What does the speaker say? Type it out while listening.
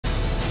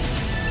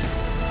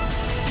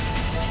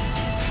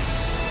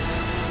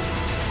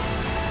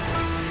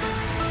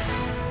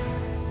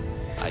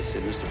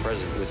said, Mr.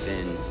 President,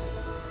 within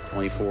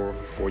 24,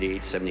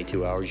 48,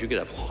 72 hours, you could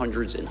have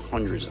hundreds and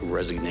hundreds of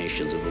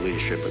resignations of the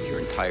leadership of your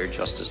entire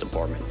Justice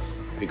Department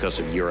because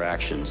of your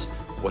actions.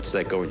 What's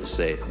that going to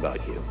say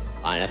about you?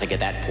 And I think at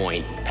that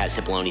point, Pat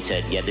Cipollone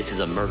said, yeah, this is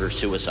a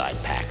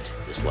murder-suicide pact,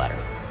 this letter.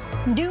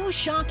 New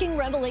shocking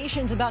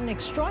revelations about an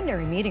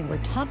extraordinary meeting where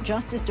top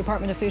Justice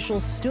Department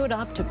officials stood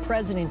up to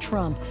President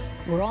Trump.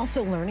 We're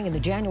also learning in the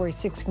January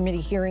 6th committee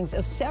hearings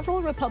of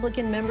several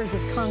Republican members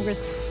of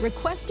Congress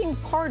requesting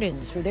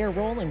pardons for their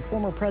role in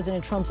former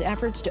President Trump's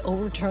efforts to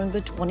overturn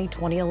the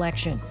 2020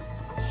 election.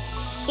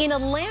 In a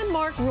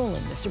landmark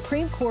ruling, the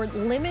Supreme Court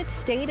limits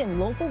state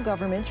and local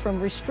governments from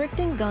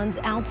restricting guns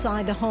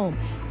outside the home.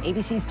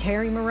 ABC's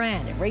Terry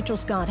Moran and Rachel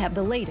Scott have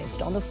the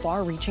latest on the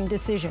far-reaching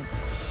decision.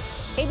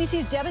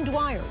 ABC's Devin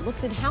Dwyer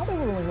looks at how the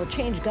ruling will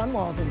change gun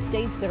laws in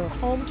states that are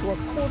home to a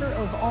quarter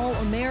of all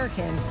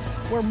Americans,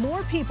 where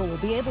more people will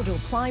be able to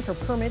apply for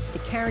permits to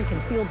carry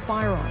concealed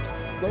firearms.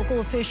 Local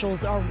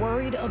officials are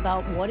worried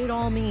about what it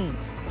all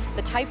means.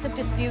 The types of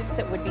disputes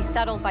that would be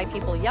settled by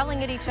people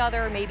yelling at each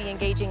other, maybe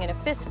engaging in a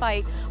fist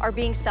fight, are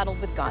being settled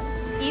with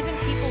guns. Even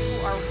people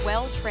who are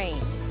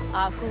well-trained,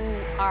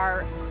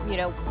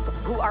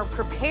 who are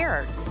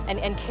prepared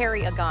and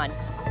carry a gun,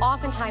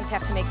 oftentimes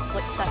have to make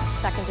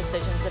split-second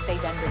decisions that they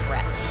then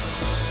regret.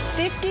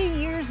 50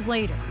 years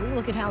later, we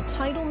look at how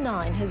Title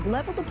IX has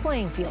leveled the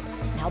playing field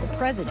and how the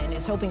president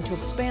is hoping to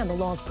expand the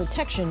law's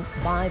protection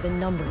by the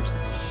numbers.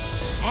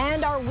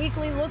 And our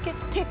weekly look at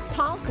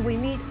TikTok, we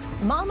meet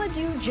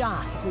Mamadou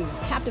Jai, who's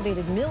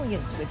captivated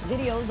millions with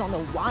videos on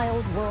the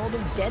wild world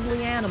of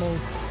deadly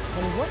animals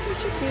and what you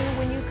should do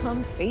when you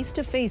come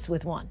face-to-face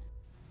with one.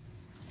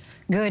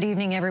 Good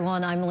evening,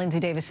 everyone. I'm Lindsay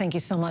Davis. Thank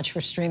you so much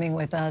for streaming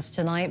with us.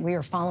 Tonight, we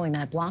are following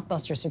that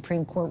blockbuster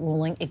Supreme Court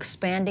ruling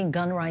expanding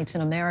gun rights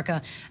in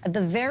America at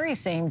the very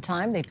same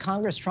time that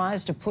Congress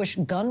tries to push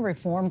gun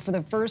reform for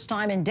the first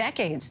time in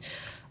decades.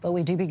 But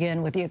we do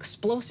begin with the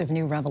explosive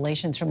new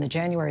revelations from the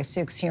January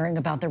 6th hearing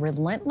about the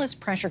relentless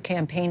pressure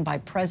campaign by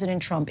President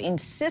Trump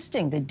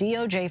insisting the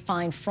DOJ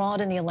find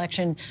fraud in the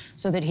election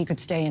so that he could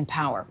stay in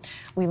power.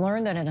 We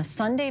learned that in a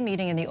Sunday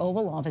meeting in the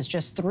Oval Office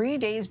just 3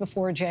 days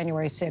before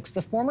January 6th,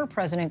 the former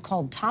president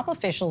called top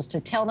officials to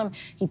tell them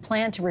he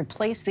planned to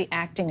replace the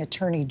acting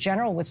attorney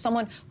general with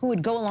someone who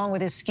would go along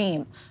with his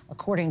scheme.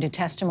 According to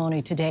testimony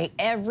today,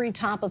 every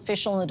top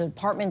official in the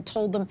department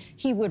told them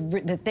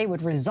that they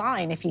would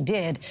resign if he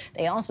did.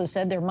 They also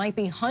said there might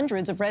be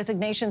hundreds of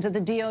resignations at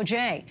the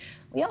DOJ.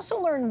 We also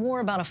learned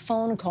more about a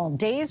phone call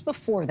days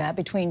before that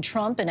between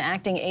Trump and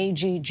acting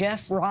AG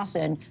Jeff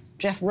Rosen,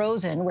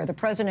 where the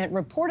president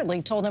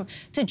reportedly told him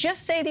to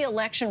just say the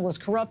election was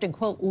corrupt and,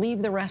 quote,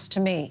 leave the rest to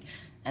me.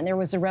 And there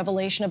was a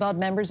revelation about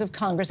members of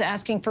Congress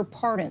asking for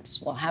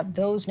pardons. We'll have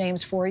those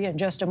names for you in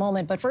just a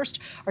moment. But first,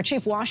 our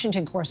chief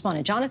Washington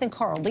correspondent, Jonathan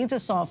Karl, leads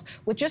us off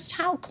with just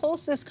how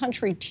close this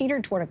country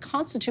teetered toward a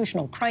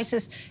constitutional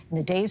crisis in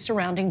the days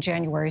surrounding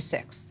January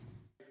 6th.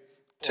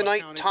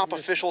 Tonight, top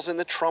officials in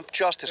the Trump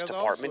Justice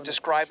Department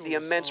described the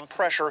immense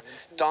pressure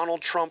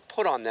Donald Trump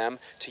put on them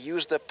to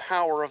use the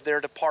power of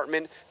their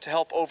department to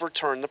help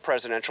overturn the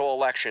presidential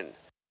election.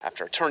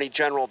 After Attorney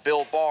General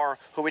Bill Barr,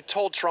 who had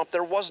told Trump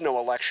there was no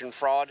election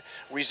fraud,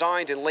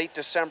 resigned in late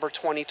December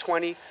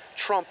 2020,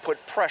 Trump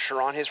put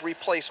pressure on his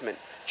replacement,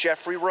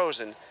 Jeffrey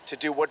Rosen, to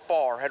do what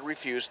Barr had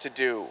refused to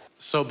do.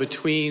 So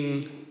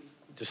between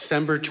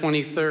December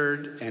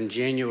 23rd and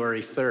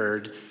January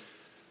 3rd,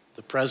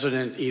 the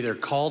president either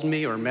called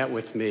me or met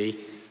with me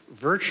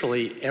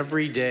virtually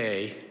every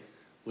day,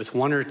 with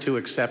one or two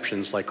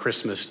exceptions like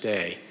Christmas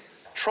Day.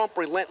 Trump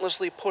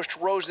relentlessly pushed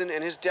Rosen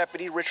and his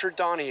deputy, Richard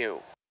Donahue.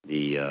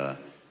 The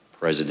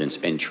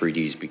president's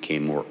entreaties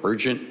became more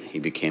urgent. He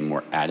became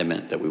more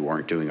adamant that we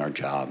weren't doing our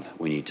job.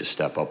 We need to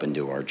step up and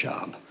do our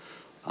job.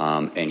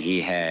 And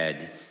he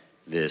had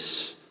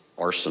this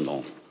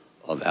arsenal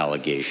of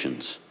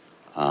allegations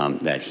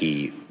that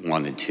he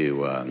wanted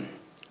to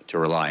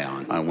rely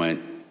on. I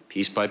went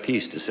piece by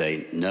piece to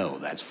say, no,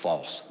 that's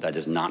false. That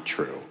is not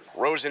true.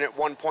 Rosen at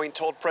one point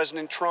told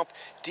President Trump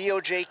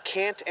DOJ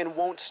can't and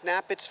won't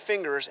snap its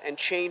fingers and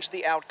change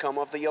the outcome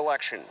of the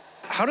election.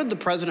 How did the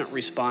president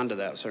respond to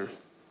that, sir?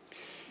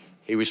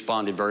 He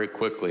responded very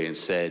quickly and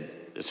said,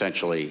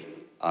 essentially,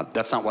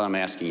 that's not what I'm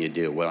asking you to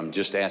do. What I'm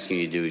just asking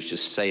you to do is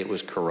just say it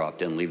was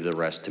corrupt and leave the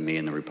rest to me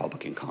and the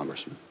Republican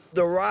congressman.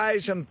 The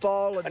rise and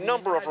fall of a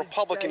number of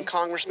Republican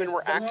congressmen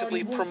were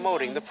actively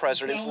promoting the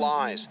president's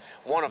lies.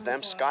 One of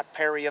them, Scott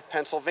Perry of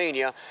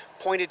Pennsylvania,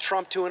 pointed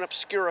Trump to an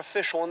obscure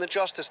official in the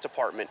Justice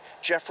Department,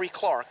 Jeffrey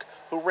Clark,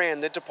 who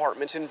ran the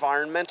department's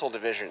environmental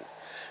division.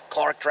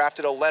 Clark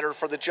drafted a letter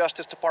for the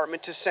Justice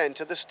Department to send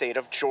to the state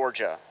of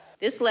Georgia.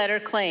 This letter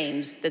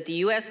claims that the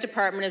U.S.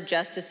 Department of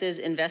Justice's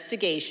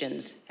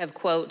investigations have,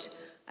 quote,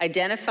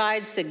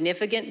 identified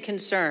significant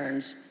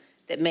concerns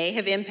that may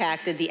have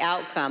impacted the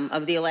outcome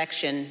of the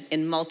election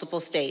in multiple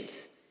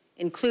states,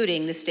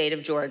 including the state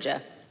of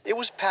Georgia. It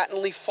was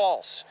patently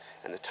false,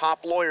 and the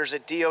top lawyers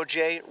at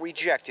DOJ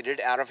rejected it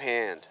out of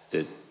hand.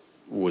 It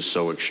was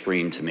so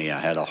extreme to me, I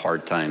had a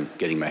hard time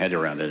getting my head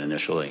around it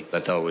initially.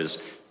 I thought it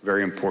was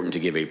Very important to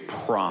give a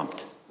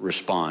prompt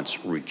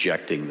response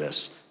rejecting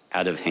this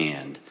out of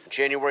hand.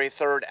 January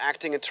 3rd,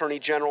 Acting Attorney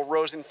General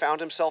Rosen found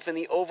himself in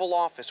the Oval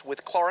Office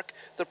with Clark,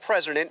 the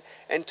president,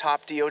 and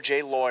top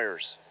DOJ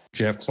lawyers.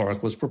 Jeff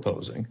Clark was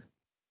proposing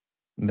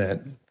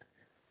that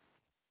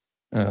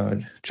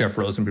Jeff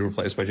Rosen be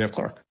replaced by Jeff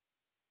Clark.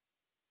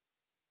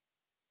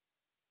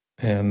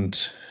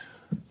 And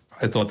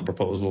I thought the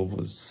proposal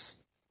was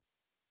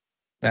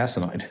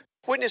asinine.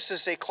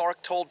 Witnesses say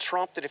Clark told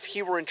Trump that if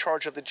he were in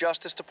charge of the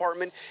Justice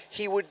Department,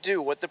 he would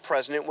do what the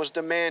president was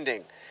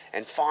demanding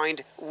and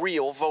find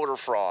real voter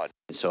fraud.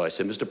 So I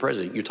said, Mr.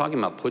 President, you're talking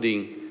about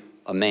putting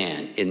a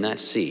man in that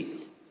seat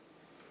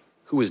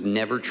who has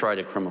never tried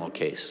a criminal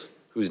case,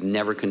 who's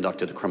never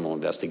conducted a criminal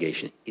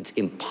investigation. It's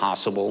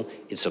impossible,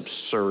 it's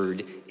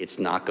absurd, it's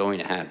not going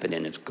to happen,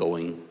 and it's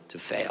going to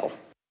fail.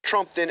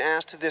 Trump then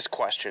asked this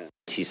question.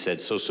 He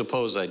said, so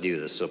suppose I do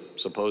this. So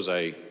suppose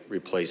I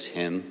replace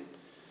him,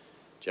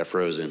 Jeff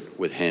Rosen,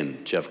 with him,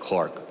 Jeff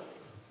Clark.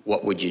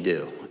 What would you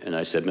do? And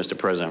I said, Mr.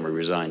 President, I would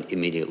resign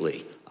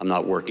immediately. I'm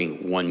not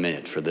working 1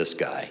 minute for this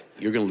guy.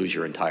 You're going to lose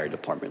your entire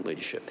department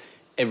leadership.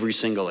 Every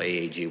single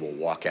AAG will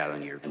walk out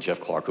on you, and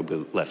Jeff Clark will be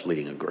left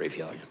leading a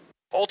graveyard.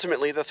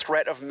 Ultimately, the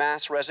threat of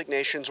mass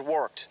resignations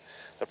worked.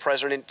 The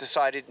president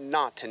decided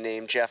not to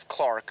name Jeff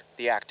Clark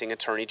the acting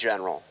attorney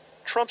general.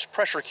 Trump's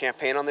pressure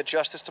campaign on the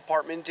Justice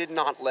Department did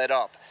not let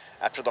up.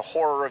 After the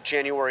horror of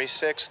January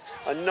 6th,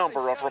 a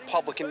number of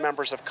Republican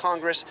members of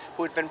Congress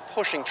who had been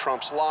pushing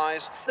Trump's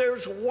lies.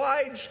 There's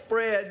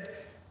widespread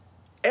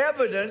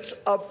evidence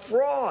of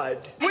fraud.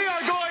 We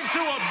are going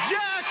to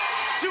object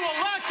to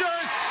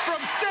electors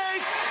from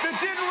states that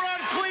didn't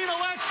run clean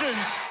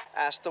elections.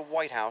 Asked the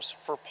White House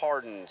for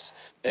pardons.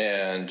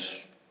 And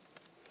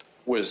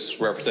was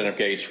Representative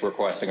Gates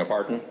requesting a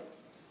pardon?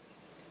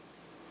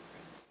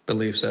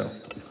 Believe so.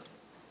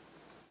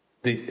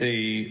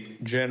 The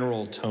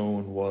general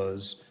tone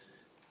was,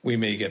 we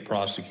may get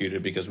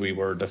prosecuted because we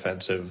were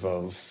defensive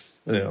of,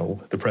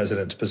 the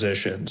president's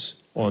positions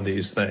on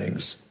these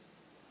things.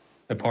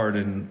 The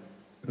pardon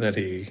that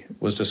he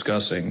was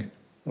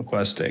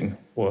requesting,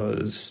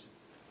 was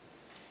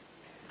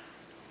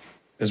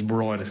as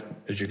broad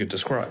as you could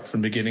describe.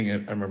 From the beginning, I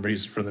remember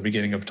he's from the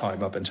beginning of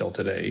time up until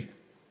today,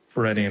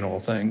 for any and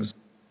all things.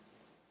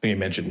 He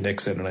mentioned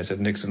Nixon, and I said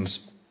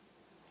Nixon's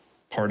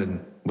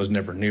pardon was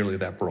never nearly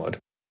that broad.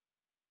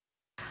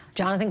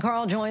 Jonathan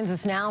Karl joins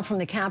us now from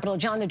the Capitol.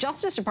 John, the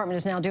Justice Department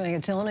is now doing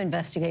its own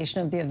investigation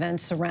of the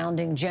events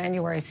surrounding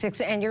January 6th,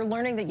 and you're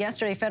learning that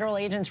yesterday federal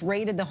agents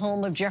raided the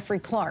home of Jeffrey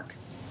Clark.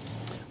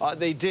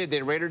 They did.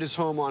 They raided his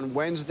home on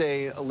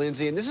Wednesday,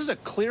 Lindsay, and this is a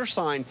clear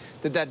sign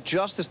that that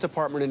Justice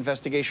Department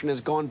investigation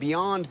has gone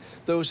beyond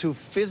those who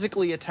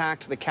physically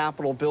attacked the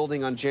Capitol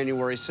building on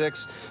January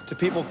 6th to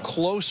people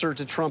closer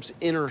to Trump's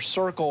inner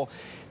circle.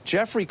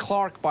 Jeffrey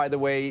Clark, by the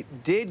way,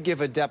 did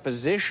give a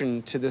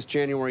deposition to this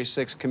January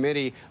 6th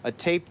committee, a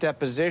taped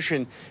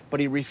deposition,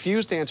 but he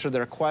refused to answer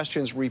their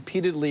questions,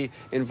 repeatedly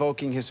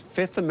invoking his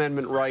Fifth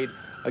Amendment right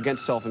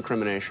against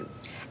self-incrimination.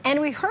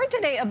 And we heard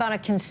today about a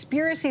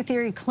conspiracy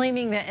theory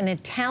claiming that an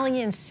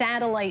Italian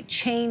satellite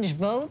changed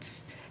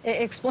votes.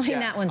 Explain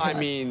that one to us. I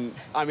mean,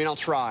 I'll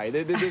try.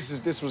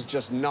 This was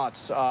just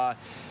nuts.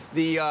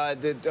 The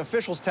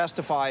officials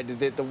testified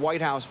that the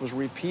White House was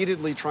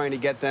repeatedly trying to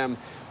get them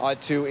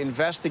to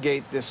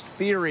investigate this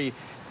theory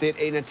that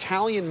an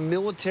Italian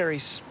military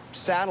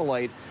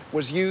satellite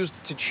was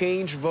used to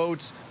change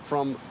votes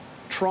from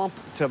Trump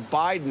to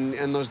Biden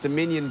and those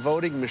Dominion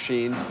voting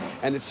machines,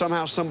 and that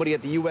somehow somebody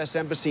at the U.S.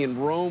 Embassy in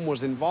Rome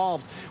was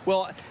involved.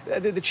 Well,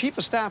 the chief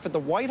of staff at the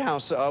White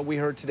House, we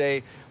heard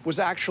today, was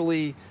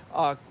actually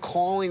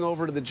calling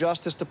over to the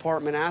Justice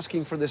Department,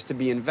 asking for this to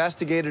be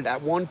investigated. At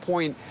one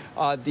point,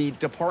 the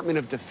Department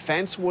of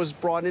Defense was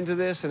brought into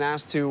this and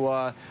asked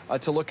to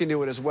look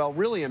into it as well.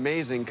 Really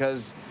amazing,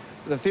 because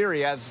the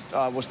theory, as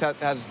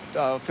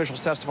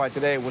officials testified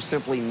today, was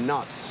simply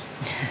nuts.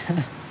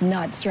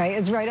 Nuts, right?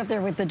 It's right up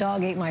there with the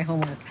dog ate my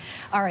homework.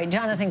 All right,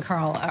 Jonathan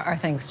Karl, our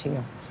thanks to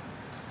you.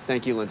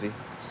 Thank you, Lindsay.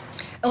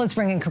 Let's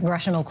bring in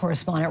congressional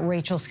correspondent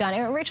Rachel Scott.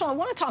 And Rachel, I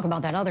want to talk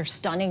about that other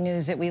stunning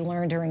news that we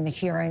learned during the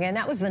hearing, and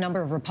that was the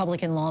number of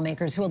Republican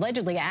lawmakers who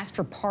allegedly asked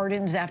for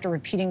pardons after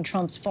repeating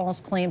Trump's false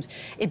claims.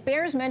 It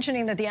bears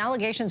mentioning that the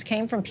allegations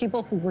came from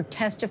people who were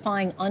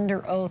testifying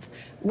under oath.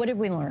 What did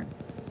we learn?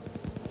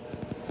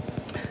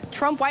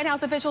 Trump White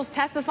House officials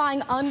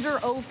testifying under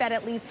oath that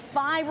at least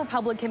 5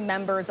 Republican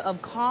members of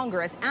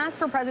Congress asked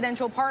for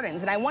presidential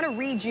pardons. And I want to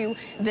read you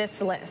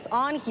this list.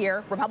 On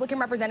here, Republican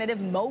Representative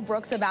Mo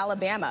Brooks of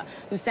Alabama,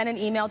 who sent an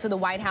email to the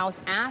White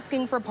House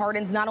asking for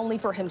pardons not only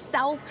for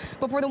himself,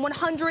 but for the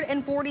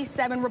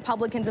 147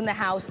 Republicans in the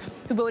House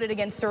who voted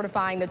against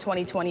certifying the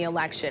 2020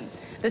 election.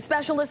 The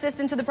special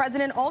assistant to the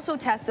president also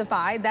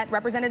testified that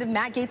Representative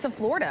Matt Gaetz of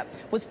Florida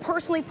was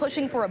personally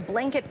pushing for a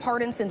blanket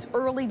pardon since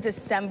early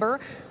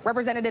December.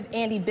 Representative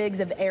Andy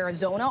Biggs of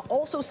Arizona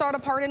also sought a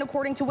pardon,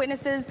 according to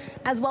witnesses,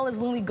 as well as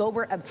Louis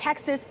Gohmert of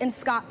Texas and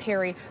Scott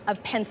Perry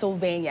of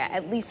Pennsylvania.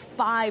 At least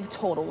 5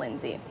 total,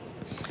 Lindsay.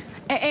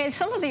 And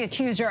some of the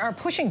accused are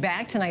pushing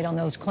back tonight on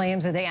those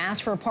claims that they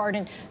asked for a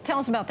pardon. Tell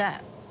us about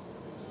that.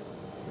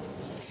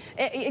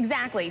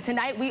 Exactly.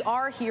 Tonight, we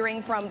are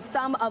hearing from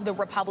some of the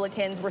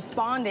Republicans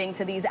responding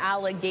to these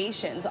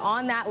allegations.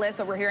 On that list,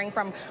 we're hearing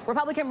from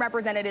Republican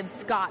Representative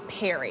Scott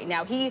Perry.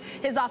 Now,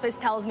 his office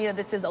tells me that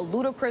this is a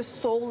ludicrous,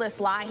 soulless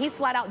lie. He's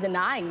flat out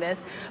denying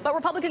this. But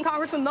Republican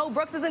Congressman Mo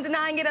Brooks isn't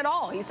denying it at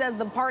all. He says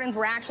the pardons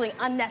were actually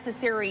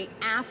unnecessary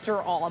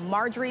after all.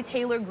 Marjorie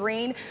Taylor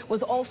Greene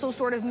was also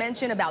sort of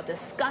mentioned about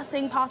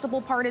discussing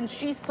possible pardons.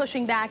 She's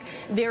pushing back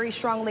very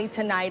strongly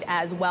tonight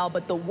as well.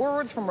 But the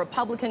words from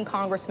Republican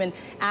Congressman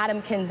Adam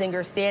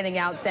Kinzinger standing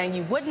out, saying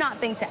you would not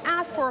think to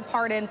ask for a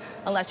pardon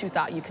unless you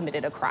thought you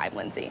committed a crime,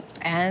 Lindsay.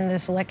 And the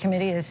Select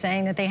Committee is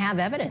saying that they have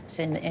evidence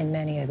in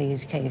many of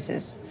these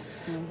cases.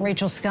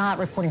 Rachel Scott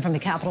reporting from the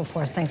Capitol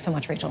for us. Thanks so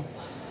much, Rachel.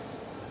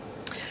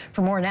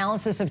 For more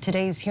analysis of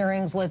today's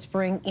hearings, let's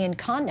bring in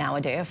Con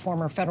Nowadaye, a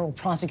former federal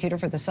prosecutor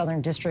for the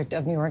Southern District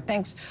of New York.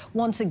 Thanks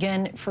once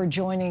again for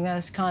joining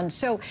us, Con.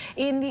 So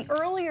in the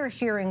earlier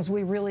hearings,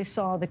 we really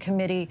saw the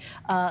committee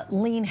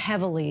lean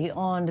heavily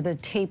on the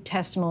taped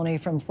testimony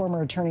from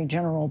former Attorney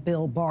General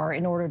Bill Barr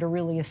in order to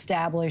really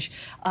establish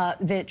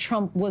that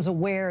Trump was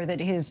aware that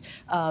his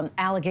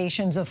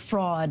allegations of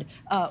fraud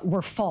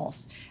were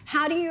false.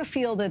 How do you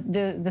feel that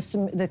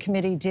the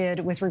committee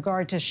did with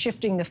regard to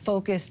shifting the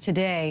focus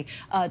today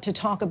to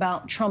talk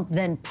about Trump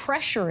then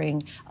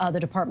pressuring the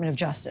Department of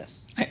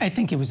Justice? I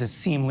think it was a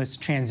seamless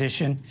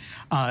transition.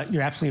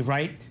 You're absolutely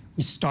right.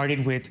 We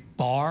started with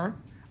Barr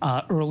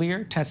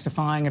earlier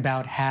testifying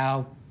about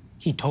how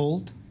he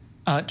told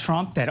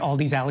Trump that all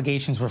these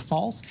allegations were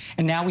false.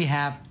 And now we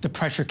have the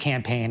pressure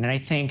campaign. And I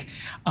think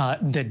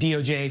the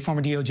DOJ,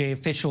 former DOJ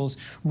officials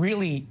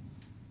really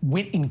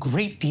went in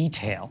great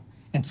detail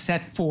and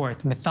set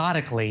forth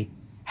methodically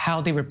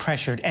how they were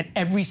pressured at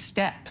every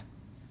step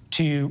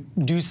to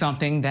do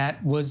something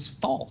that was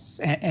false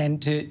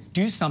and to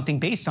do something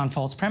based on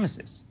false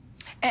premises.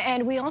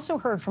 And we also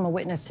heard from a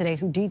witness today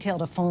who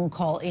detailed a phone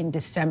call in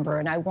December,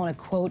 and I want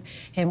to quote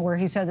him where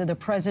he said that the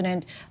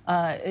president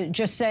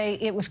just say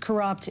it was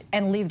corrupt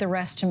and leave the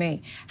rest to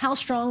me. How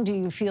strong do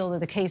you feel that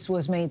the case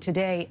was made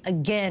today,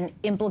 again,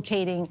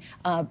 implicating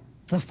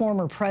the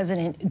former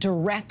president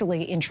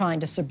directly in trying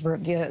to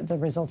subvert the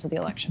results of the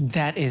election?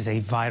 That is a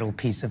vital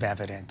piece of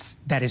evidence.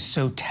 That is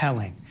so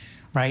telling,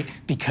 right?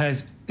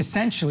 Because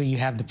essentially you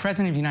have the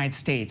president of the United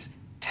States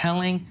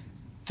telling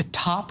the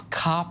top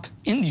cop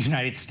in the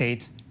United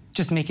States,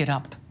 just make it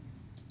up.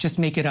 Just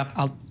make it up.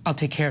 I'll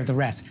take care of the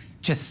rest.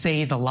 Just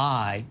say the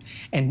lie.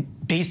 And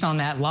based on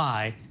that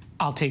lie,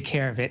 I'll take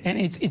care of it. And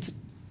it's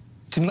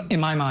in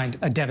my mind,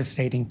 a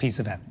devastating piece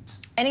of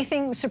evidence.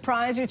 Anything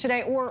surprise you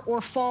today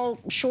or fall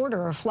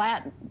shorter or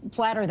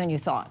flatter than you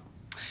thought?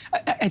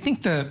 I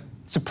think the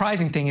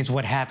surprising thing is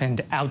what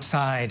happened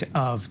outside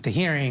of the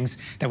hearings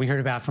that we heard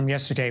about from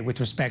yesterday with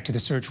respect to the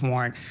search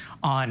warrant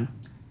on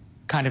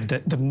kind of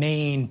the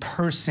main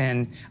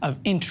person of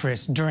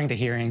interest during the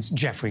hearings,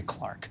 Jeffrey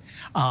Clark.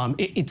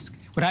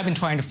 What I've been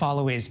trying to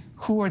follow is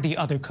who are the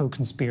other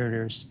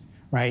co-conspirators,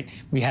 right?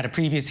 We had a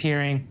previous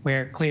hearing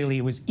where clearly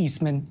it was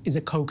Eastman is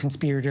a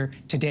co-conspirator.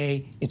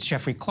 Today, it's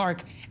Jeffrey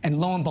Clark. And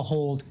lo and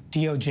behold,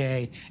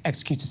 DOJ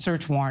executes a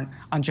search warrant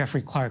on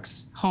Jeffrey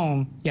Clark's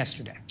home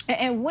yesterday.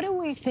 And what do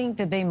we think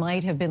that they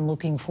might have been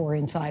looking for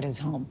inside his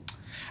home?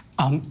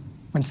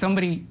 When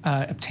somebody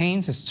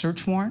obtains a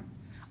search warrant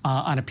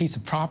on a piece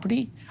of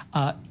property,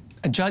 a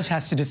judge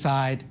has to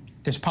decide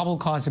there's probable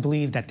cause to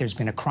believe that there's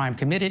been a crime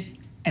committed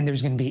and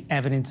there's going to be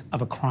evidence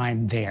of a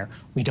crime there.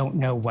 We don't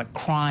know what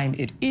crime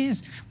it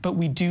is, but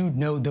we do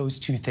know those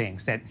two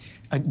things, that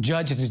a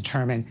judge has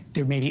determined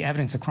there may be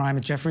evidence of crime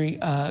at Jeffrey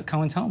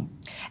Cohen's home.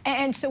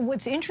 And so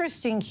what's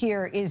interesting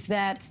here is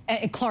that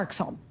Clark's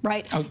home,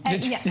 right? Oh,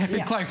 yes,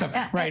 Jeffrey Clark's home,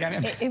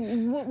 right.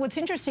 What's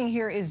interesting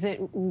here is that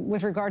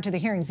with regard to the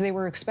hearings, they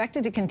were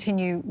expected to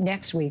continue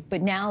next week,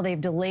 but now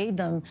they've delayed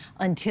them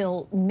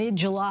until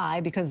mid-July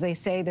because they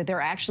say that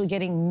they're actually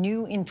getting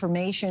new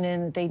information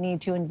and that they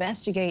need to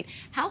investigate.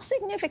 How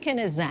significant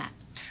is that?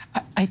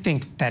 I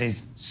think that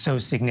is so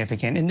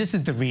significant, and this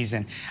is the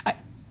reason.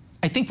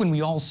 I think when we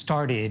all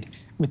started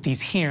with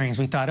these hearings,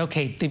 we thought,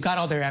 okay, they've got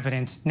all their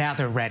evidence, now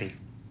they're ready.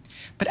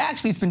 But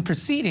actually, it's been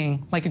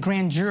proceeding like a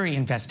grand jury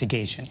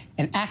investigation,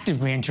 an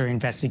active grand jury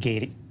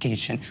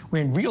investigation,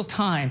 where in real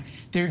time,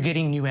 they're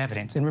getting new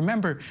evidence. And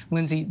remember,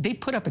 Lindsay, they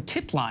put up a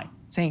tip line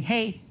saying,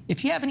 hey,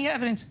 if you have any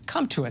evidence,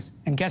 come to us.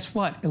 And guess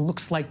what? It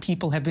looks like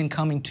people have been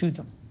coming to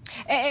them.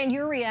 And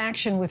your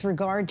reaction with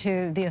regard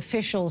to the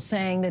officials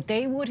saying that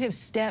they would have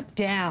stepped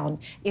down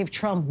if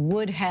Trump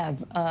would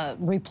have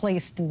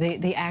replaced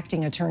the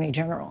acting attorney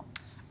general?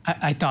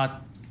 I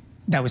thought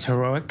that was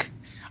heroic.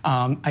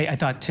 I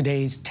thought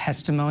today's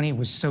testimony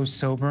was so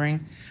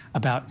sobering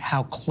about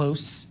how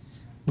close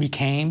we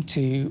came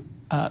to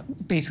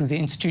basically the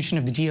institution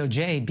of the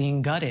DOJ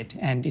being gutted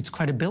and its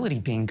credibility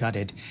being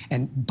gutted.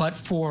 But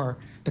for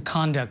the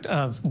conduct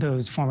of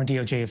those former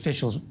DOJ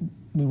officials,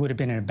 we would have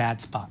been in a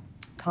bad spot.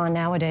 Con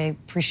Nowadaye,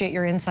 appreciate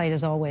your insight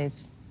as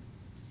always.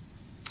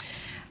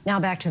 Now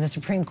back to the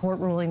Supreme Court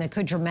ruling that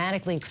could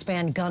dramatically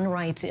expand gun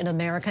rights in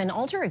America and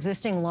alter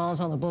existing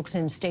laws on the books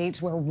in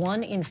states where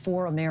 1 in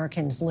 4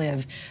 Americans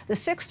live. The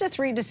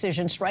 6-3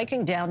 decision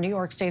striking down New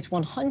York State's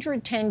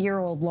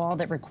 110-year-old law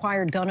that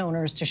required gun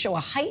owners to show a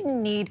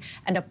heightened need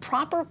and a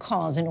proper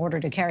cause in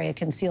order to carry a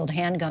concealed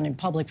handgun in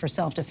public for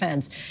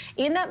self-defense.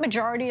 In that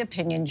majority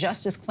opinion,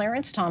 Justice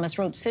Clarence Thomas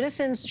wrote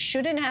citizens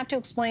shouldn't have to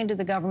explain to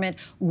the government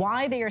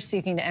why they are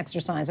seeking to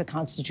exercise a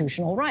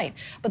constitutional right.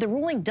 But the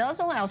ruling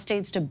does allow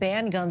states to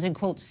ban guns in,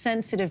 quote,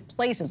 sensitive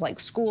places like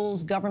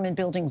schools, government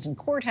buildings, and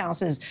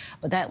courthouses.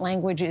 But that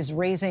language is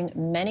raising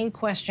many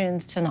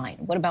questions tonight.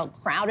 What about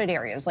crowded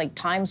areas like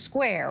Times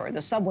Square or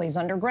the subways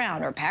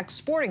underground or packed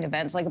sporting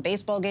events like a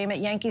baseball game at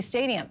Yankee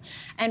Stadium?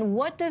 And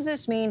what does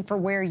this mean for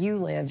where you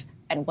live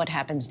and what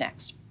happens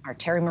next? Our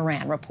Terry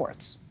Moran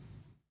reports.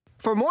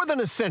 For more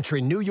than a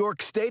century, New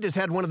York State has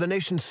had one of the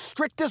nation's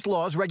strictest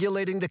laws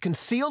regulating the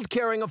concealed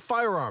carrying of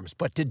firearms.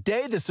 But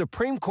today, the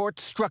Supreme Court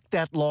struck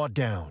that law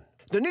down.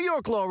 The New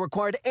York law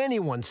required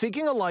anyone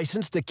seeking a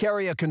license to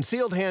carry a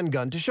concealed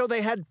handgun to show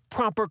they had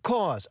proper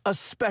cause, a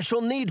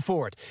special need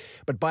for it.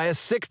 But by a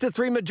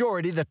 6-3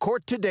 majority, the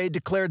court today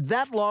declared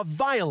that law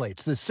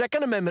violates the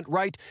Second Amendment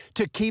right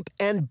to keep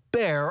and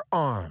bear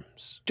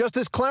arms.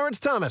 Justice Clarence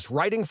Thomas,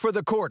 writing for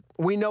the court,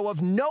 we know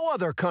of no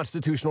other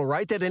constitutional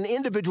right that an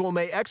individual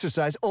may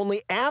exercise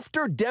only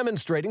after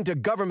demonstrating to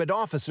government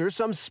officers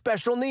some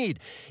special need.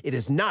 It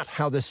is not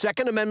how the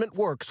Second Amendment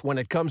works when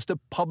it comes to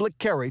public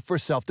carry for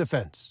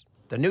self-defense.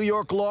 The New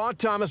York law,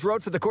 Thomas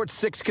wrote for the court's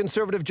 6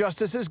 conservative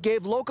justices,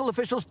 gave local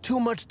officials too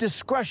much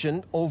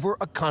discretion over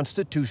a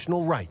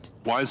constitutional right.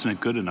 Why isn't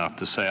it good enough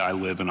to say I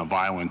live in a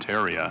violent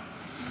area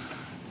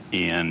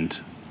and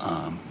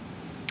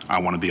I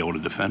want to be able to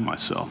defend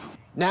myself?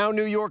 Now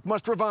New York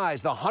must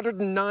revise the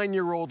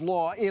 109-year-old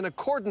law in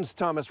accordance,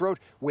 Thomas wrote,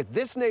 with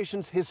this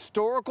nation's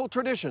historical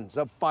traditions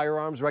of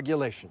firearms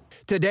regulation.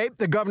 Today,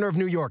 the governor of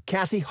New York,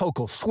 Kathy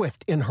Hochul,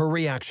 swift in her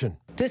reaction.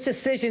 This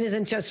decision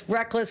isn't just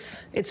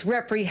reckless, it's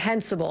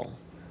reprehensible.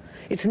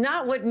 It's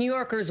not what New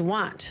Yorkers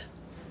want.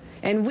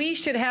 And we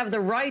should have the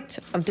right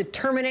of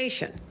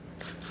determination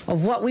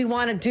of what we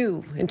want to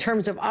do in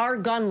terms of our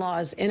gun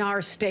laws in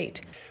our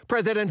state.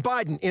 President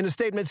Biden, in a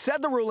statement,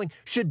 said the ruling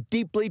should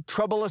deeply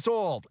trouble us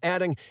all,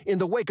 adding, in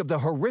the wake of the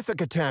horrific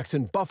attacks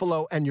in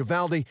Buffalo and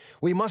Uvalde,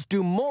 we must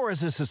do more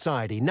as a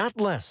society, not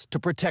less, to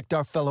protect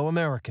our fellow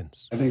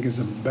Americans. I think it's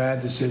a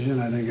bad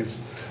decision. I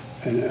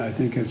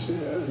think it's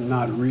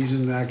not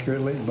reasoned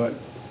accurately, but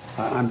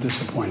I'm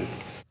disappointed.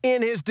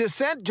 In his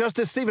dissent,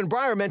 Justice Stephen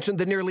Breyer mentioned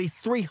the nearly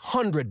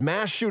 300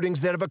 mass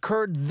shootings that have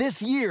occurred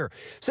this year,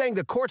 saying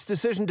the court's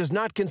decision does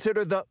not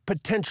consider the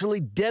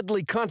potentially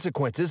deadly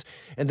consequences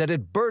and that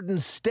it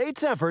burdens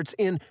states' efforts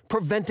in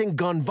preventing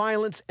gun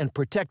violence and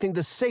protecting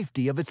the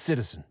safety of its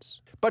citizens.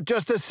 But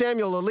Justice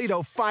Samuel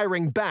Alito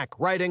firing back,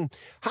 writing,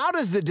 how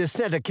does the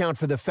dissent account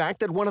for the fact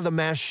that one of the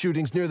mass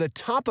shootings near the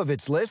top of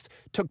its list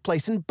took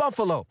place in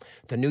Buffalo?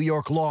 The New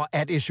York law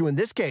at issue in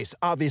this case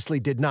obviously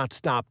did not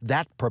stop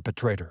that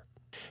perpetrator.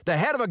 The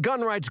head of a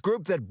gun rights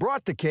group that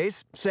brought the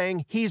case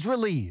saying he's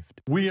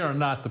relieved. We are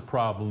not the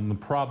problem. The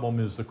problem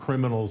is the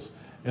criminals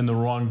and the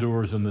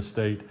wrongdoers in the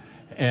state,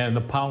 and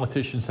the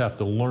politicians have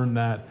to learn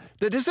that.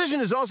 The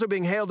decision is also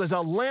being hailed as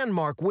a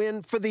landmark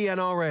win for the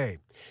NRA.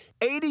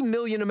 80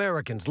 million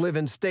Americans live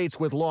in states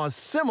with laws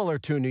similar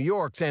to New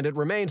York's, and it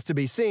remains to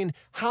be seen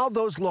how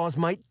those laws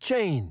might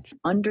change.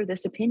 Under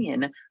this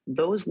opinion,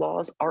 those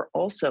laws are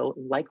also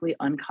likely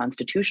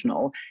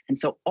unconstitutional. And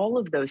so all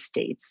of those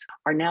states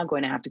are now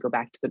going to have to go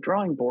back to the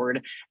drawing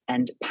board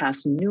and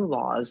pass new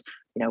laws,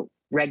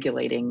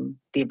 regulating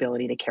the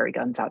ability to carry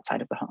guns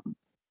outside of the home.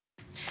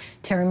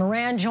 Terry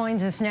Moran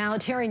joins us now.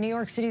 Terry, New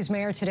York City's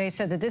mayor today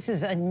said that this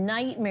is a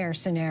nightmare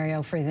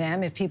scenario for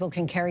them if people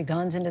can carry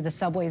guns into the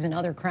subways and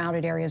other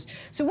crowded areas.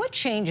 So what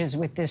changes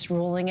with this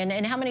ruling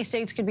and how many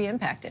states could be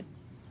impacted?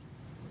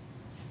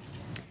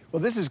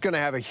 Well, this is going to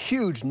have a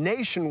huge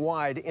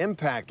nationwide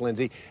impact,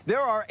 Lindsay.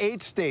 There are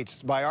 8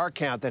 states, by our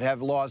count, that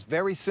have laws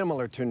very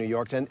similar to New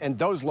York's, and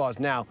those laws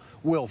now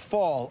will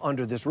fall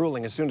under this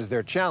ruling as soon as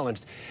they're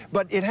challenged.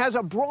 But it has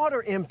a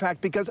broader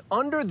impact because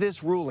under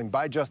this ruling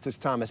by Justice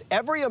Thomas,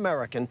 every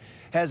American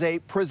has a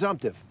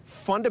presumptive,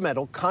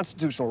 fundamental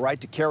constitutional right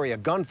to carry a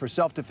gun for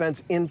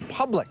self-defense in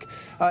public.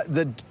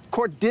 The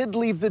court did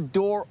leave the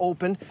door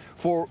open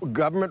for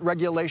government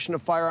regulation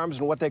of firearms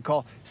in what they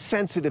call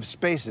sensitive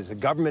spaces,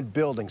 government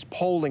buildings,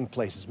 polling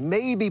places,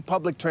 maybe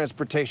public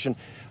transportation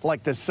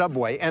like the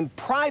subway, and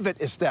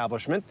private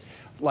establishment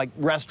like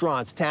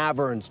restaurants,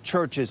 taverns,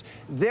 churches,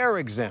 they're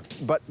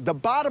exempt. But the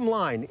bottom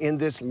line in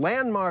this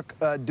landmark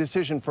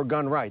decision for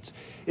gun rights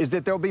is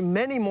that there will be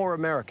many more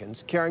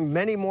Americans carrying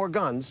many more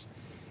guns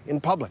in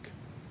public.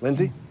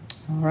 Lindsay?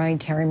 All right,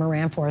 Terry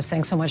Moran for us.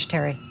 Thanks so much,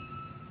 Terry.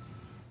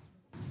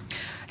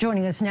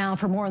 Joining us now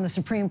for more on the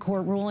Supreme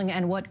Court ruling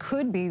and what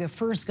could be the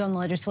first gun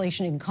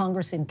legislation in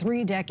Congress in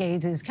 3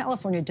 decades is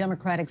California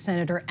Democratic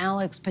Senator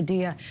Alex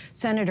Padilla.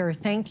 Senator,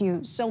 thank you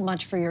so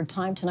much for your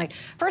time tonight.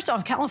 First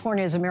off,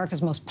 California is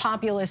America's most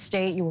populous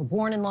state. You were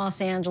born in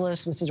Los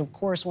Angeles, which is, of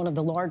course, one of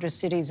the largest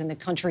cities in the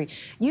country.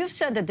 You've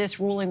said that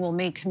this ruling will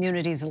make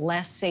communities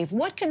less safe.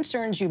 What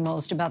concerns you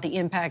most about the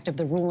impact of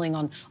the ruling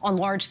on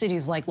large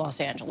cities like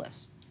Los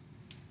Angeles?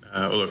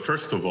 Well, look,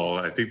 first of all,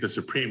 I think the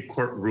Supreme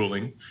Court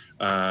ruling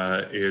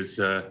is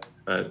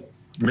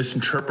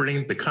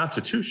misinterpreting the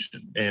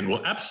Constitution and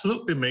will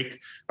absolutely make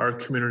our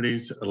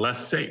communities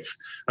less safe.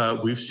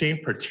 We've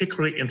seen,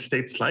 particularly in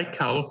states like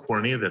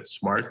California, that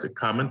smart,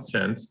 common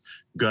sense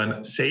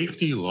gun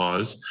safety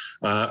laws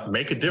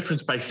make a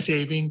difference by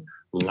saving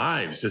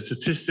lives. The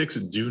statistics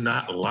do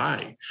not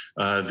lie.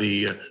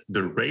 The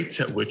rates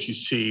at which you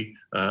see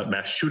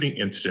mass shooting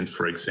incidents,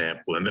 for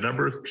example, and the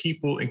number of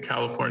people in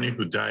California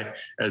who die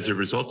as a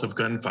result of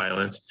gun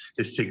violence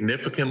is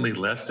significantly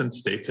less than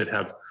states that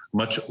have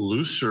much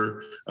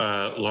looser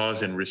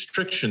laws and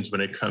restrictions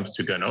when it comes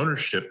to gun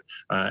ownership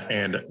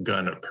and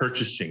gun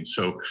purchasing.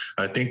 So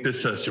I think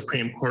this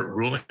Supreme Court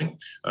ruling,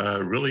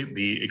 really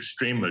the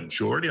extreme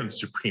majority of the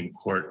Supreme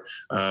Court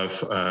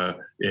of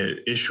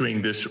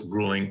issuing this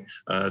ruling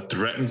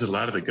threatens a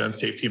lot of the gun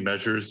safety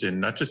measures in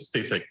not just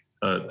states like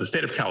the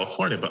state of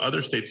California, but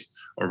other states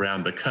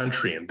around the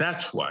country. And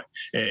that's why.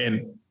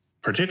 And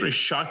particularly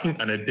shocking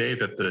on a day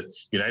that the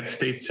United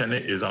States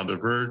Senate is on the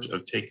verge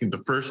of taking the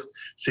first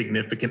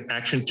significant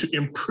action to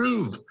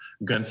improve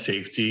gun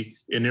safety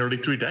in nearly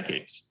 3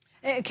 decades.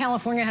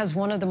 California has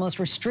one of the most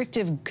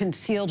restrictive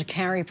concealed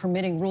carry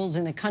permitting rules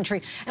in the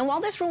country. And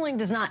while this ruling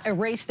does not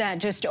erase that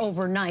just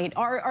overnight,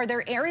 are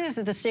there areas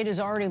that the state is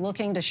already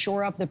looking to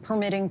shore up the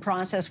permitting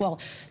process while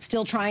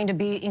still trying to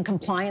be in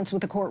compliance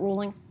with the court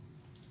ruling?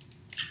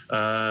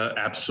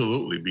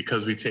 Absolutely,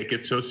 because we take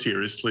it so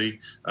seriously.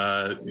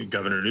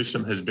 Governor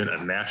Newsom has been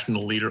a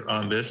national leader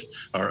on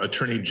this. Our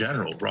Attorney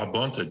General, Rob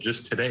Bonta,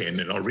 just today, and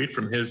I'll read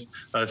from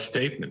his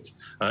statement,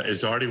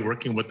 is already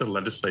working with the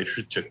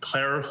legislature to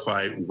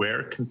clarify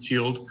where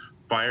concealed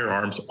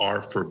firearms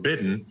are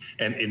forbidden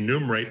and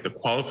enumerate the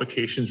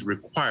qualifications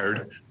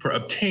required for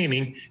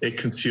obtaining a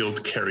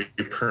concealed carry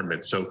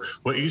permit. So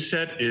what you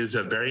said is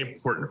very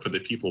important for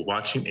the people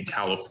watching in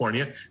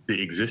California.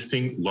 The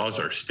existing laws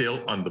are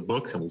still on the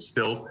books and will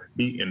still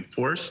be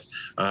enforced,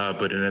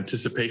 but in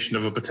anticipation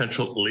of a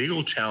potential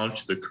legal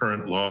challenge to the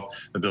current law,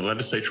 the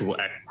legislature will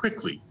act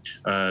quickly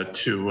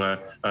to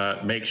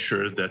make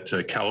sure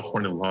that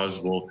California laws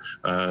will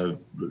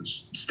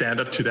stand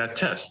up to that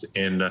test.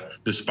 And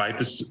despite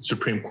this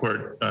Supreme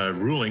Court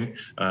ruling,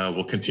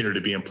 will continue to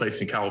be in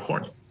place in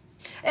California.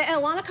 A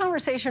lot of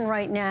conversation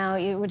right now,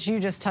 which you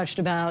just touched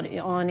about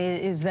on,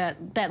 is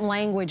that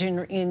language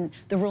in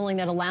the ruling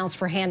that allows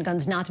for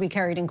handguns not to be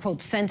carried in,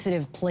 quote,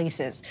 sensitive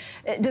places.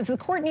 Does the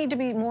court need to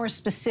be more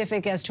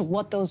specific as to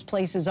what those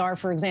places are?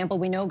 For example,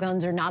 we know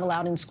guns are not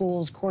allowed in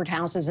schools,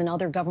 courthouses, and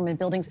other government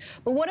buildings.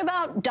 But what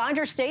about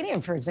Dodger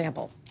Stadium, for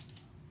example?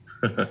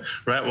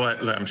 Right.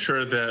 Well, I'm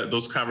sure that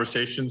those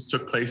conversations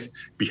took place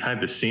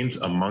behind the scenes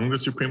among the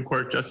Supreme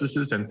Court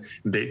justices, and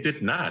they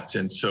did not.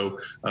 And so,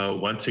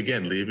 once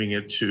again, leaving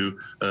it to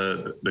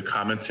the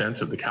common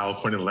sense of the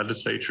California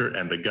legislature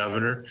and the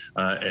governor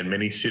and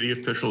many city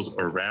officials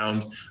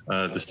around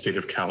the state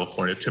of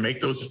California to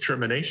make those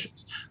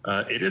determinations.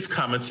 It is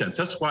common sense.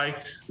 That's why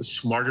the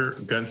smarter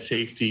gun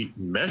safety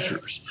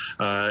measures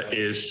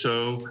is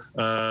so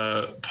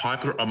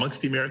popular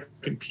amongst the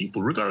American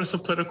people, regardless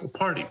of political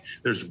party.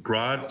 There's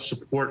broad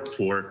support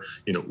for,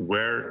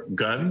 where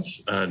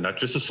guns, not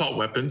just assault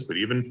weapons, but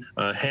even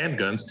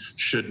handguns,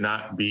 should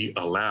not be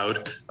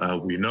allowed.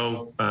 We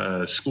know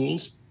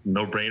schools,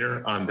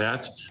 no-brainer on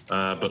that,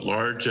 but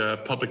large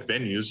public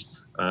venues,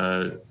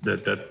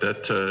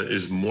 that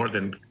is more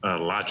than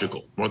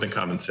logical, more than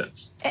common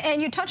sense.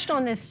 And you touched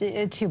on this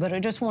too, but I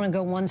just want to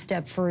go one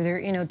step further.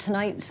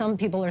 Tonight some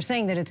people are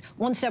saying that it's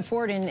one step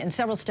forward and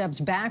several steps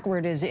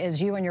backward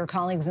as you and your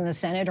colleagues in the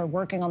Senate are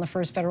working on the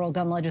first federal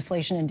gun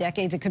legislation in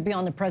decades. It could be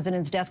on the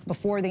president's desk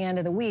before the end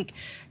of the week.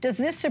 Does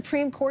this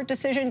Supreme Court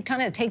decision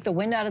kind of take the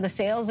wind out of the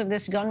sails of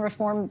this gun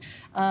reform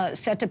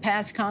set to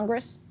pass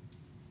Congress?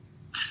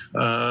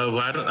 Well,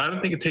 I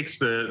don't think it takes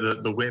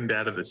the wind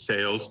out of the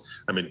sails.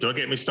 I mean, don't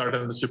get me started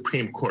on the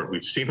Supreme Court.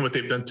 We've seen what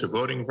they've done to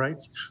voting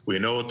rights. We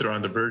know what they're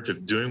on the verge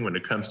of doing when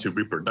it comes to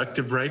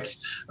reproductive rights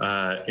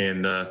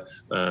and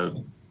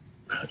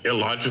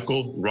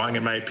illogical, wrong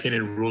in my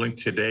opinion, ruling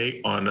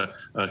today on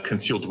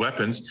concealed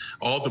weapons.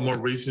 All the more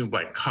reason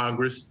why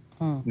Congress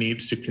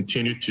needs to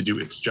continue to do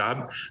its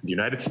job. The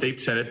United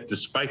States Senate,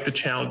 despite the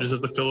challenges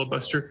of the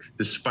filibuster,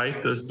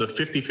 despite the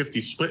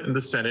 50-50 split in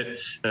the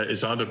Senate,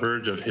 is on the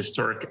verge of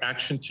historic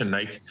action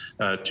tonight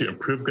to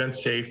improve gun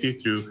safety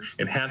through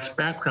enhanced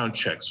background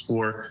checks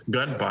for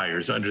gun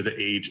buyers under the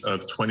age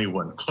of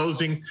 21,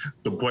 closing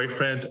the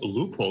boyfriend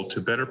loophole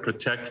to better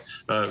protect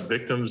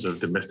victims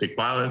of domestic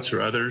violence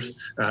or others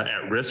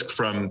at risk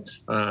from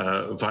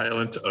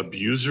violent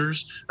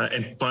abusers,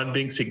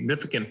 and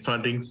significant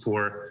funding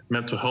for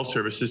mental health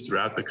services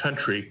throughout the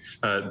country.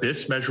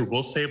 This measure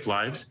will save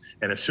lives.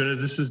 And as soon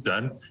as this is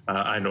done,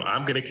 I know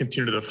I'm going to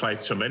continue the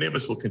fight. So many of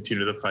us will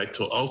continue the fight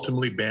to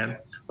ultimately ban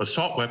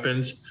assault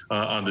weapons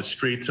on the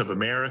streets of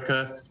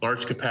America,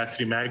 large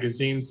capacity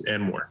magazines,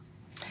 and more.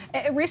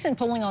 A recent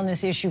polling on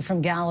this issue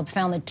from Gallup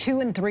found that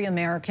 2 in 3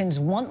 Americans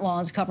want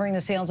laws covering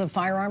the sales of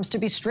firearms to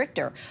be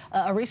stricter.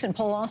 A recent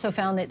poll also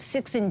found that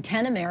 6 in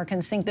 10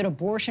 Americans think that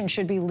abortion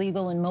should be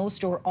legal in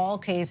most or all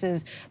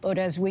cases. But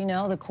as we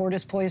know, the court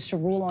is poised to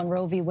rule on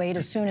Roe v. Wade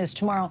as soon as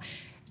tomorrow.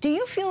 Do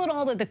you feel at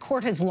all that the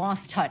court has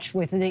lost touch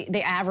with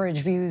the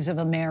average views of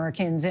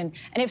Americans? And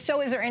if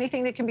so, is there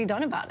anything that can be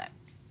done about it?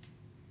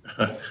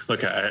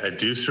 Look, I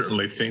do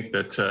certainly think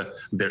that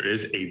there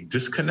is a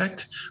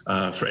disconnect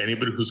for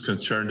anybody who's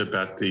concerned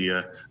about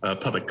the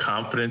public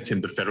confidence in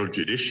the federal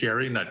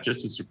judiciary, not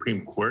just the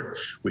Supreme Court.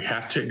 We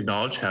have to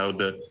acknowledge how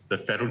the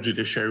federal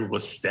judiciary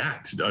was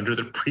stacked under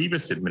the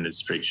previous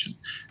administration,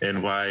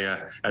 and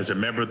why, as a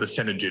member of the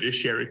Senate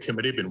Judiciary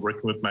Committee, I've been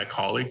working with my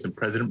colleagues and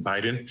President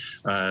Biden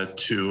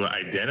to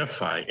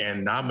identify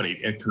and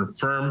nominate and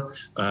confirm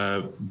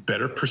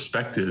better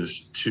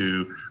perspectives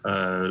to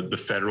the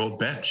federal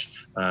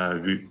bench.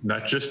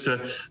 Not just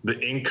the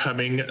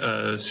incoming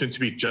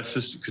soon-to-be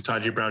Justice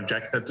Ketanji Brown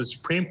Jackson at the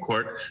Supreme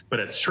Court, but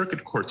at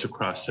circuit courts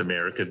across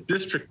America,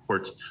 district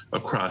courts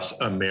across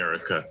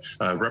America.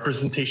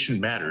 Representation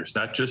matters,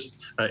 not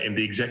just in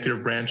the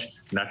executive branch,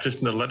 not just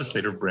in the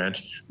legislative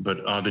branch,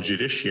 but on the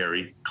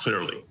judiciary,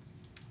 clearly.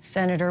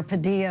 Senator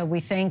Padilla, we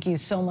thank you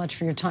so much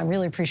for your time.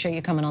 Really appreciate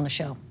you coming on the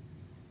show.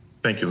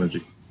 Thank you,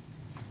 Lindsay.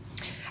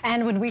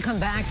 And when we come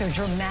back, the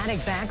dramatic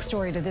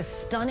backstory to this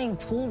stunning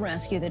pool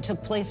rescue that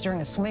took place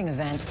during a swimming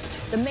event.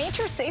 The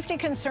major safety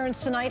concerns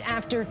tonight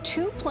after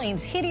 2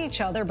 planes hit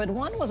each other, but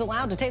one was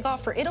allowed to take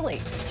off for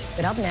Italy.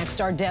 But up next,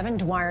 our Devin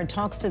Dwyer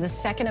talks to the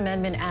Second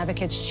Amendment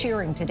advocates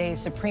cheering today's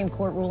Supreme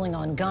Court ruling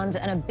on guns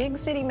and a big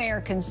city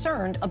mayor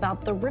concerned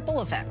about the ripple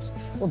effects.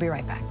 We'll be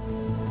right back.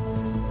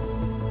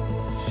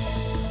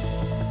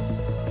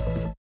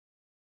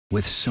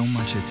 With so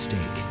much at stake,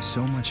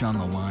 so much on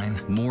the line,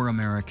 more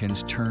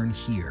Americans turn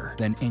here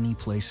than any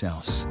place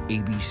else.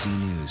 ABC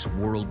News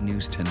World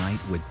News Tonight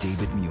with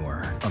David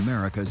Muir,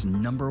 America's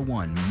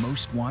 #1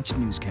 most watched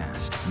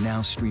newscast,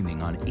 now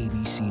streaming on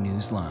ABC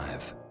News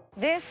Live.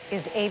 This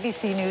is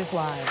ABC News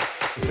Live.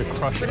 The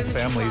crush of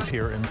families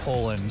here in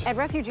Poland. At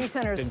refugee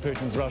centers. In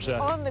Putin's Russia.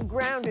 On the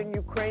ground in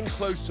Ukraine.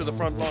 Close to the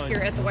front line. Here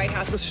at the White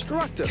House.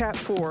 Destructive Cat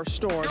 4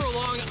 storm. Here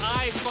along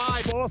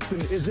I-5.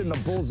 Boston is in the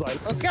bullseye.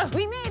 Let's go.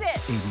 We made it.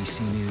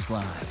 ABC News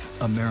Live,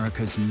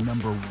 America's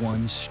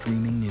 #1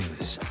 streaming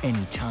news.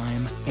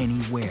 Anytime,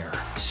 anywhere.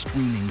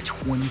 Streaming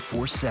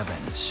 24/7,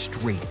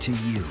 straight to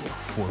you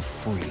for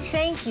free.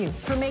 Thank you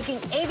for making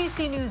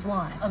ABC News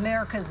Live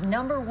America's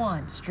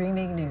 #1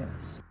 streaming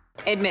news.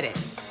 Admit it,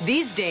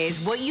 these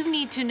days, what you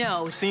need to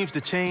know seems to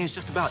change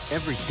just about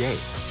every day.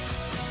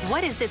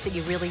 What is it that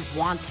you really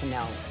want to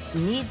know,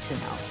 need to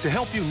know? To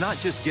help you not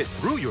just get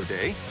through your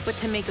day, but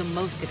to make the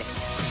most of it.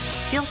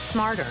 Feel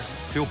smarter.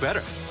 Feel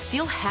better.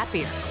 Feel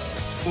happier.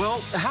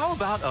 Well, how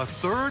about a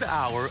 3rd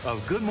hour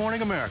of Good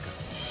Morning America?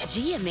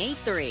 GMA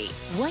 3,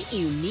 what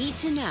you need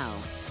to know.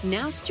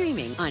 Now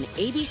streaming on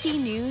ABC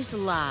News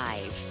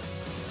Live.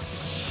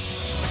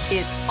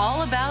 It's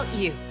all about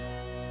you.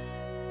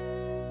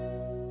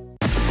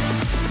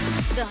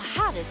 The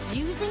hottest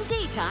views in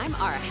daytime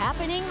are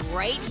happening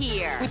right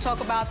here. We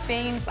talk about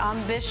things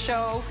on this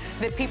show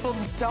that people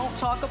don't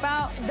talk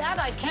about. That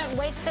I can't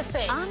wait to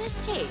see.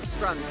 Honest takes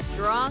from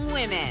strong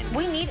women.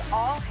 We need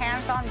all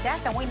hands on deck,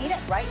 and we need it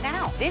right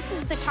now. This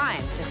is the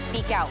time to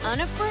speak out.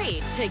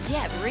 Unafraid to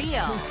get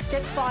real. We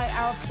stick by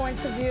our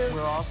points of view.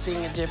 We're all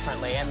seeing it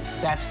differently, and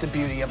that's the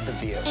beauty of The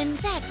View. And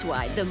that's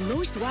why the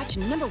most watched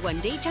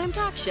 #1 daytime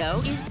talk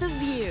show is The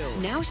View.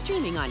 Now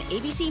streaming on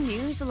ABC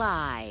News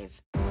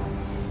Live.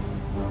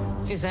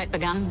 Is that the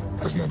gun?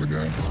 That's not the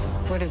gun.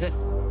 What is it?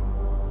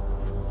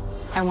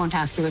 I won't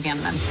ask you again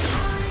then.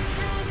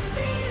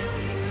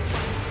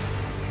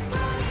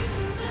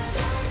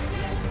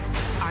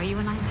 Are you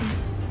a Nazi?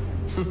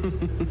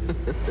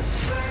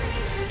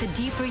 The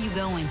deeper you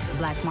go into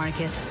black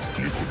markets,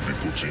 you could be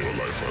putting your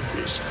life at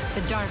risk.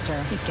 the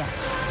darker it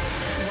gets.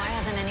 Why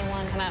hasn't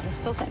anyone come out and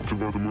spoken? It's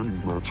about the money.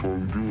 That's why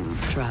we do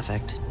it.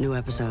 Trafficked. New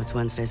episodes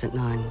Wednesdays at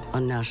 9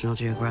 on National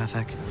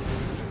Geographic.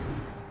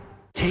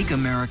 Take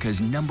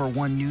America's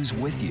 #1 news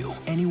with you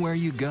anywhere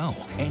you go,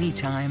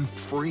 anytime,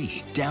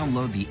 free.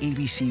 Download the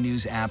ABC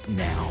News app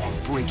now.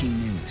 Breaking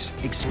news,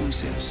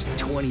 exclusives,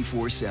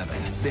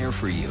 24/7. There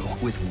for you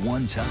with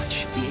one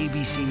touch. The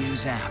ABC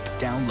News app.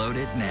 Download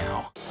it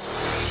now.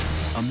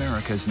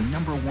 America's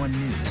 #1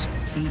 news,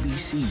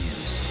 ABC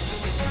News.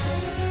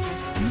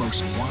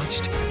 Most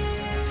watched,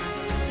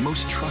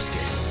 most trusted,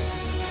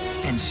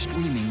 and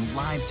streaming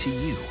live to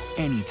you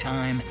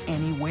anytime,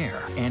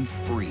 anywhere, and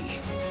free.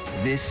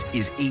 This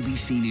is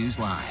ABC News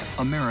Live,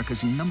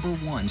 America's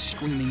 #1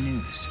 streaming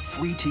news.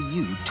 Free to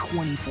you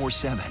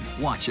 24/7.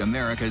 Watch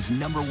America's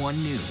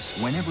 #1 news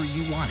whenever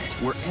you want it,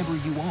 wherever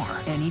you are,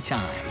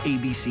 anytime.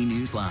 ABC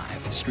News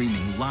Live,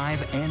 streaming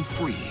live and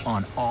free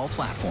on all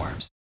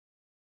platforms.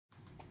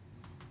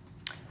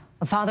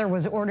 A father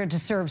was ordered to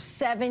serve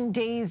 7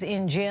 days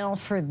in jail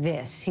for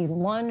this. He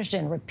lunged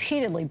and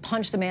repeatedly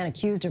punched the man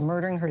accused of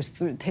murdering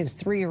his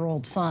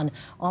 3-year-old son.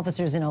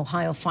 Officers in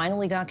Ohio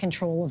finally got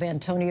control of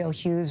Antonio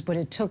Hughes, but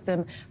it took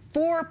them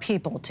 4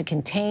 people to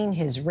contain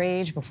his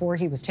rage before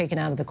he was taken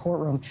out of the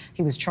courtroom.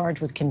 He was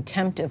charged with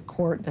contempt of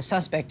court. The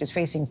suspect is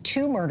facing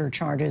 2 murder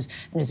charges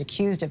and is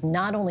accused of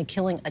not only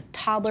killing a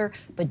toddler,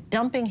 but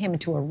dumping him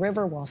into a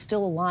river while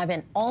still alive,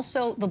 and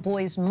also the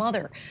boy's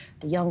mother.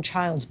 The young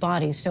child's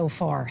body so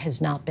far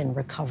has not been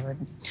recovered.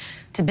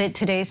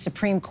 Today's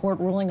Supreme Court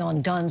ruling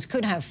on guns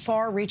could have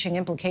far-reaching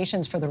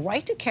implications for the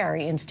right to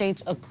carry in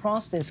states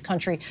across this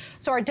country.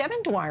 So our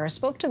Devin Dwyer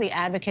spoke to the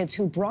advocates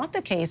who brought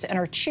the case and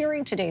are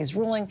cheering today's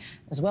ruling,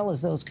 as well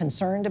as those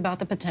concerned about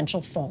the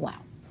potential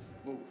fallout.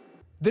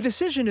 The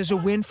decision is a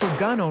win for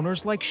gun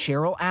owners like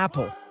Cheryl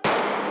Apple,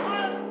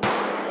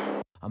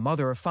 a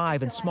mother of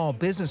 5 and small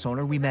business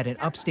owner we met in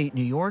upstate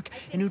New York,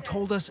 and who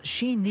told us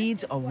she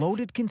needs a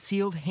loaded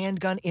concealed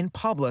handgun in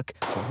public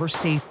for her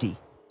safety.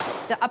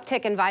 The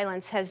uptick in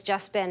violence has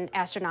just been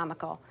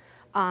astronomical.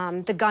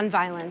 The gun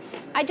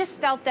violence. I just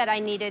felt that I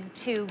needed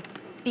to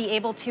be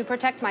able to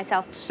protect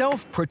myself.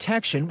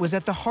 Self-protection was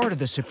at the heart of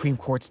the Supreme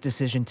Court's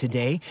decision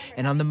today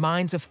and on the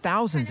minds of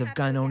thousands of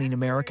gun-owning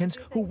Americans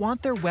who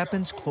want their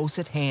weapons close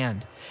at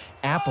hand.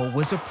 Apple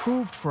was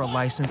approved for a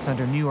license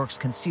under New York's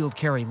concealed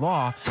carry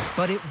law,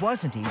 but it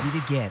wasn't easy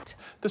to get.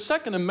 The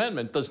Second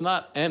Amendment does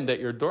not end at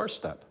your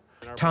doorstep.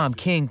 Tom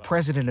King,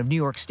 president of New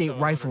York State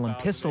Rifle and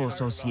Pistol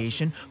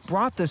Association,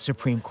 brought the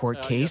Supreme Court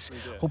case,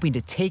 hoping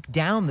to take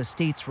down the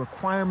state's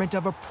requirement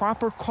of a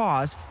proper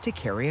cause to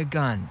carry a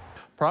gun.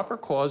 Proper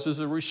cause is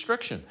a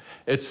restriction.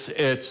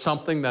 It's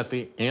something that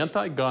the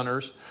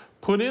anti-gunners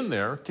put in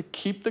there to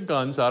keep the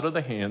guns out of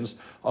the hands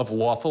of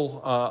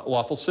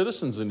lawful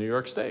citizens in New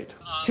York State.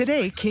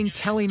 Today, King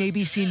telling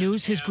ABC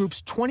News his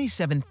group's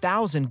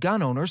 27,000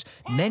 gun owners,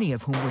 many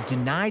of whom were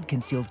denied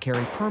concealed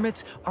carry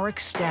permits, are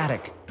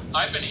ecstatic.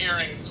 I've been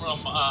hearing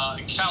from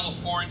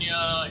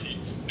California,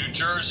 New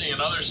Jersey,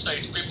 and other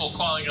states, people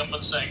calling up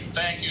and saying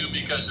thank you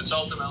because it's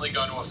ultimately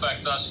going to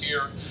affect us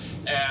here.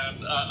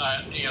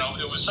 And, you know,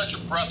 it was such a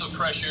breath of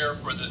fresh air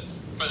for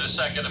the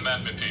Second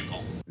Amendment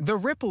people. The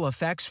ripple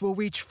effects will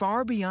reach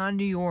far beyond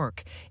New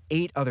York.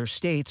 8 other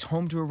states,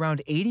 home to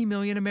around 80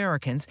 million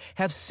Americans,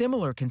 have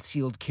similar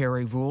concealed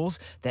carry rules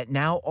that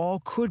now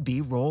all could be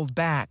rolled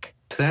back.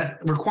 That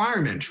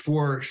requirement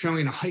for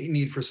showing a heightened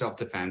need for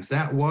self-defense,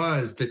 that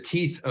was the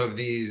teeth of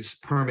these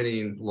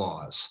permitting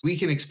laws. We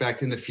can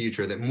expect in the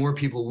future that more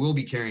people will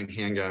be carrying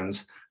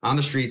handguns on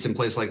the streets in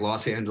places like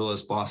Los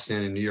Angeles,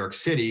 Boston, and New York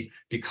City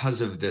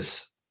because of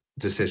this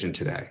decision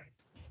today.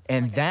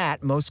 And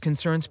that most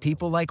concerns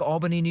people like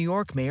Albany, New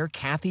York Mayor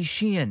Kathy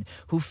Sheehan,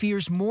 who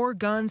fears more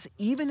guns,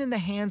 even in the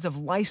hands of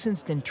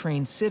licensed and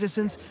trained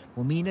citizens,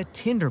 will mean a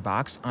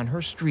tinderbox on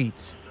her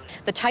streets.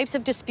 The types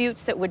of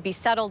disputes that would be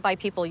settled by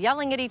people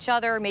yelling at each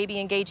other, maybe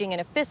engaging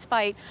in a fist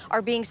fight,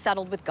 are being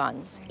settled with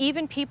guns.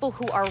 Even people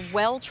who are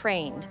well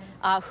trained,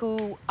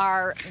 who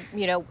are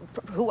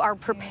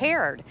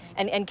prepared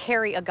and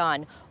carry a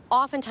gun,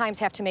 oftentimes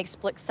have to make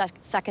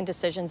split-second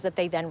decisions that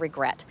they then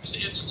regret.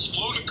 It's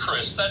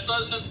ludicrous. That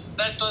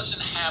doesn't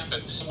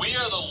happen. We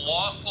are the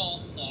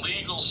lawful,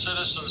 legal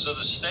citizens of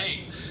the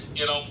state.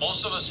 You know,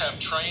 most of us have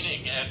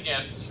training,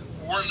 and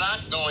we're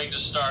not going to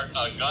start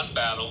a gun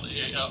battle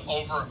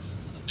over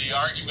an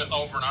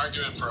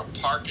argument for a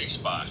parking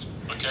spot.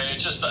 Okay,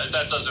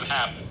 that doesn't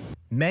happen.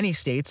 Many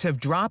states have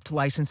dropped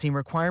licensing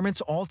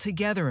requirements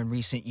altogether in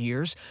recent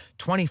years.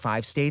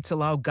 25 states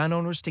allow gun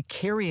owners to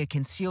carry a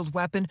concealed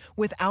weapon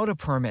without a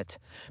permit.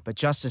 But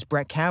Justice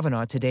Brett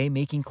Kavanaugh today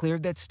making clear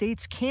that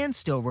states can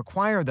still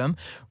require them,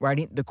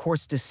 writing the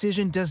court's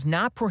decision does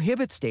not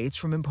prohibit states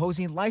from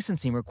imposing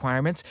licensing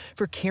requirements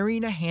for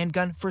carrying a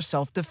handgun for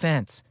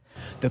self-defense.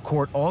 The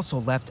court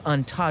also left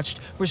untouched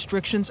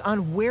restrictions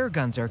on where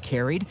guns are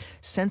carried,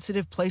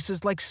 sensitive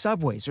places like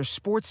subways or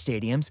sports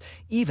stadiums,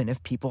 even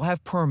if people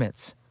have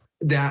permits.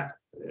 That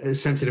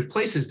sensitive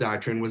places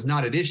doctrine was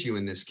not at issue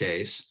in this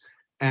case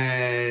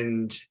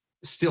and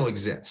still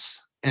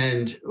exists.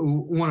 And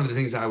one of the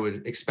things I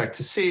would expect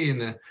to see in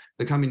the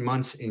coming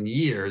months and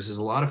years is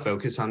a lot of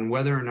focus on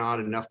whether or not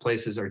enough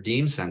places are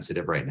deemed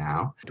sensitive right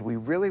now. Do we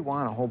really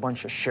want a whole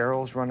bunch of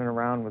Cheryls running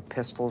around with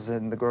pistols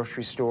in the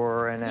grocery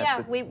store?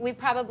 And we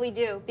probably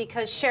do,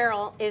 because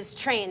Cheryl is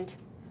trained.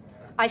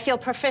 I feel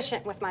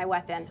proficient with my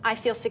weapon. I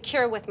feel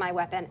secure with my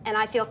weapon, and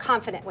I feel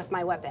confident with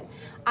my weapon.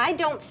 I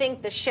don't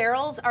think the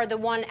Cheryls are the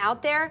one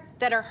out there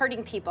that are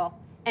hurting people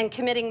and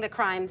committing the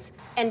crimes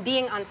and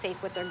being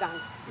unsafe with their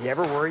guns. You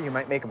ever worry you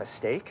might make a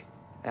mistake?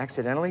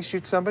 Accidentally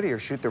shoot somebody or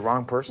shoot the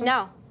wrong person?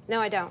 No,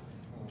 I don't.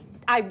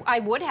 I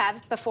would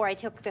have before I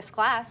took this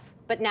class,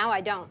 but now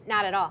I don't,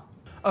 not at all.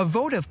 a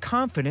vote of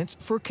confidence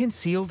for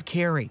concealed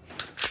carry.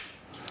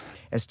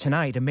 As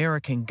tonight,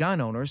 American gun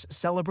owners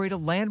celebrate a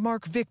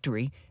landmark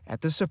victory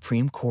at the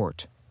Supreme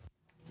Court.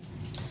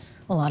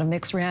 A lot of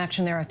mixed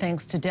reaction there,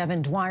 thanks to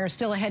Devin Dwyer.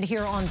 Still ahead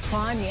here on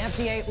Prime, the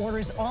FDA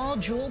orders all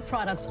Juul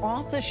products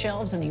off the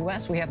shelves in the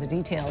U.S. We have the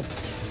details.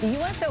 The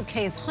U.S.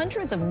 okays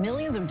hundreds of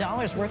millions of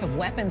dollars worth of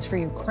weapons for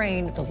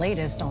Ukraine, the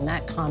latest on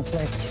that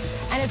conflict.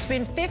 And it's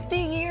been 50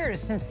 years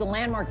since the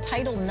landmark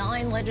Title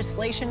IX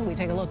legislation. We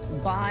take a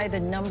look by the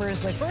numbers.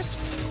 But first,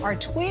 our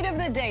tweet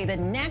of the day, the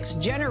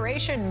next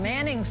generation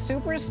Manning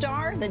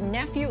superstar, the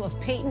nephew of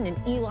Peyton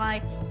and Eli,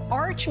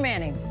 Arch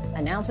Manning,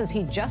 announces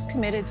he just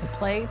committed to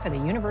play for the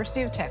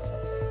University of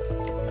Texas.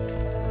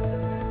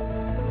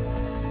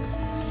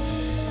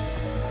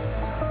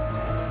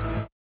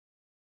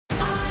 The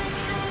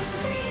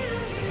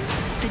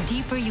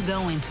deeper you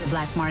go into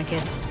black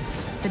markets,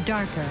 the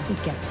darker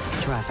it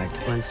gets. Trafficked,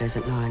 Wednesdays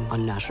at 9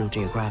 on National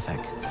Geographic.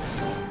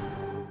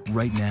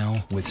 Right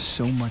now, with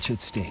so much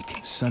at stake,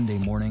 Sunday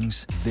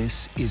mornings,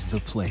 this is the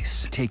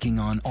place. Taking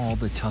on all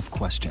the tough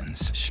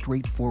questions,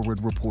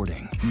 straightforward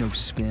reporting, no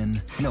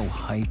spin, no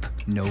hype,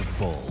 no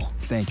bull.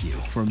 Thank you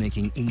for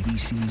making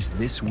ABC's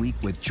This Week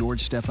with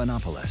George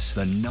Stephanopoulos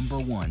the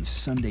 #1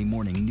 Sunday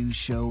morning news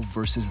show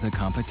versus the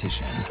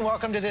competition.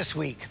 Welcome to This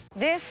Week.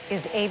 This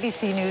is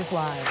ABC News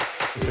Live.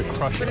 The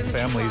crush of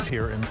families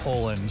here in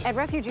Poland. At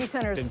refugee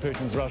centers In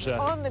Putin's Russia.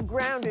 On the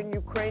ground in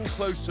Ukraine.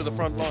 Close to the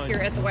front line. Here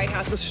at the White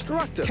House.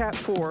 Destructive Cat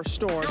 4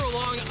 storm. Here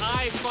along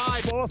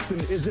I-5. Boston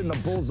is in the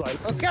bullseye.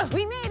 Let's go.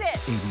 We made it.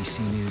 ABC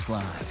News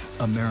Live,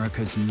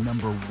 America's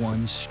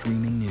 #1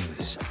 streaming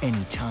news.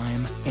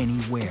 Anytime,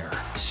 anywhere.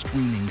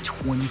 Streaming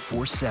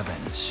 24/7,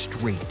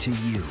 straight to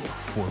you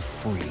for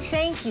free.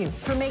 Thank you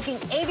for making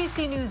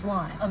ABC News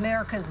Live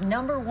America's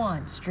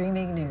 #1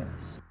 streaming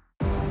news.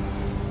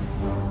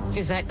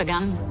 Is that the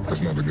gun?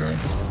 That's not the gun.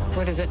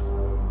 What is it?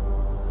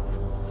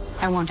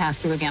 I won't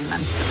ask you again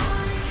then.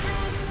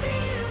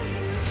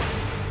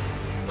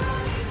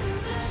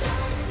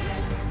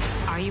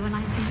 Are you a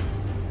Nazi?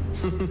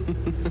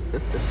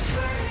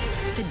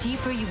 The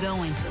deeper you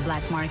go into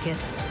black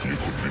markets, You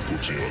could be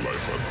putting your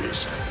life at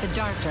risk. the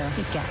darker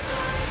it gets.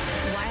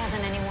 Why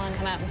hasn't anyone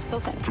come out and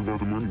spoken? It's about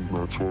the money.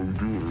 That's why we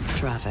do it.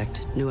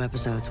 Trafficked, new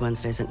episodes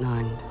Wednesdays at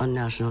 9 on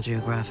National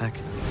Geographic.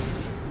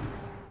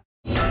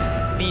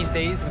 These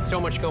days, with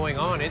so much going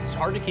on, it's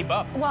hard to keep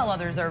up. While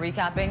others are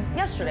recapping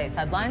yesterday's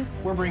headlines,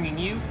 We're bringing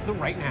you the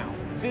right now.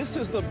 This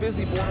is the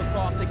busy border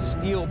crossing.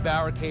 Steel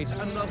barricades,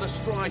 another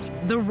strike.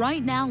 The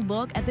Right Now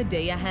look at the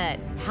day ahead,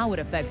 how it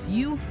affects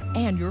you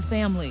and your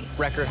family.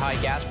 Record high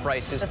gas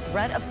prices. the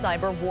threat of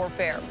cyber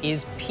warfare.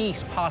 Is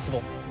peace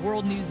possible?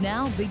 World News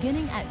Now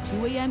beginning at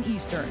 2 a.m.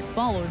 Eastern,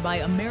 followed by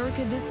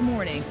America This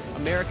Morning,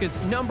 America's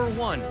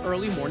 #1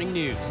 early morning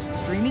news.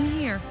 streaming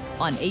here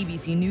on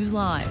ABC News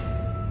Live.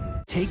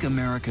 Take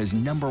America's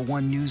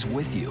 #1 news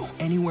with you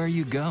anywhere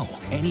you go,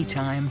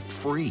 anytime,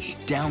 free.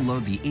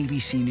 Download the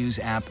ABC News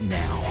app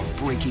now.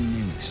 Breaking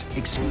news,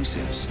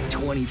 exclusives,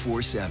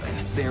 24/7.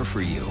 There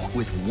for you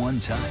with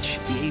one touch.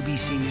 The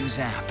ABC News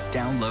app.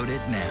 Download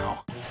it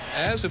now.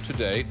 As of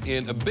today,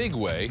 in a big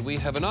way, we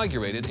have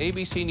inaugurated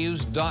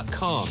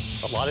abcnews.com.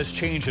 A lot has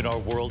changed in our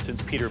world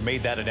since Peter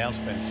made that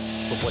announcement.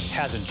 But what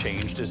hasn't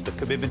changed is the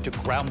commitment to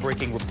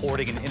groundbreaking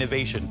reporting and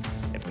innovation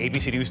at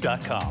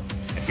abcnews.com.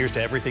 And here's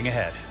to everything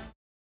ahead.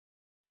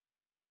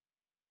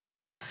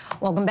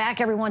 Welcome back,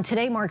 everyone.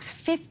 Today marks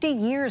 50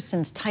 years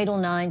since Title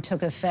IX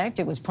took effect.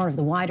 It was part of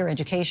the wider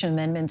education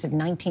amendments of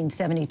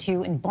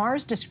 1972 and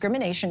bars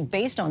discrimination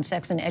based on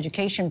sex in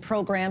education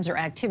programs or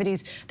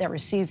activities that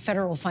receive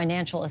federal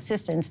financial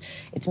assistance.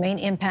 Its main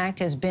impact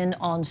has been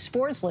on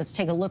sports. Let's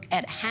take a look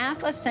at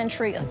half a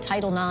century of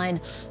Title IX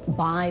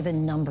by the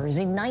numbers.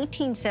 In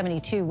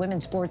 1972,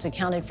 women's sports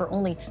accounted for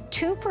only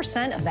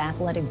 2% of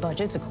athletic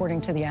budgets, according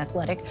to The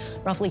Athletic.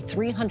 Roughly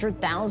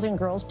 300,000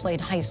 girls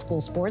played high school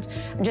sports,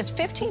 and just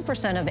 15%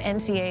 of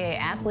NCAA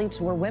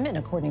athletes were women,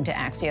 according to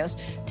Axios.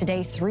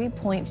 Today,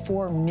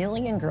 3.4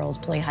 million girls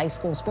play high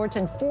school sports,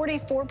 and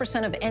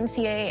 44% of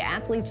NCAA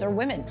athletes are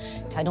women.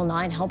 Title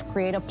IX helped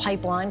create a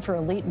pipeline for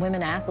elite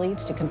women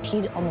athletes to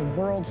compete on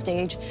the world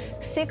stage.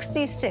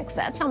 66,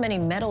 that's how many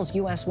medals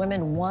U.S.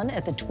 women won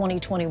at the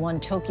 2021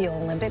 Tokyo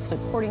Olympics,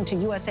 according to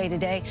USA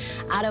Today.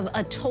 Out of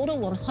a total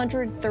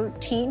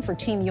 113 for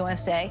Team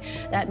USA,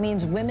 that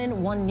means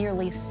women won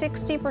nearly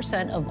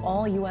 60% of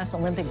all U.S.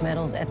 Olympic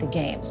medals at the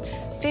Games.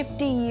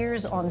 50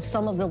 years on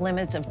some of the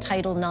limits of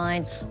Title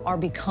IX are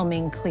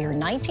becoming clear.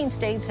 19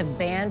 states have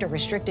banned or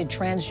restricted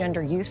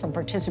transgender youth from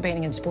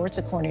participating in sports,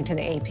 according to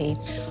the AP.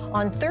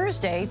 On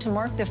Thursday, to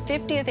mark the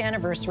 50th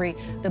anniversary,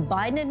 the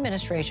Biden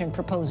administration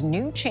proposed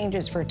new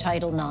changes for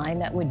Title IX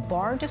that would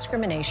bar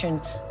discrimination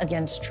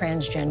against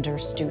transgender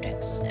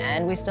students.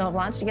 And we still have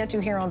lots to get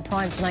to here on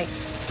Prime tonight.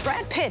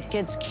 Brad Pitt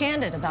gets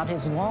candid about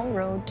his long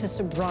road to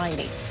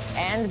sobriety.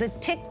 And the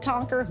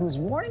TikToker who's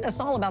warning us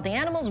all about the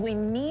animals we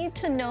need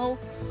to know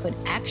could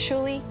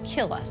actually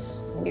kill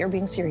us. We are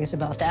being serious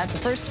about that. But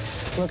first,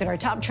 look at our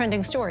top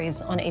trending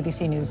stories on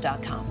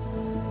abcnews.com.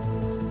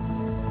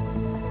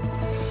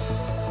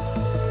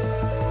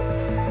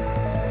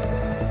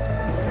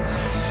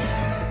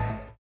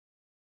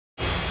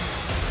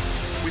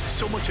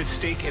 at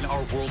stake in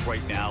our world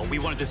right now, we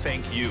wanted to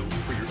thank you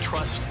for your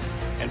trust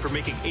and for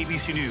making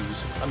ABC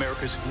News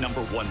America's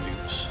 #1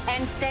 news.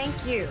 And thank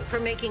you for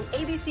making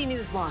ABC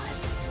News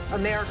Live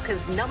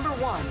America's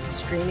 #1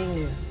 streaming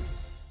news.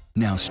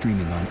 Now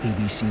streaming on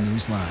ABC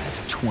News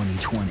Live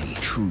 2020.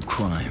 True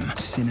crime,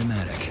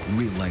 cinematic,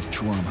 real-life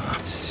drama,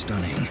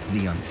 stunning,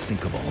 the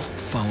unthinkable.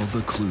 Follow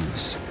the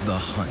clues, The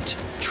Hunt.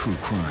 True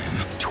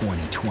crime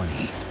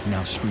 2020.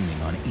 Now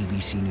streaming on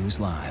ABC News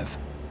Live.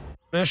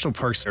 National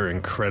parks are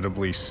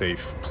incredibly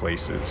safe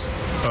places,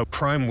 but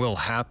crime will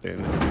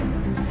happen.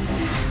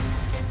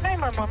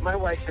 My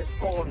wife had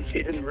fallen.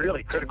 She's in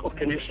really critical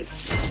condition.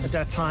 At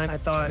that time, I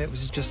thought it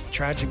was just a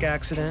tragic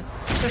accident.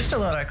 There's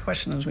still a lot of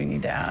questions we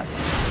need to ask.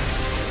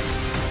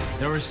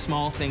 There were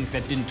small things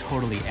that didn't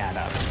totally add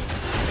up.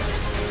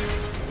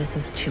 This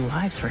is 2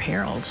 lives for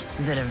Harold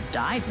that have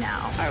died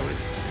now. I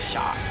was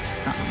shocked.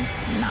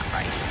 Something's not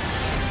right.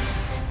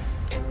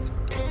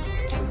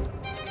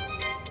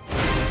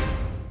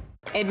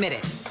 Admit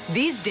it.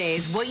 These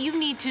days, what you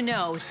need to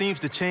know seems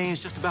to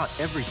change just about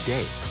every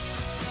day.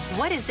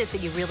 What is it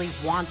that you really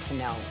want to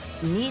know,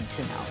 need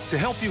to know? To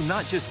help you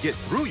not just get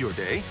through your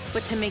day,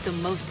 but to make the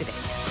most of it.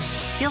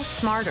 Feel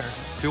smarter.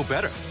 Feel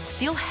better.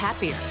 Feel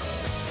happier.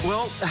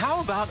 Well, how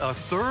about a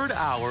 3rd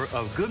hour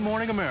of Good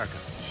Morning America?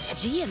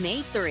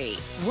 GMA 3,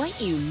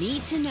 what you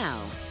need to know.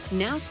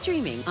 Now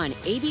streaming on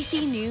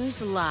ABC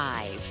News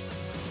Live.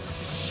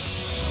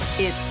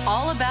 It's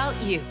all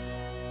about you.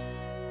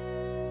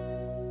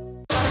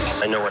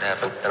 I know what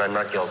happened, and I'm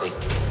not guilty.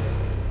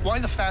 Why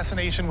the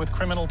fascination with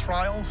criminal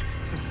trials?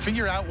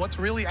 Figure out what's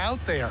really out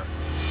there.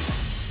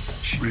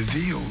 She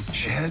revealed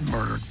she had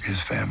murdered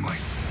his family.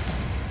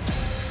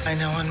 I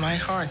know in my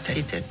heart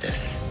they did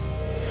this.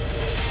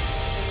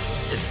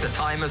 It's the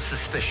time of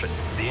suspicion.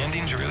 The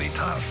ending's really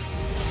tough.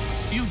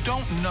 You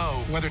don't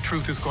know whether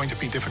truth is going to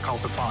be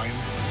difficult to find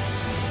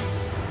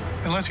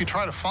unless you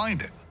try to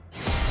find it.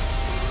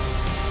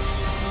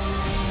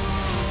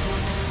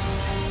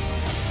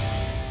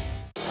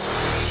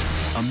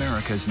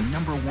 America's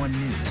 #1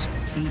 news,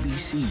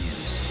 ABC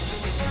News.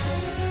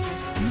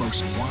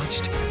 Most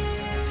watched,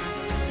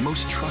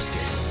 most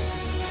trusted,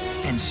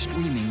 and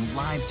streaming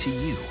live to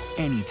you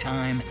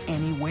anytime,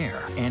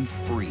 anywhere, and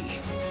free.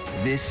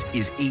 This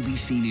is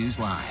ABC News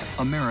Live,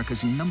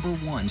 America's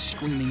 #1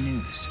 streaming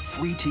news.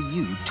 Free to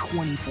you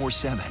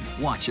 24/7.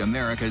 Watch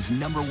America's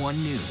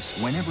 #1 news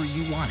whenever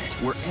you want it,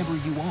 wherever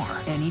you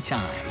are,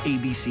 anytime.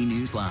 ABC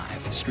News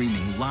Live,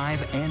 streaming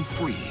live and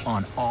free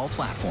on all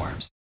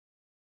platforms.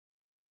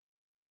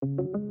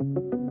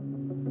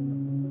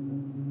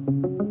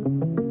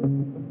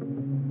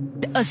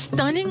 A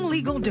stunning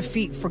legal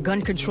defeat for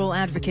gun control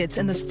advocates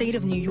in the state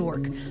of New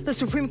York. The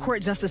Supreme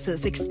Court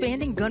justices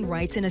expanding gun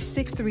rights in a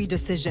 6-3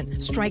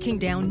 decision, striking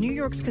down New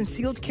York's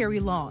concealed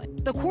carry law.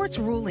 The court's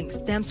ruling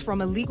stems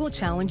from a legal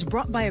challenge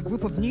brought by a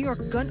group of New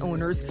York gun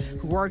owners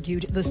who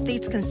argued the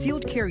state's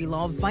concealed carry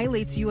law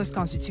violates U.S.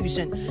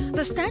 Constitution.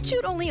 The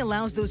statute only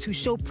allows those who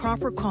show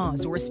proper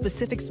cause or a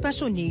specific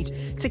special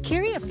need to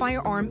carry a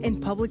firearm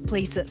in public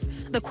places.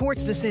 The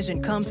court's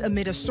decision comes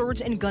amid a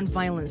surge in gun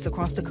violence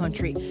across the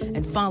country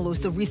and follows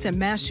the recent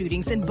mass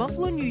shootings in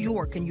Buffalo, New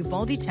York and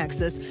Uvalde,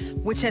 Texas,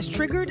 which has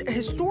triggered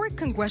historic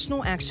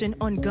congressional action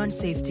on gun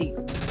safety.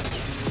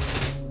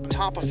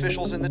 Top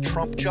officials in the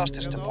Trump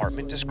Justice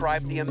Department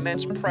described the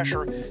immense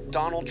pressure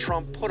Donald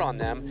Trump put on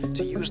them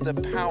to use the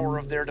power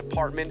of their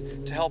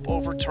department to help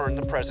overturn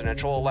the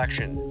presidential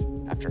election.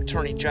 After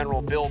Attorney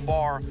General Bill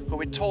Barr, who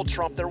had told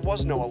Trump there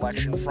was no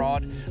election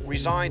fraud,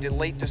 resigned in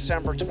late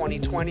December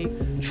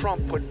 2020,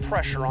 Trump put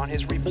pressure on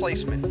his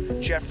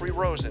replacement, Jeffrey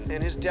Rosen,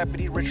 and his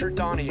deputy, Richard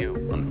Donahue.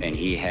 And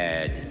he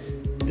had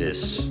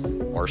this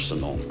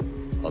arsenal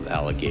of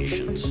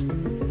allegations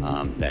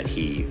that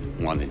he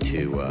wanted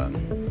to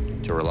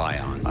rely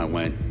on. I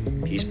went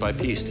piece by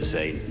piece to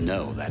say,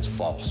 no, that's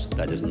false.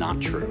 That is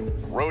not true.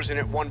 Rosen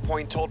at one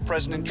point told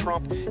President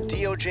Trump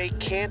DOJ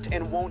can't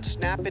and won't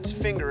snap its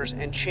fingers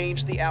and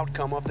change the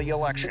outcome of the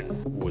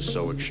election. It was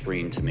so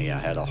extreme to me, I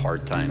had a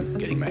hard time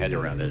getting my head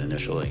around it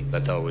initially.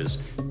 I thought it was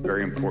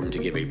very important to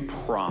give a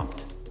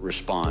prompt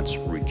response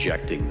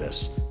rejecting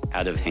this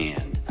out of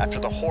hand. After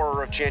the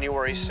horror of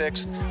January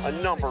 6th, a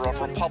number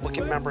of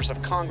Republican members of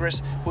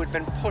Congress who had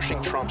been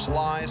pushing Trump's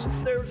lies.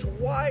 There's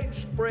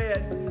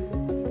widespread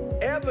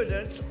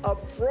evidence of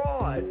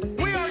fraud.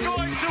 We are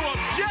going to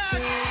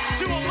object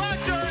to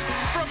electors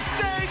from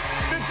states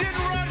that didn't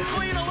run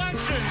clean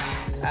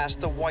elections. Asked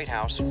the White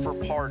House for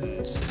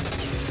pardons.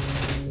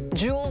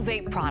 Juul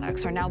vape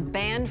products are now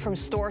banned from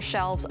store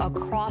shelves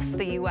across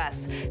the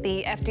U.S.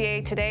 The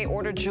FDA today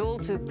ordered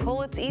Juul to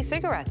pull its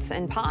e-cigarettes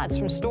and pods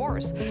from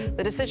stores.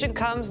 The decision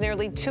comes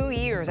nearly 2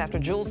 years after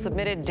Juul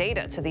submitted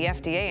data to the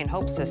FDA in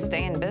hopes to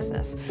stay in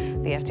business.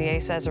 The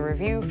FDA says a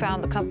review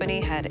found the company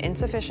had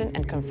insufficient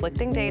and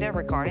conflicting data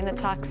regarding the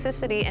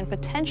toxicity and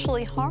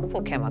potentially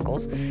harmful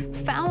chemicals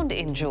found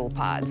in Juul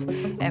pods.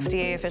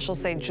 FDA officials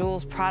say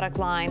Juul's product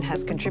line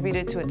has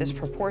contributed to a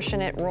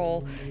disproportionate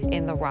role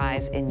in the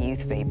rise in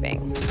youth vaping.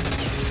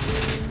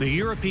 meeting. The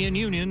European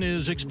Union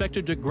is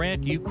expected to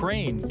grant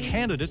Ukraine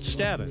candidate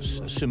status,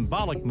 a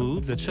symbolic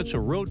move that sets a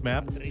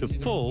roadmap to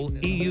full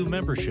EU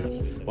membership,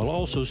 while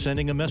also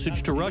sending a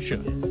message to Russia.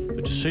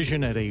 The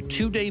decision at a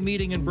two-day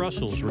meeting in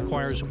Brussels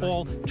requires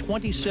all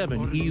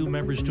 27 EU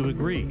members to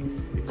agree.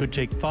 It could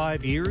take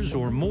 5 years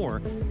or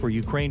more for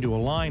Ukraine to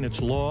align its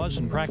laws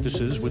and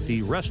practices with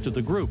the rest of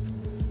the group.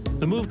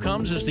 The move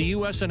comes as the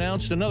U.S.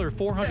 announced another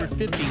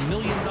 $450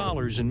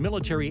 million in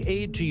military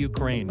aid to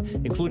Ukraine,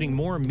 including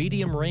more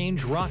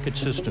medium-range rocket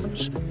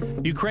systems.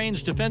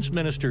 Ukraine's defense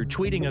minister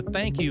tweeting a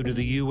thank you to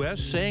the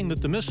U.S., saying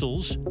that the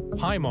missiles,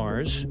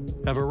 HIMARS,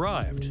 have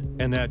arrived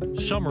and that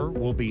summer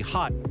will be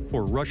hot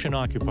for Russian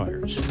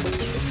occupiers.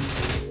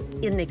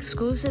 In an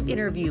exclusive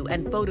interview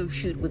and photo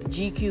shoot with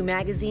GQ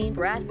magazine,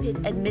 Brad Pitt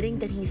admitting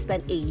that he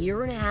spent a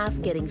year and a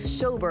half getting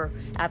sober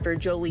after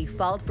Jolie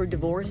filed for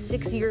divorce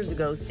 6 years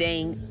ago,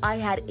 saying, "I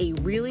had a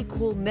really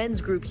cool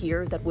men's group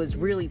here that was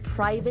really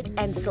private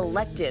and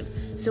selective,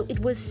 so it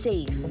was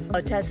safe."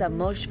 Otessa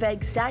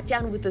Moshfegh sat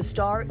down with the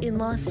star in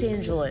Los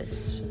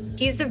Angeles.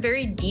 He's a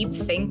very deep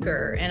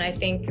thinker, and I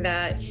think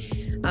that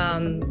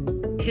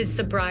his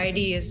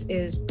sobriety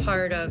is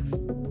part of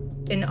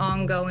an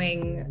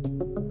ongoing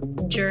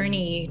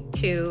journey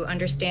to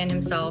understand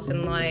himself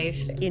in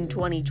life. In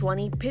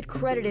 2020, Pitt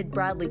credited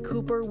Bradley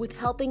Cooper with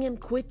helping him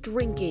quit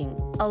drinking.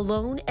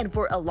 Alone and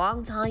for a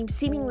long time,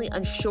 seemingly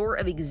unsure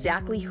of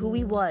exactly who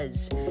he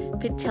was.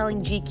 Pitt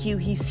telling GQ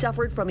he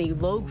suffered from a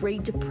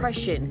low-grade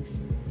depression.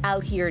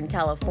 Out here in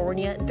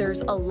California,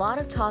 there's a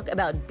lot of talk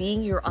about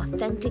being your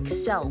authentic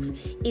self.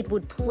 It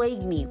would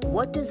plague me.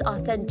 What does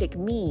authentic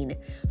mean?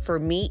 For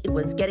me, it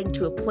was getting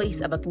to a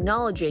place of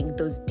acknowledging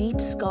those deep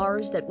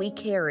scars that we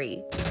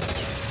carry.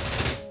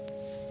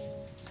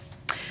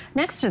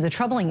 Next to the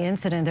troubling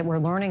incident that we're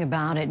learning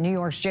about at New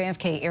York's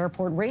JFK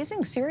airport,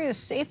 raising serious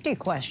safety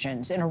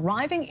questions. An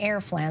arriving Air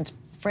France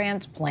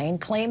plane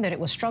claimed that it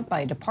was struck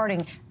by a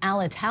departing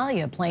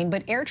Alitalia plane,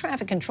 but air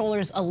traffic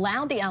controllers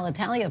allowed the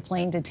Alitalia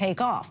plane to take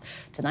off.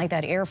 Tonight,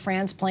 that Air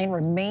France plane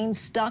remains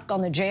stuck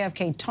on the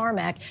JFK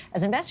tarmac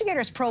as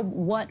investigators probe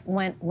what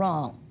went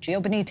wrong.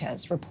 Gio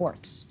Benitez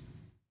reports.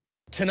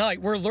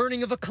 Tonight, we're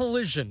learning of a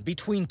collision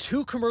between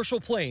two commercial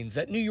planes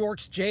at New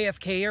York's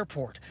JFK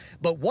airport.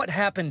 But what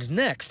happened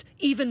next,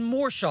 even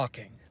more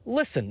shocking.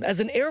 Listen as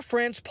an Air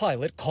France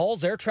pilot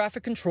calls air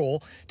traffic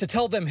control to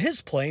tell them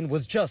his plane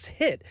was just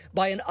hit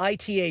by an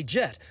ITA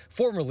jet,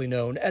 formerly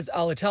known as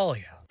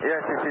Alitalia.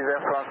 Yes, this is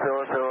Air France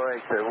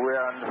 008. We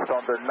are on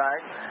standard 9,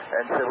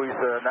 and there is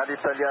an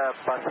Alitalia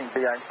passing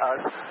behind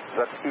us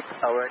that hit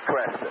our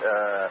aircraft.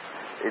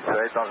 It's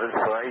very dangerous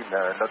for him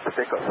not to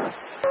take off.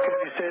 Can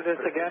you say this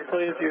again,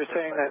 please? You're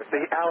saying that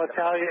the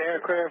Alitalia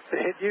aircraft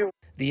hit you?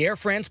 The Air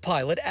France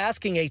pilot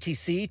asking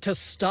ATC to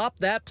stop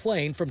that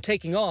plane from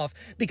taking off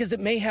because it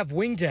may have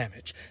wing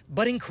damage.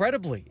 But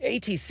incredibly,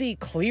 ATC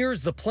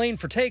clears the plane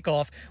for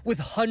takeoff with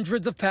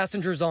hundreds of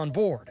passengers on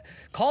board,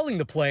 calling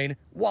the plane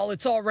while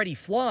it's already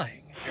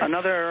flying.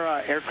 Another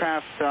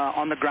aircraft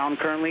on the ground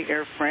currently,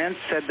 Air France,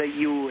 said that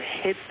you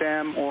hit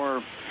them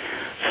or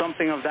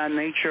something of that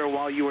nature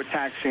while you were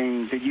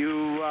taxiing. Did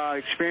you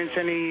experience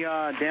any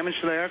damage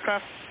to the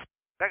aircraft?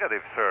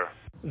 Negative, sir.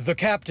 The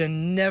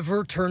captain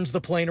never turns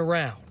the plane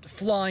around,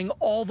 flying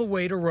all the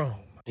way to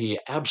Rome. He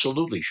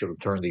absolutely should have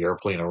turned the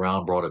airplane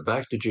around, brought it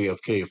back to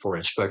JFK for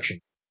inspection.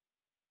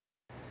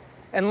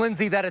 And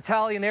Lindsay, that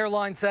Italian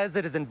airline says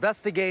it is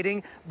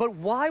investigating, but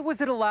why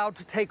was it allowed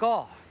to take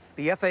off?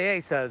 The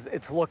FAA says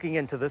it's looking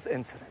into this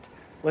incident.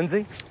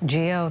 Lindsay?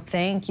 Gio,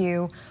 thank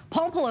you.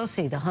 Paul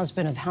Pelosi, the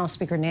husband of House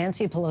Speaker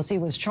Nancy Pelosi,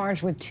 was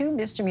charged with 2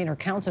 misdemeanor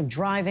counts of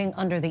driving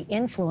under the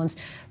influence.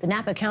 The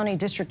Napa County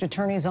District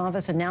Attorney's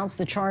Office announced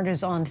the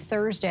charges on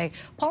Thursday.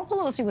 Paul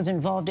Pelosi was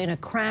involved in a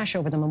crash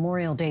over the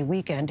Memorial Day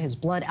weekend. His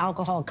blood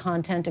alcohol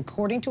content,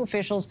 according to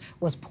officials,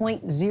 was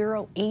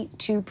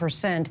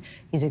 0.082%.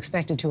 He's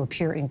expected to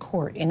appear in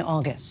court in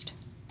August.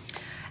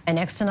 And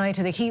next tonight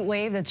to the heat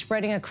wave that's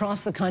spreading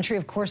across the country.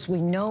 Of course,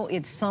 we know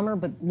it's summer,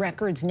 but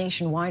records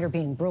nationwide are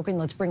being broken.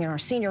 Let's bring in our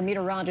senior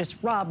meteorologist,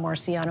 Rob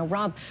Marciano.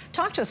 Rob,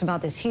 talk to us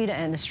about this heat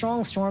and the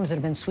strong storms that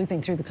have been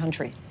sweeping through the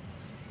country.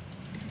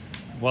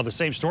 Well, the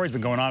same story's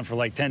been going on for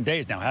like 10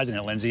 days now, hasn't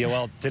it, Lindsay?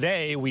 Well,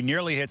 today we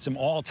nearly hit some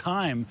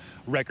all-time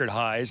record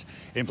highs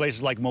in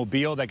places like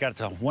Mobile that got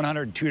to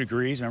 102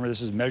 degrees. Remember, this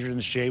is measured in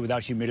the shade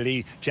without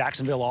humidity.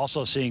 Jacksonville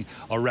also seeing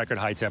a record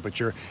high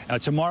temperature.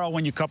 Tomorrow,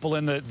 when you couple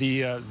in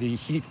the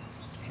heat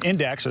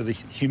index or the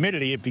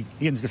humidity, it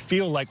begins to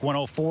feel like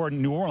 104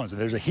 in New Orleans.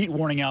 There's a heat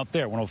warning out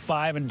there,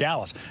 105 in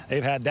Dallas.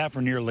 They've had that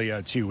for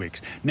nearly 2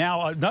 weeks.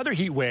 Now, another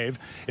heat wave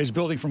is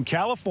building from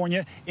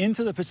California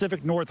into the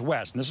Pacific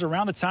Northwest. And this is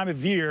around the time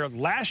of year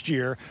last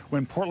year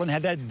when Portland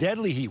had that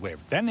deadly heat wave.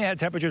 Then they had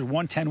temperatures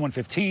 110,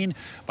 115.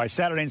 By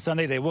Saturday and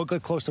Sunday, they will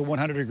get close to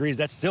 100 degrees.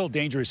 That's still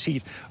dangerous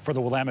heat for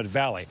the Willamette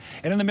Valley.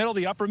 And in the middle,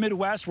 the upper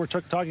Midwest, we're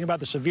talking about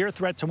the severe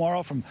threat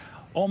tomorrow from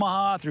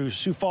Omaha through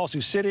Sioux Falls,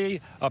 Sioux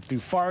City, up through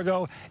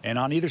Fargo. And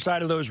on either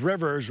side of those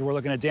rivers, we're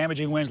looking at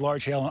damaging winds,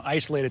 large hail, and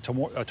isolated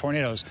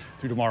tornadoes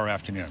through tomorrow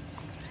afternoon.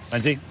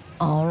 Lindsay?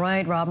 All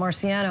right, Rob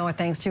Marciano, our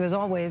thanks to you as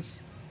always.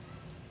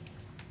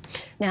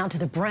 Now to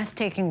the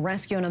breathtaking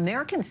rescue. An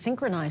American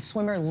synchronized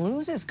swimmer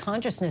loses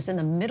consciousness in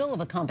the middle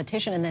of a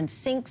competition and then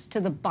sinks to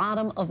the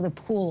bottom of the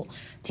pool.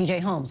 TJ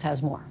Holmes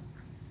has more.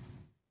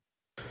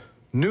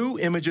 New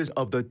images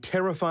of the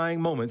terrifying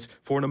moments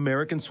for an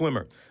American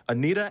swimmer.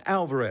 Anita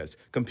Alvarez,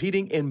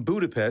 competing in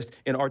Budapest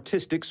in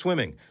artistic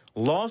swimming,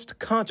 lost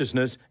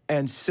consciousness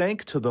and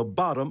sank to the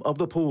bottom of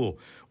the pool.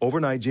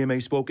 Overnight,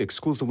 GMA spoke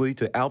exclusively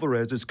to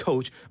Alvarez's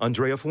coach,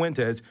 Andrea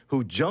Fuentes,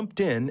 who jumped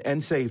in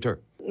and saved her.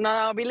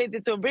 No ability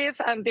to breathe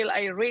until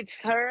I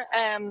reached her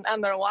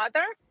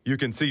underwater. You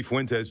can see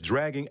Fuentes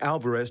dragging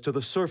Alvarez to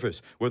the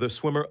surface, where the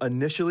swimmer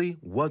initially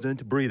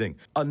wasn't breathing.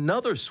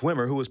 Another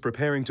swimmer who was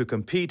preparing to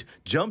compete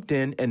jumped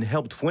in and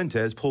helped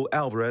Fuentes pull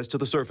Alvarez to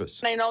the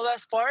surface. I know the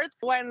sport.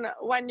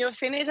 When you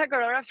finish a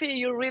choreography,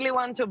 you really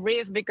want to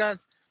breathe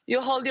because you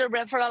hold your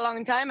breath for a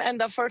long time, and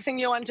the first thing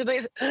you want to do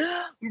is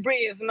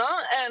breathe, no?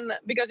 And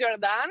because you're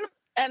done,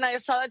 and I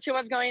saw that she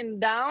was going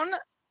down,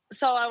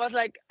 so I was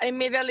like, I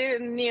immediately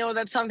knew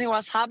that something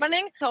was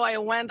happening. So I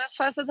went as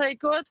fast as I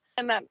could,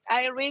 and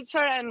I reached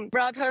her and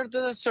brought her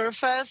to the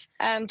surface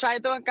and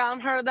tried to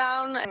calm her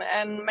down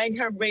and make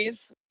her breathe.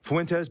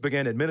 Fuentes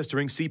began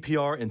administering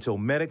CPR until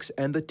medics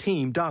and the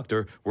team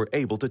doctor were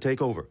able to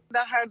take over.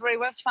 The heart rate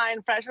was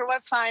fine, pressure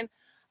was fine,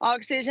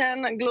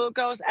 oxygen,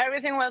 glucose,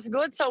 everything was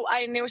good, so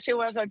I knew she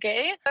was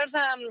okay. There's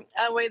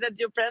a way that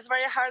you press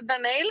very hard the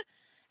nail,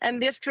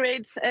 and this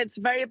it's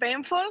very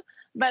painful,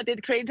 but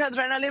it creates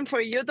adrenaline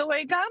for you to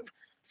wake up.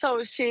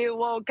 So she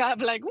woke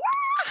up like,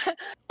 wah!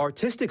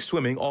 Artistic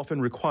swimming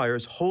often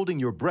requires holding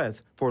your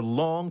breath for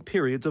long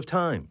periods of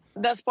time.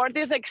 The sport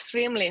is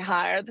extremely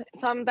hard.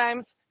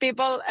 Sometimes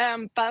people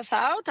pass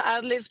out,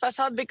 athletes pass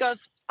out,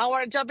 because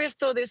our job is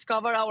to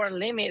discover our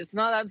limits.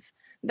 No,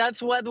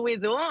 that's what we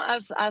do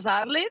as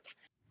athletes.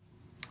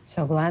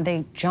 So glad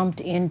they jumped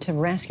in to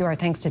rescue. Our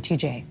thanks to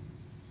TJ.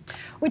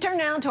 We turn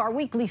now to our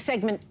weekly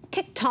segment,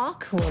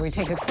 TikTok, where we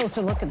take a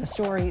closer look at the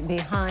story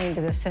behind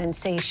the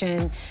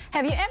sensation.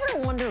 Have you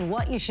ever wondered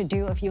what you should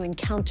do if you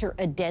encounter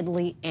a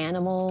deadly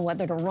animal,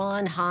 whether to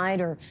run, hide,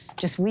 or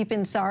just weep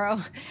in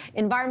sorrow?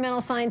 Environmental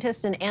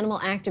scientist and animal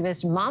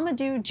activist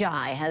Mamadou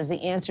Jai has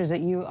the answers that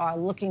you are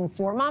looking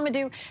for.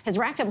 Mamadou has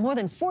racked up more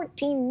than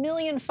 14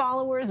 million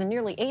followers and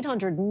nearly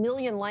 800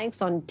 million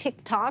likes on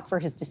TikTok for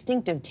his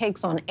distinctive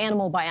takes on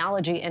animal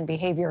biology and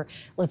behavior.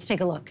 Let's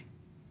take a look.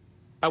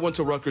 I went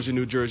to Rutgers in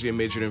New Jersey and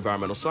majored in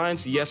environmental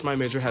science. Yes, my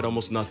major had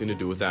almost nothing to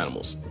do with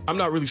animals. I'm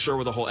not really sure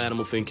where the whole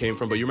animal thing came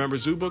from, but you remember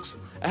zoo books?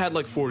 I had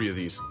like 40 of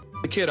these.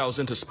 As a kid, I was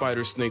into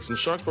spiders, snakes, and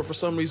sharks, but for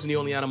some reason, the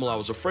only animal I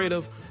was afraid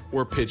of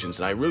were pigeons,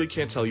 and I really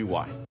can't tell you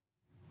why.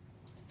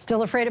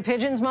 Still afraid of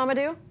pigeons,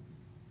 Mamadou?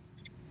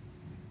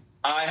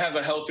 I have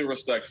a healthy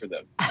respect for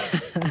them.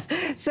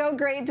 So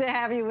great to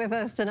have you with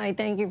us tonight.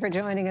 Thank you for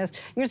joining us.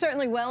 You're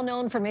certainly well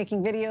known for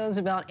making videos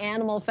about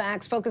animal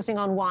facts, focusing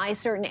on why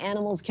certain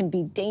animals can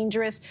be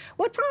dangerous.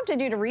 What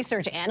prompted you to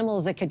research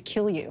animals that could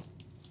kill you?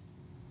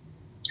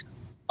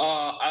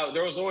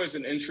 There was always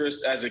an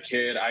interest as a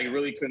kid. I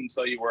really couldn't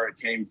tell you where it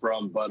came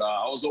from, but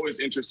I was always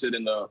interested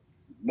in the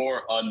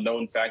more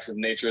unknown facts of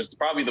nature. It's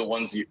probably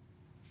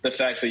the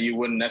facts that you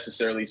wouldn't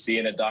necessarily see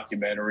in a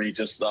documentary.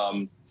 Just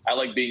I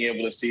like being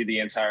able to see the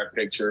entire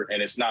picture,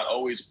 and it's not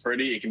always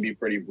pretty. It can be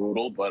pretty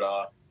brutal,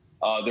 but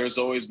there's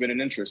always been an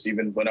interest,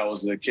 even when I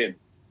was a kid.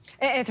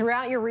 And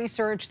throughout your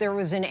research, there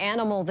was an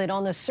animal that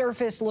on the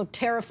surface looked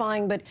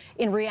terrifying, but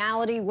in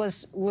reality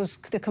was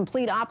the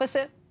complete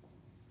opposite?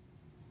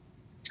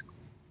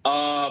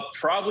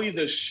 Probably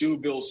the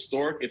shoebill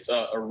stork. It's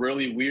a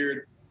really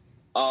weird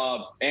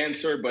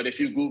answer, but if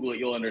you Google it,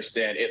 you'll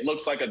understand. It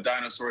looks like a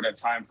dinosaur that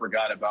time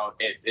forgot about.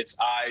 Its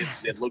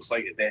eyes, it looks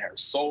like they are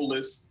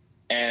soulless.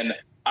 And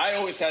I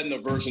always had an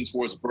aversion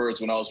towards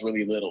birds when I was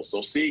really little. So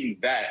seeing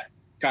that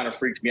kind of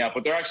freaked me out.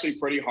 But they're actually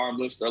pretty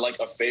harmless. They're like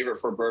a favorite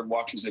for bird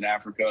watchers in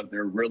Africa.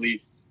 They're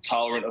really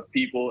tolerant of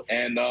people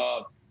and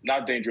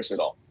not dangerous at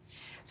all.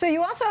 So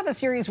you also have a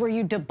series where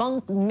you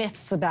debunk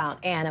myths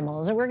about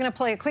animals. And we're going to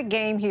play a quick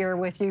game here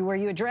with you where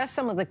you address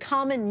some of the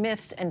common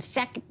myths and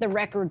set the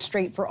record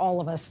straight for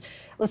all of us.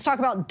 Let's talk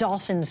about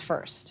dolphins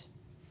first.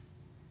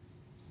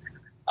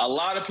 A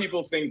lot of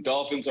people think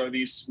dolphins are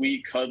these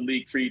sweet,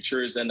 cuddly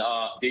creatures, and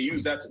they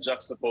use that to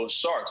juxtapose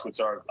sharks, which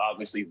are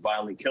obviously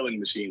violent killing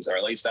machines, or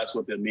at least that's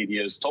what the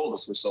media has told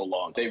us for so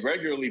long. They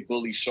regularly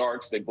bully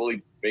sharks. They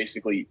bully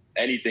basically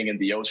anything in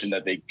the ocean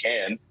that they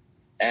can.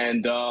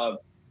 And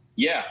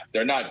yeah,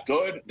 they're not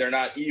good. They're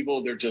not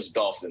evil. They're just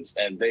dolphins,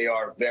 and they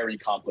are very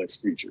complex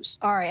creatures.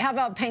 All right. How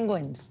about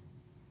penguins?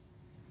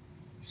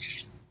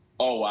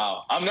 Oh,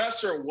 wow. I'm not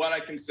sure what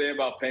I can say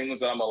about penguins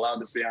that I'm allowed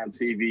to say on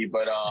TV,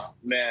 but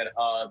man,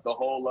 the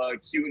whole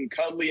cute and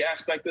cuddly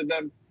aspect of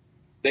them,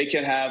 they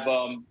can have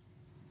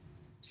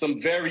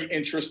some very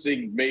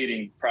interesting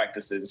mating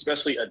practices,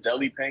 especially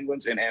Adelie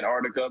penguins in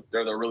Antarctica.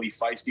 They're the really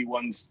feisty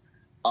ones.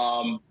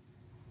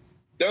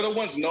 They're the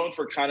ones known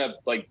for kind of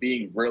like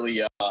being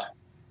really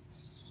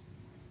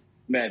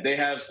Man, they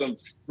have some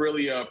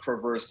really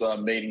perverse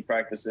mating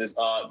practices.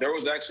 There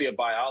was actually a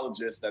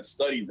biologist that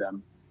studied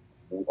them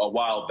a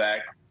while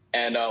back.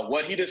 And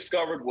what he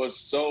discovered was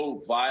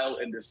so vile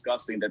and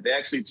disgusting that they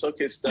actually took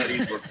his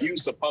studies,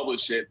 refused to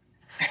publish it,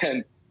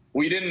 and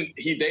they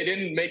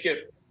didn't make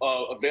it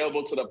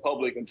available to the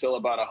public until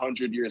about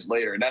 100 years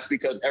later. And that's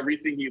because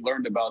everything he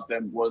learned about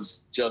them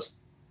was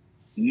just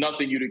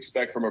nothing you'd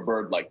expect from a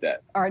bird like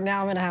that. All right,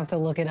 now I'm going to have to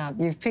look it up.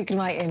 You've piqued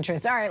my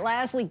interest. All right,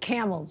 lastly,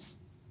 camels.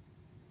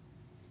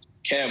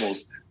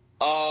 Camels.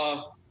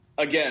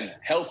 Again,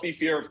 healthy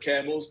fear of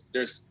camels.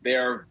 They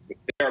are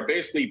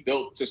basically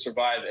built to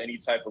survive any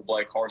type of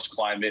like harsh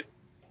climate.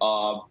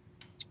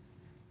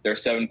 They're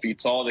 7 feet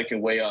tall. They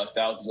can weigh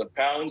thousands of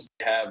pounds.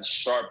 They have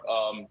sharp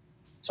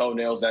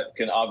toenails that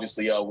can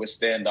obviously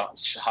withstand the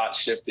hot,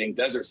 shifting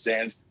desert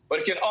sands. But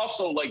it can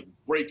also like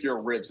break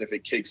your ribs if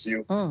it kicks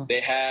you.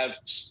 They have,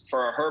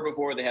 for a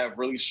herbivore, they have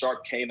really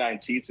sharp canine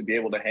teeth to be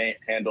able to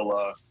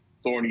handle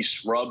thorny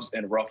shrubs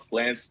and rough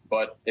plants.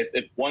 But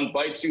if one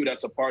bites you,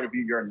 that's a part of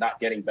you you're not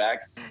getting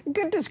back.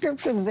 Good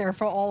descriptions there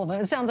for all of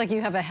them. It sounds like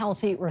you have a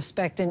healthy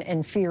respect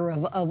and fear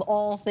of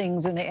all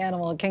things in the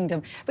animal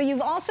kingdom. But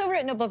you've also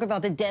written a book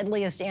about the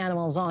deadliest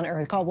animals on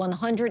Earth called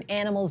 100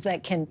 Animals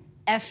That Can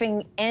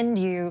Effing End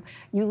You.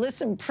 You list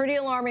some pretty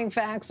alarming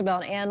facts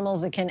about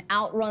animals that can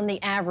outrun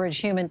the average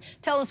human.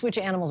 Tell us which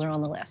animals are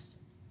on the list.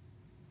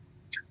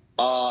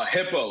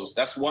 Hippos.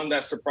 That's one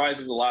that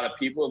surprises a lot of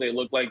people. They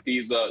look like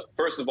these.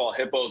 First of all,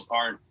 hippos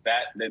aren't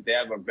fat. They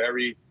have a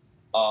very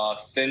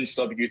thin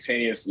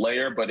subcutaneous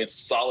layer, but it's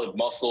solid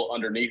muscle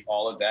underneath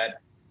all of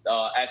that.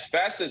 As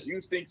fast as you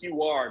think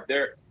you are,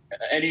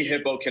 any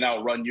hippo can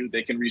outrun you.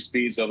 They can reach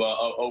speeds of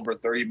over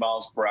 30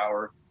 miles per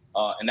hour.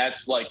 And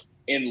that's like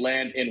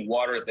inland, in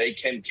water. They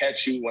can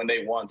catch you when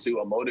they want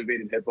to. A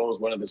motivated hippo is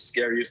one of the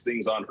scariest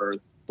things on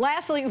Earth.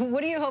 Lastly,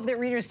 what do you hope that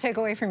readers take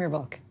away from your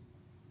book?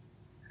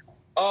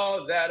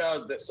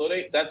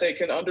 That they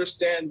can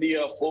understand the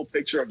full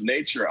picture of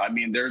nature. I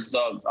mean, there's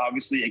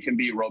obviously it can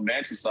be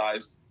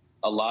romanticized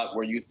a lot,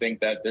 where you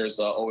think that there's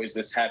always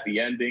this happy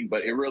ending,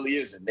 but it really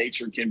isn't.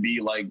 Nature can be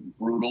like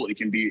brutal. It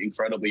can be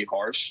incredibly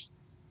harsh,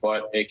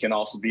 but it can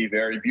also be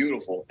very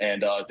beautiful.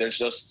 And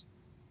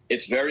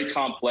it's very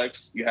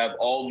complex. You have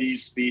all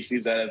these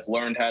species that have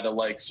learned how to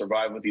like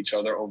survive with each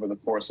other over the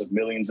course of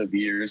millions of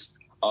years.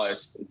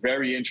 It's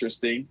very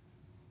interesting.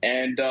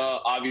 And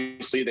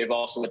obviously, they've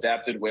also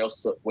adapted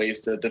ways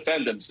to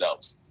defend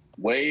themselves,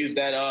 ways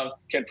that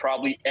can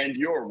probably end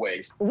your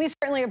ways. We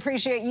certainly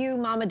appreciate you,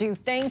 Mamadou.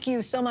 Thank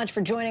you so much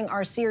for joining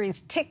our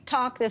series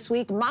TikTok this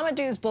week.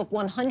 Mamadou's book,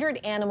 100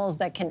 Animals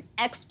That Can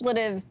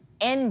Expletive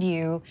End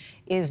You,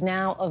 is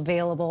now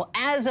available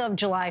as of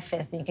July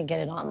 5th. You can get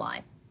it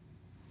online.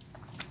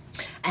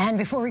 And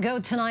before we go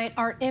tonight,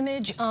 our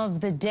image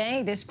of the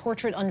day, this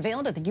portrait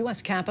unveiled at the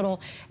U.S.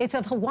 Capitol. It's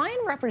of Hawaiian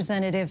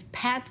Representative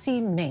Patsy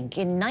Mink.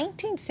 In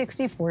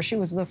 1964, she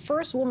was the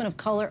first woman of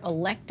color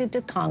elected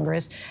to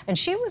Congress, and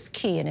she was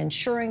key in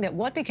ensuring that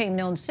what became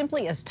known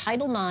simply as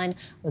Title IX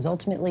was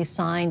ultimately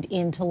signed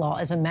into law.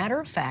 As a matter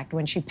of fact,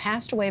 when she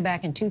passed away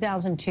back in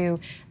 2002,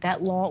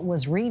 that law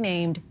was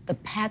renamed the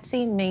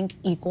Patsy Mink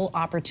Equal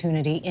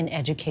Opportunity in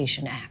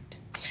Education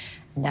Act.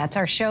 And that's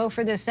our show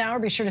for this hour.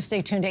 Be sure to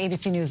stay tuned to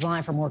ABC News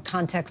Live for more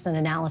context and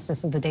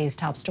analysis of the day's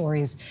top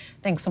stories.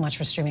 Thanks so much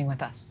for streaming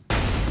with us.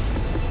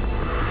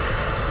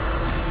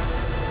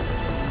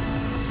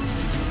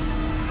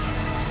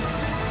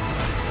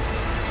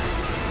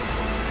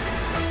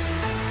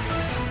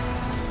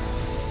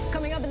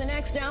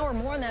 Next hour,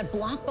 more on that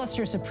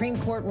blockbuster Supreme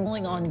Court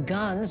ruling on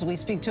guns. We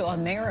speak to a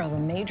mayor of a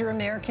major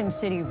American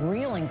city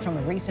reeling from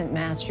a recent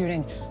mass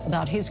shooting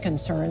about his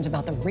concerns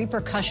about the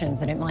repercussions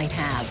that it might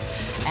have.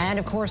 And,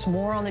 of course,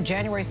 more on the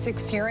January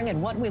 6th hearing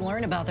and what we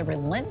learn about the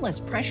relentless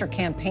pressure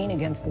campaign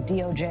against the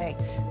DOJ.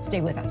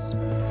 Stay with us.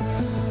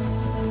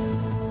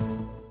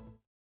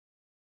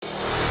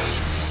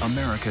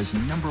 America's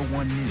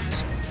 #1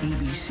 news,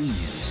 ABC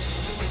News.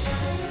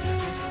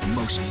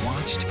 Most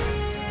watched,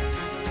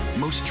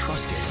 most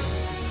trusted,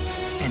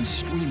 and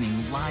streaming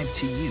live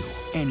to you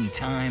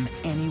anytime,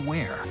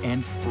 anywhere,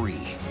 and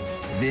free.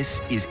 This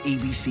is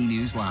ABC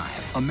News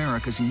Live,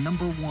 America's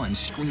 #1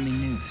 streaming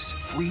news,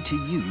 free to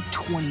you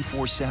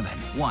 24/7.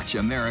 Watch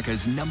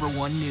America's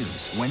 #1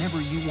 news whenever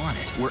you want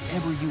it,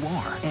 wherever you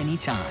are,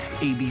 anytime.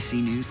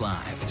 ABC News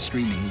Live,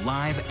 streaming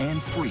live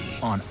and free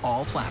on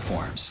all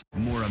platforms.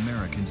 More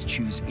Americans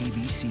choose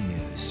ABC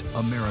News,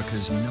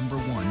 America's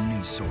 #1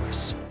 news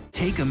source.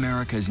 Take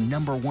America's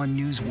 #1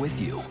 news with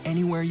you,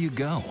 anywhere you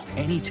go,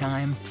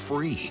 anytime,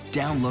 free.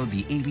 Download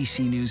the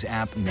ABC News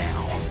app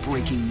now.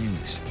 Breaking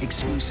news,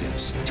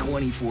 exclusives,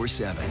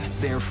 24/7.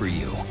 There for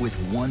you with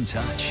one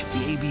touch.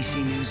 The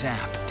ABC News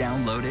app.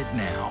 Download it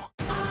now.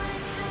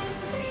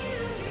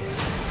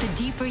 The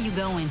deeper you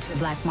go into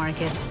black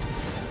markets,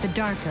 the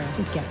darker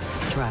it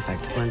gets.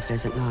 Trafficked,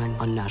 Wednesdays at 9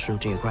 on National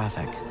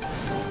Geographic.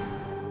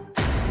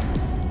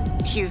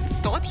 He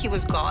thought he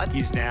was God.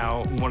 He's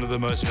now one of the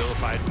most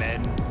vilified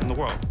men in the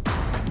world.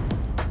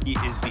 He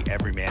is the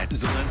everyman.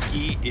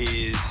 Zelensky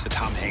is the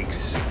Tom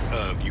Hanks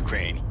of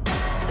Ukraine.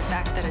 The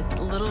fact that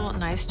a little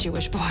nice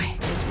Jewish boy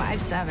is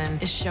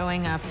 5'7" is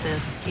showing up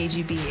this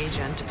KGB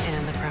agent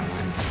in the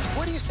Kremlin.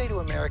 What do you say to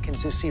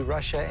Americans who see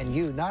Russia and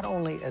you not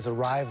only as a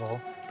rival,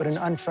 but an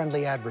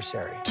unfriendly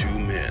adversary? Two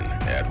men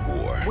at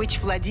war. Which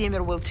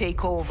Vladimir will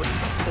take over.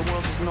 The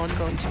world is not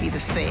going to be the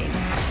same.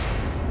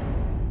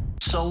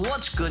 So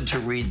what's good to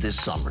read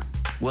this summer?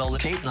 Well,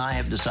 Kate and I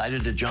have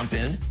decided to jump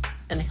in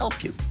and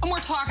help you. And we're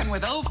talking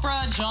with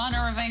Oprah, John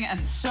Irving,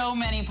 and so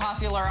many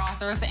popular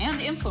authors and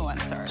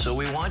influencers. So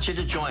we want you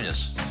to join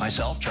us.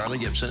 Myself, Charlie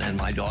Gibson, and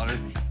my daughter,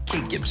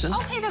 Kate Gibson.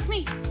 Oh, hey, that's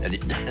me.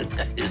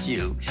 That is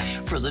you.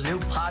 For the new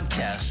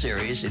podcast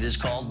series, it is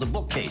called The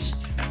Bookcase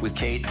with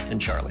Kate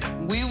and Charlie.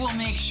 We will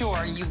make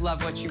sure you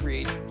love what you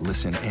read.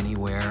 Listen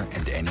anywhere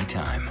and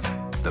anytime.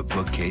 The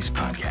Bookcase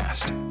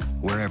Podcast,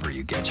 wherever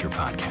you get your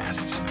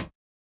podcasts.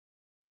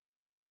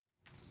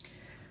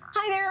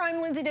 Hi there, I'm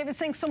Lindsay Davis.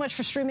 Thanks so much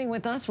for streaming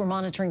with us. We're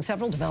monitoring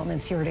several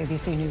developments here at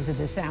ABC News at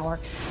this hour.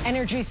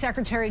 Energy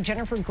Secretary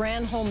Jennifer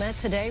Granholm met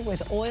today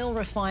with oil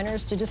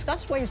refiners to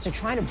discuss ways to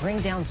try to bring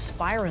down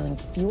spiraling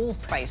fuel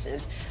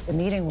prices. The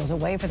meeting was a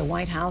way for the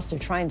White House to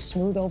try and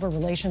smooth over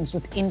relations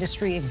with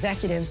industry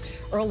executives.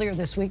 Earlier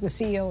this week, the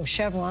CEO of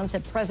Chevron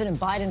said President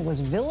Biden was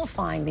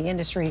vilifying the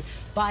industry.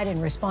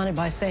 Biden responded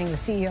by saying the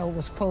CEO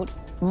was, quote,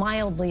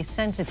 mildly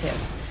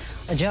sensitive.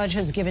 A judge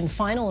has given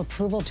final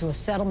approval to a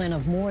settlement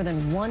of more than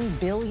 $1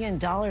 billion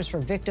for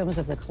victims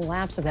of the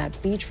collapse of that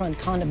beachfront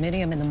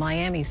condominium in the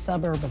Miami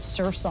suburb of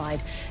Surfside.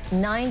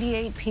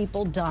 98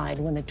 people died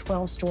when the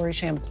 12-story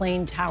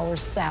Champlain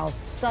Towers South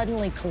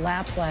suddenly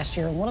collapsed last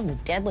year, one of the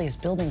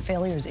deadliest building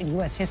failures in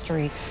U.S.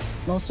 history.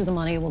 Most of the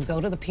money will go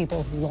to the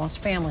people who lost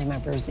family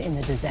members in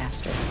the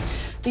disaster.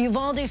 The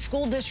Uvalde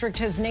School District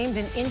has named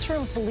an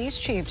interim police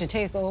chief to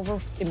take over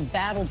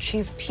embattled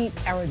Chief Pete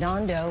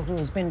Arredondo, who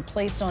has been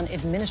placed on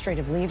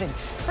administrative leave and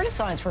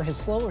criticized for his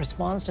slow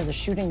response to the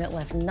shooting that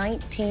left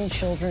 19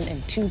 children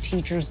and 2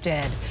 teachers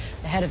dead.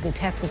 The head of the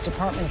Texas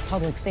Department of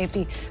Public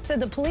Safety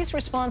said the police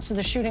response to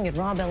the shooting at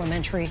Robb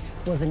Elementary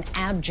was an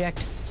abject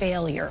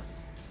failure.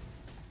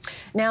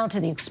 Now to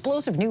the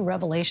explosive new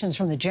revelations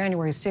from the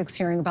January 6th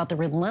hearing about the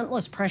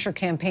relentless pressure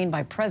campaign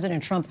by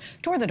President Trump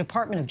toward the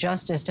Department of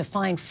Justice to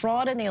find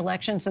fraud in the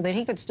election so that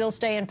he could still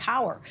stay in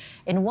power.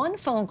 In one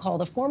phone call,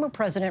 the former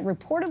president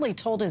reportedly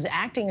told his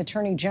acting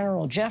attorney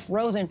general, Jeff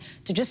Rosen,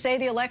 to just say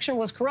the election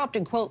was corrupt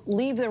and, quote,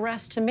 leave the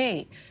rest to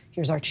me.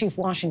 Here's our chief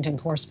Washington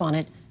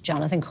correspondent,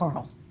 Jonathan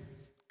Karl.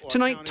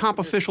 Tonight, top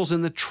officials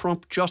in the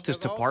Trump Justice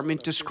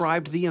Department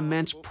described the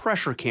immense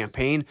pressure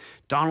campaign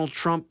Donald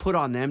Trump put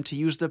on them to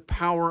use the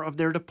power of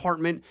their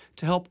department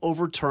to help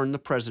overturn the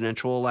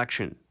presidential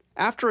election.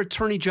 After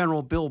Attorney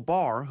General Bill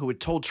Barr, who had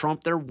told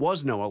Trump there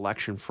was no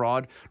election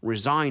fraud,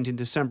 resigned in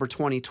December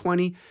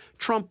 2020,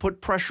 Trump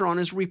put pressure on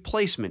his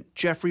replacement,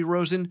 Jeffrey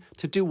Rosen,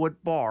 to do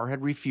what Barr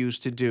had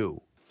refused to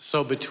do.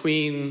 So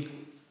between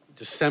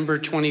December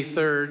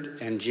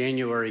 23rd and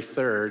January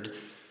 3rd,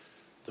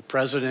 the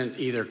president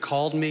either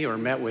called me or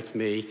met with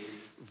me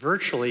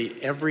virtually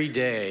every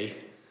day,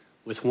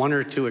 with 1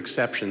 or 2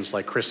 exceptions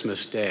like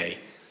Christmas Day.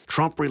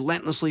 Trump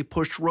relentlessly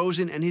pushed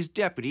Rosen and his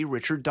deputy,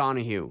 Richard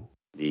Donahue.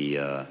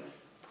 The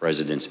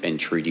president's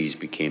entreaties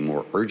became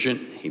more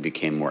urgent. He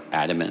became more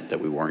adamant that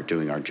we weren't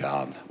doing our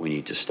job. We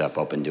need to step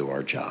up and do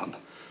our job.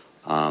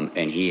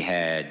 And he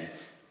had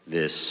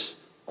this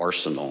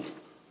arsenal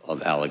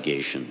of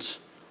allegations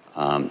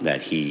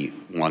that he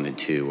wanted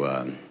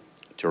to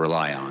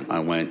rely on. I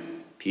went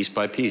piece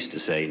by piece to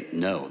say,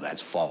 no, that's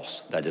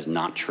false. That is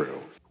not true.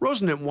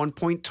 Rosen at one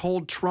point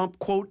told Trump,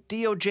 quote,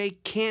 DOJ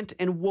can't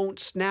and won't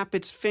snap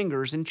its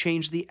fingers and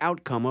change the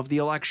outcome of the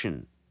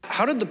election.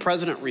 How did the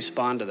president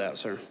respond to that,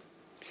 sir?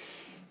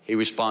 He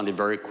responded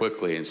very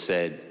quickly and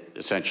said,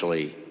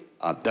 essentially,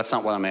 that's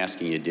not what I'm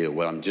asking you to do.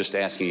 What I'm just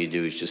asking you to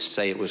do is just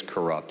say it was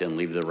corrupt and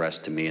leave the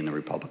rest to me and the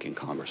Republican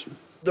congressman.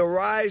 The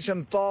rise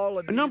and fall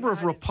of a number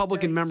of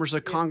Republican members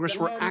of Congress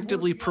were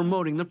actively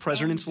promoting the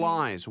president's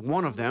lies.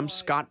 One of them,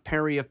 Scott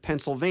Perry of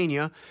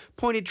Pennsylvania,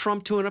 pointed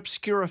Trump to an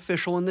obscure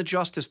official in the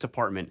Justice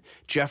Department,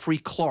 Jeffrey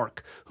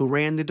Clark, who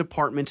ran the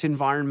department's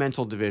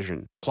environmental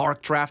division.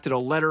 Clark drafted a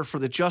letter for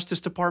the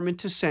Justice Department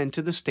to send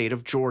to the state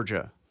of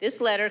Georgia. This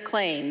letter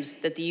claims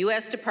that the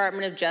U.S.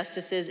 Department of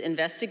Justice's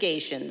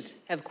investigations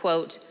have,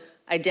 quote,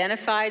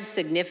 identified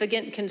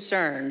significant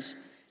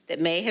concerns that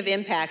may have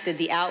impacted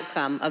the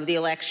outcome of the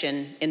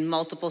election in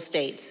multiple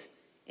states,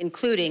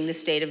 including the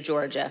state of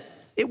Georgia.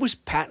 It was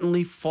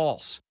patently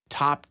false.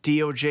 Top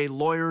DOJ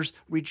lawyers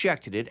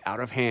rejected it out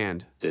of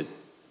hand. It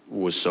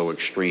was so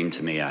extreme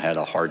to me, I had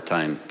a hard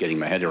time getting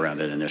my head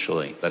around it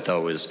initially. I thought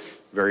it was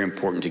very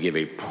important to give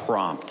a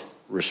prompt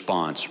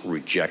response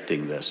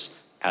rejecting this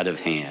out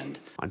of hand.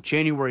 On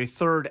January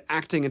 3rd,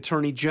 Acting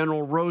Attorney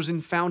General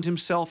Rosen found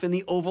himself in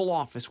the Oval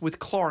Office with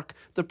Clark,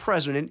 the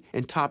president,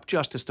 and top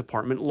Justice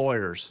Department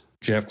lawyers.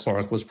 Jeff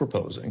Clark was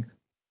proposing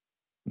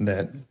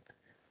that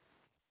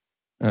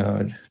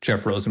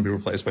Jeff Rosen be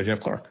replaced by Jeff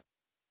Clark.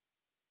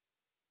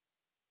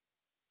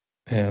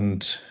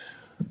 And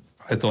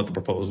I thought the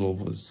proposal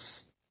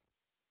was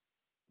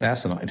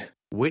asinine.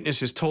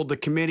 Witnesses told the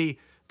committee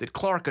that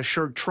Clark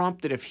assured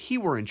Trump that if he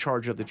were in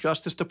charge of the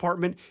Justice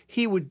Department,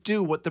 he would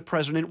do what the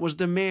president was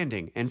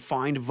demanding and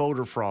find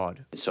voter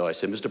fraud. So I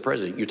said, Mr.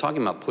 President, you're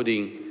talking about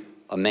putting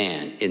a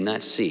man in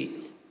that seat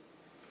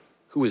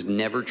who has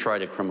never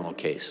tried a criminal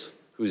case,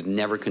 who's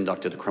never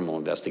conducted a criminal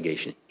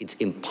investigation. It's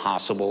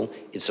impossible,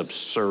 it's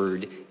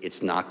absurd,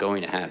 it's not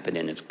going to happen,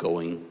 and it's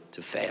going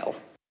to fail.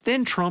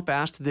 Then Trump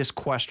asked this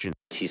question.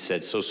 He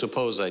said, so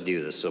suppose I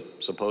do this. So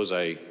suppose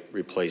I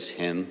replace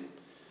him,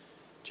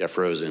 Jeff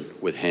Rosen,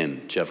 with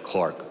him, Jeff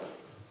Clark.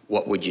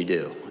 What would you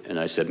do? And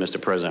I said,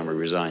 Mr. President, I would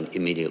resign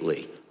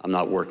immediately. I'm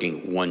not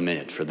working 1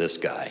 minute for this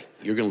guy.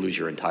 You're going to lose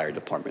your entire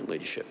department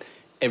leadership.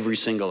 Every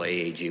single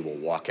AAG will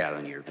walk out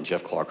on you, and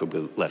Jeff Clark will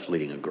be left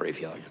leading a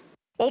graveyard.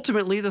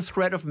 Ultimately, the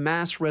threat of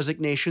mass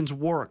resignations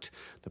worked.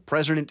 The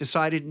president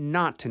decided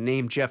not to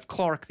name Jeff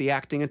Clark the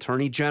acting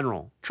attorney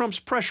general. Trump's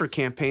pressure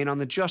campaign on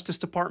the Justice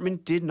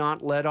Department did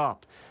not let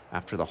up.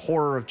 After the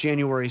horror of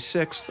January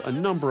 6th, a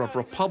number of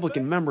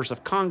Republican members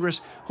of Congress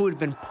who had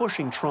been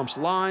pushing Trump's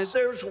lies.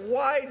 There's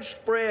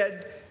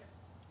widespread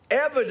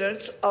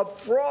evidence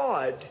of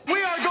fraud.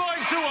 We are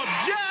going to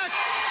object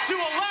to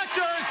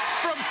electors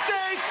from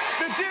states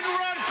that didn't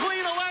run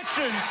clean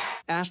elections.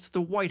 Asked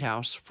the White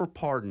House for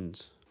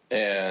pardons.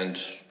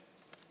 And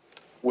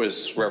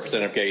was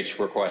Representative Gates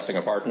requesting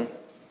a pardon?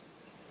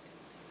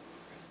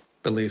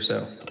 Believe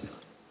so.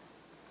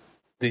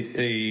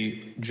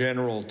 The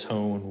general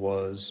tone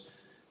was,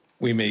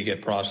 we may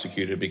get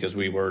prosecuted because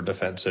we were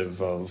defensive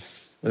of,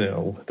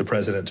 the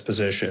president's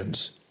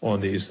positions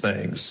on these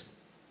things.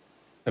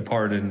 The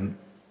pardon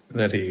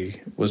that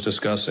he was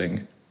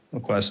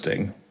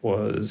requesting,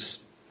 was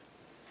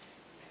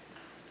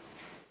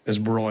as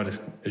broad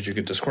as you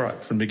could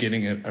describe. From the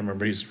beginning, I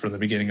remember he's from the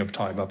beginning of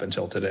time up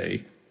until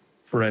today,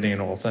 for any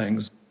and all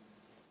things.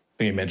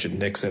 He mentioned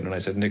Nixon, and I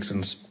said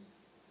Nixon's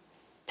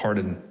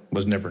pardon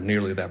was never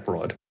nearly that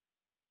broad.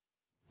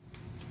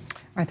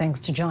 Our thanks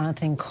to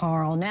Jonathan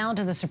Karl. Now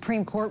to the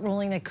Supreme Court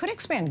ruling that could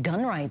expand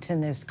gun rights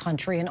in this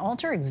country and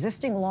alter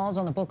existing laws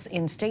on the books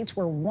in states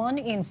where 1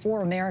 in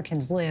 4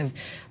 Americans live.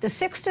 The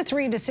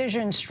 6-3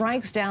 decision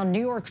strikes down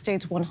New York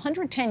State's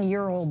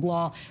 110-year-old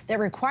law that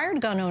required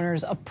gun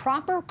owners a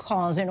proper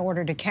cause in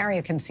order to carry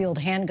a concealed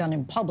handgun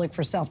in public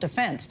for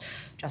self-defense.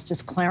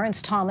 Justice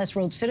Clarence Thomas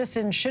wrote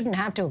citizens shouldn't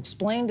have to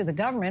explain to the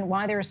government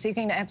why they're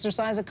seeking to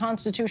exercise a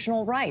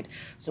constitutional right.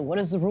 So what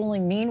does the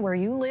ruling mean where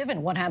you live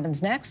and what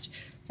happens next?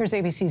 Here's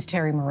ABC's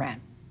Terry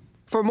Moran.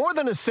 For more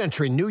than a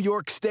century, New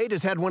York State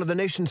has had one of the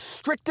nation's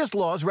strictest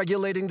laws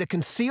regulating the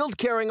concealed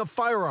carrying of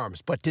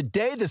firearms. But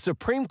today, the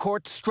Supreme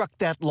Court struck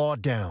that law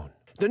down.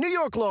 The New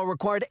York law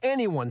required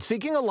anyone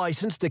seeking a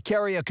license to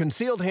carry a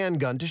concealed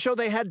handgun to show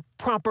they had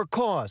proper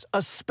cause,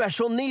 a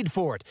special need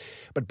for it.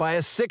 But by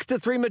a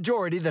 6-3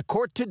 majority, the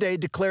court today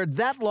declared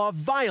that law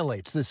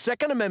violates the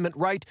Second Amendment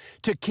right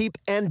to keep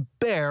and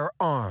bear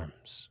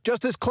arms.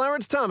 Justice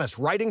Clarence Thomas,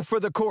 writing for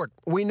the court,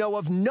 we know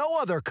of no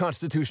other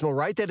constitutional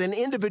right that an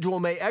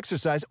individual may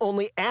exercise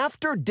only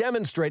after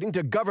demonstrating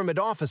to government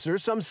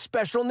officers some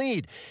special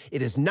need.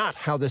 It is not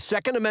how the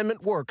Second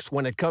Amendment works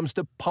when it comes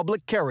to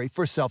public carry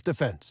for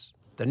self-defense.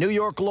 The New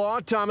York law,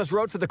 Thomas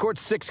wrote for the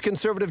court's 6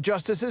 conservative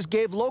justices,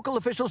 gave local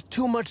officials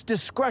too much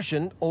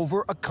discretion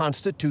over a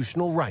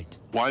constitutional right.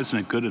 Why isn't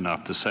it good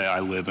enough to say I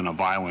live in a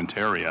violent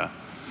area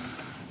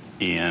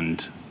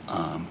and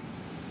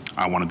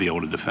I want to be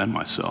able to defend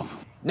myself?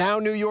 Now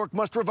New York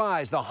must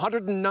revise the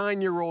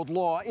 109-year-old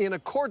law in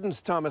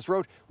accordance, Thomas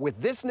wrote,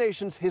 with this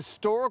nation's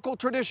historical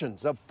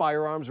traditions of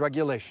firearms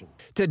regulation.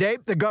 Today,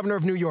 the governor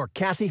of New York,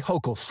 Kathy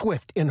Hochul,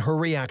 swift in her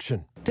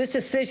reaction. This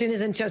decision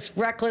isn't just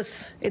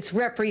reckless, it's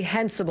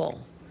reprehensible.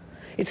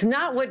 It's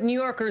not what New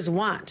Yorkers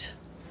want.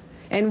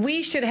 And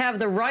we should have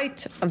the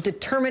right of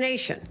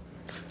determination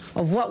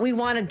of what we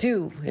want to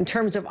do in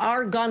terms of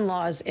our gun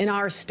laws in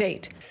our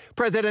state.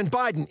 President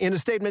Biden, in a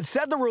statement,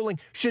 said the ruling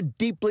should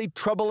deeply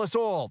trouble us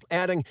all,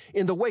 adding,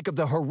 in the wake of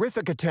the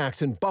horrific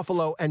attacks in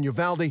Buffalo and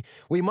Uvalde,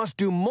 we must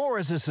do more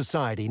as a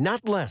society,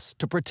 not less,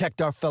 to protect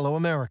our fellow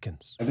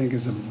Americans. I think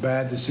it's a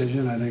bad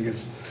decision. I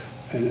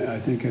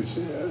think it's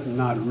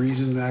not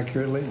reasoned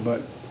accurately,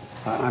 but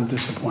I'm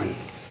disappointed.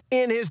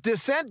 In his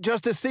dissent,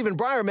 Justice Stephen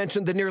Breyer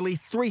mentioned the nearly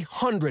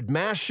 300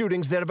 mass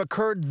shootings that have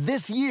occurred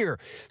this year,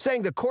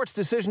 saying the court's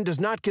decision does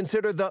not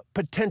consider the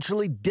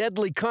potentially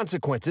deadly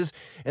consequences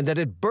and that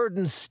it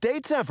burdens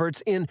states'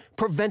 efforts in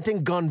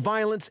preventing gun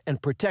violence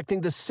and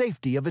protecting the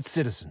safety of its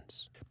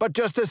citizens. But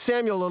Justice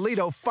Samuel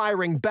Alito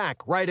firing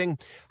back, writing,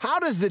 how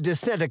does the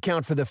dissent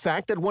account for the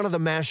fact that one of the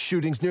mass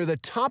shootings near the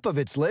top of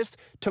its list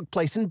took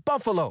place in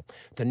Buffalo?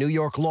 The New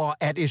York law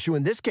at issue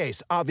in this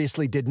case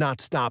obviously did not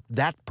stop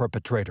that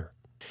perpetrator.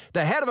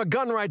 The head of a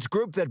gun rights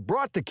group that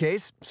brought the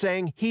case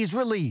saying he's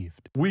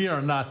relieved. We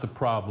are not the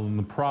problem.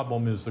 The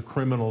problem is the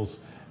criminals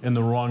and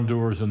the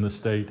wrongdoers in the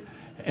state,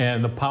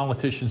 and the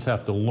politicians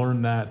have to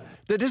learn that.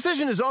 The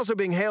decision is also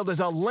being hailed as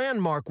a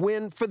landmark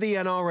win for the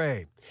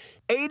NRA.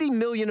 80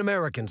 million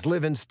Americans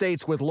live in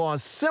states with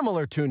laws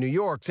similar to New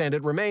York's, and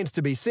it remains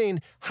to be seen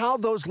how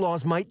those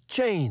laws might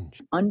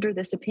change. Under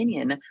this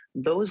opinion,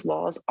 those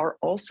laws are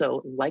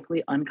also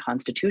likely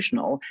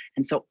unconstitutional.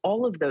 And so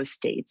all of those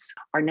states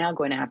are now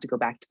going to have to go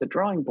back to the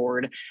drawing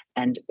board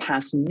and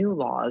pass new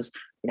laws,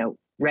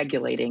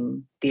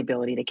 regulating the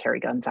ability to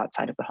carry guns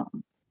outside of the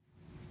home.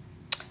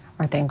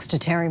 Our thanks to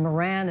Terry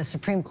Moran. The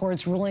Supreme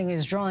Court's ruling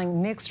is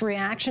drawing mixed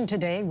reaction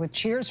today, with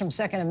cheers from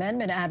Second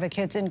Amendment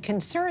advocates and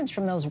concerns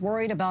from those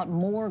worried about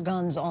more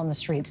guns on the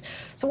streets.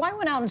 So I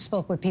went out and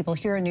spoke with people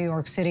here in New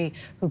York City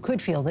who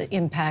could feel the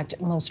impact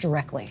most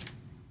directly.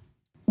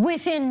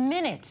 Within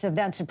minutes of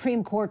that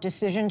Supreme Court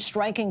decision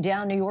striking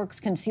down New York's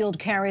concealed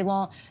carry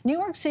law, New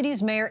York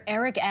City's Mayor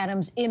Eric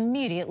Adams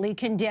immediately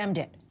condemned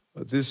it.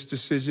 This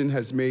decision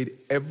has made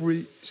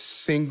every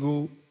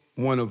single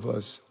one of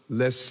us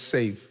less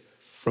safe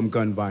from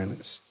gun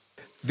violence.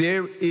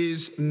 There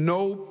is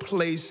no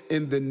place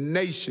in the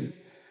nation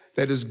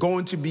that is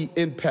going to be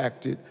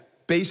impacted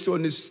based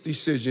on this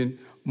decision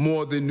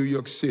more than New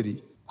York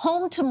City.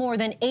 Home to more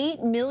than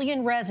 8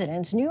 million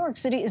residents, New York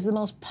City is the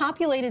most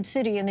populated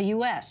city in the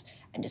U.S.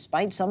 And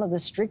despite some of the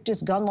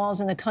strictest gun laws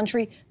in the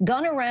country,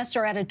 gun arrests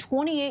are at a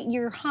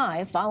 28-year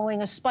high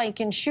following a spike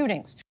in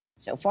shootings.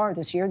 So far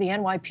this year, the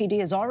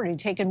NYPD has already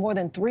taken more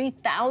than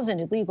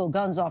 3,000 illegal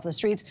guns off the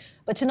streets.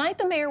 But tonight,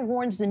 the mayor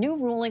warns the new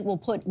ruling will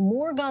put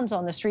more guns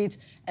on the streets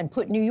and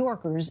put New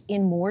Yorkers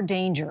in more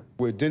danger.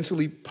 We're a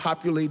densely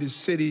populated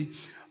city.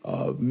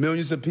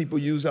 Millions of people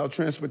use our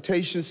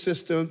transportation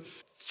system.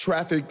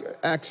 Traffic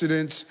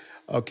accidents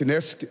can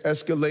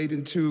escalate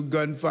into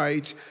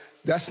gunfights.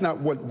 That's not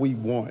what we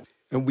want.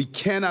 And we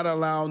cannot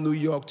allow New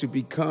York to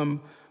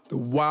become the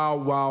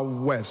Wild Wild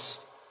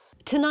West.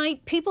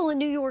 Tonight, people in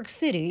New York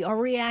City are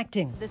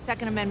reacting. The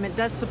Second Amendment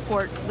does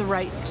support the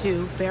right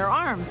to bear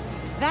arms.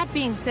 That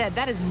being said,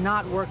 that is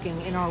not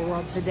working in our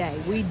world today.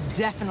 We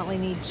definitely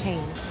need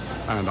change.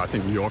 And I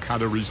think New York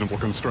had a reasonable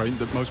constraint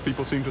that most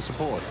people seem to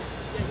support.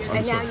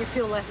 And now you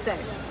feel less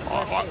safe.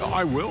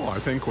 I will, I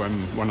think,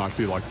 when I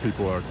feel like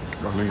people are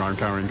running around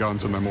carrying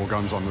guns and there are more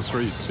guns on the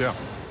streets, yeah.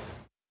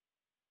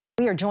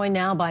 We are joined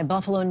now by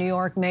Buffalo, New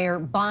York Mayor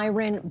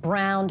Byron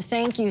Brown.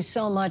 Thank you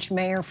so much,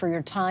 Mayor, for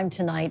your time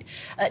tonight.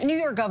 New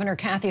York Governor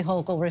Kathy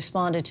Hochul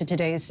responded to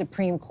today's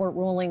Supreme Court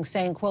ruling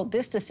saying, quote,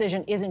 this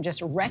decision isn't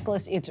just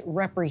reckless, it's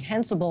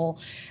reprehensible.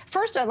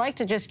 First, I'd like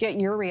to just get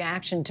your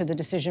reaction to the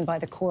decision by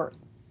the court.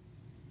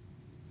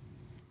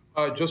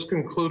 I just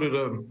concluded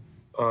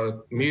a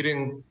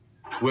meeting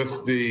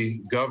with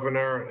the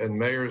governor and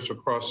mayors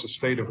across the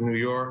state of New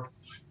York.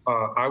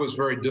 I was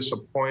very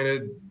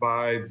disappointed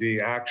by the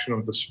action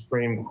of the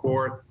Supreme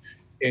Court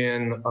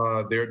in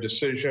their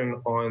decision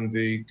on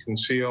the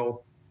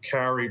concealed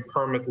carry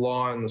permit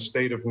law in the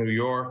state of New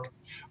York.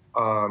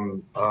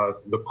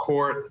 The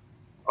court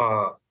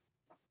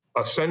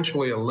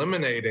essentially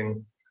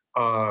eliminating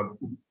an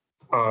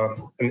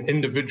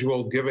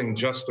individual giving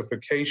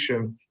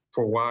justification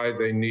for why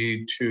they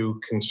need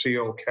to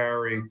conceal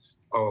carry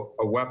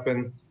a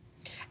weapon.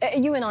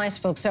 You and I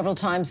spoke several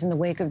times in the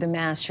wake of the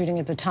mass shooting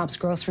at the Tops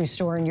grocery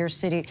store in your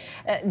city.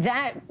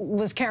 That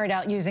was carried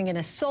out using an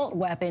assault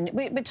weapon.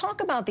 But talk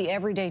about the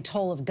everyday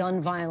toll of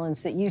gun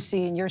violence that you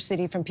see in your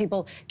city from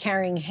people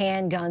carrying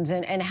handguns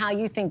and how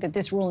you think that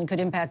this ruling could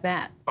impact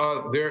that.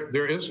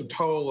 There is a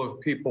toll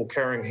of people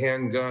carrying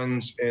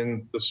handguns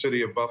in the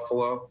city of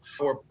Buffalo.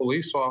 Where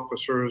police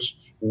officers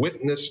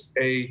witnessed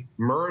a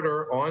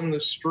murder on the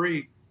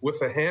street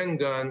with a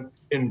handgun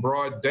in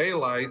broad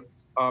daylight.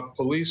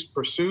 Police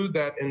pursued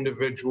that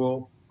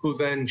individual who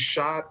then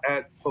shot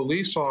at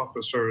police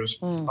officers.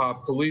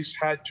 Police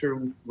had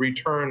to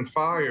return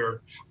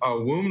fire,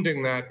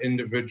 wounding that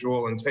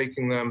individual and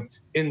taking them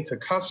into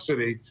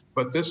custody.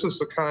 But this is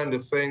the kind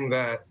of thing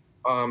that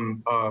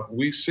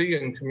we see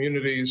in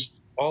communities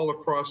all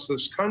across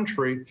this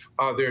country.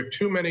 There are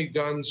too many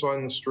guns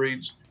on the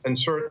streets and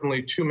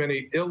certainly too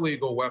many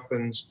illegal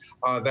weapons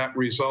that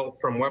result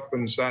from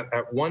weapons that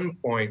at one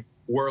point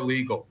were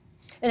legal.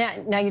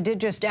 And now, you did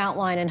just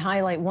outline and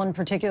highlight one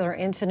particular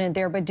incident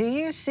there, but do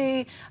you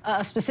see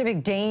a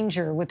specific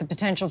danger with the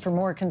potential for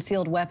more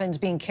concealed weapons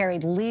being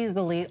carried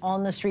legally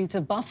on the streets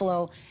of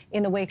Buffalo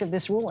in the wake of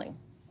this ruling?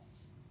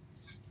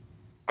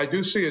 I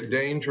do see a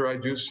danger. I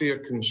do see a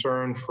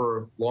concern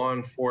for law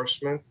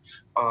enforcement.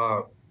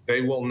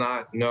 They will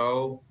not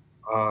know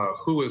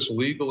who is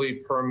legally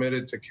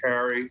permitted to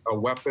carry a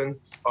weapon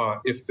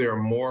if there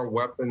are more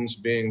weapons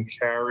being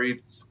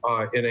carried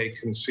in a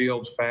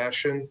concealed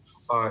fashion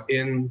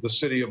in the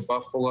city of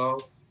Buffalo,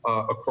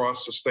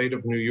 across the state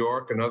of New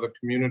York and other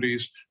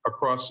communities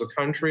across the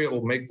country. It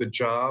will make the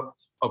job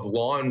of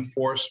law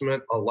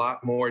enforcement a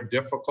lot more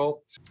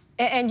difficult.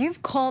 And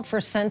you've called for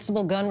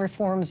sensible gun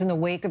reforms in the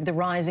wake of the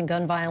rise in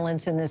gun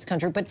violence in this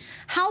country. But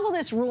how will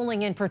this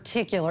ruling in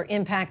particular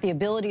impact the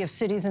ability of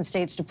cities and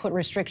states to put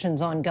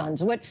restrictions on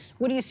guns? What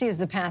do you see as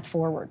the path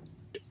forward?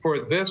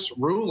 For this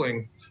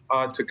ruling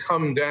to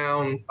come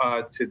down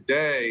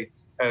today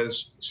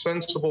as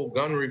sensible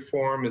gun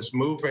reform is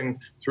moving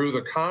through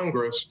the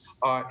Congress,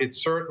 it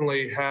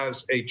certainly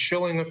has a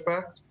chilling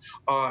effect.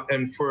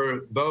 And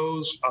for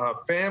those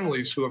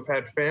families who have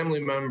had family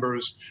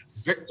members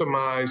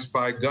victimized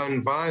by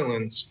gun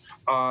violence,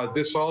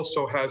 this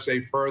also has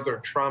a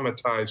further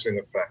traumatizing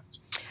effect.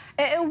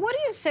 What do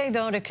you say,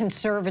 though, to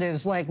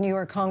conservatives like New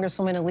York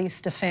Congresswoman Elise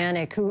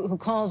Stefanik, who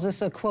calls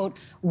this a, quote,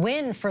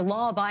 win for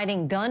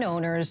law-abiding gun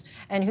owners,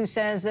 and who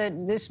says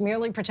that this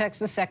merely protects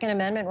the Second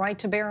Amendment right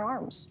to bear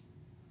arms?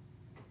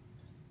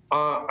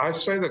 I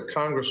say that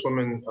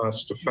Congresswoman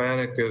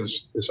Stefanik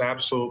is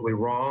absolutely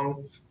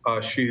wrong.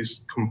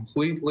 She's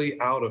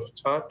completely out of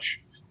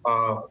touch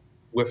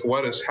with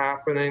what is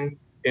happening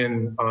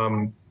in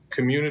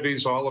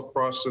communities all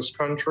across this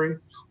country,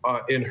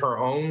 in her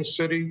own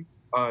city,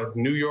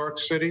 New York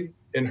City,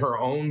 in her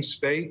own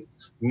state,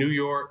 New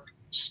York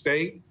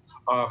State.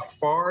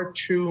 Far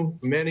too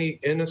many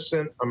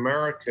innocent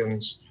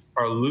Americans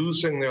are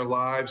losing their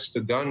lives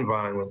to gun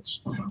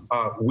violence.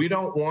 We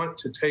don't want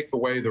to take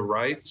away the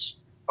rights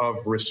of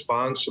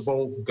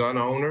responsible gun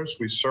owners.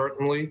 We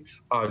certainly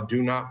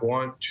do not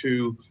want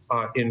to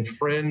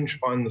infringe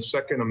on the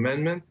Second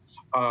Amendment.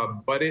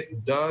 But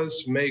it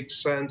does make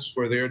sense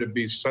for there to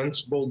be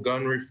sensible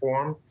gun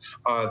reform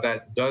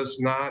that does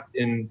not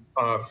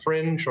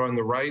infringe on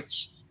the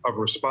rights of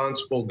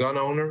responsible gun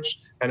owners,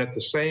 and at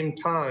the same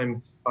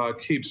time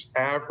keeps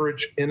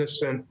average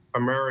innocent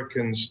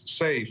Americans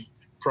safe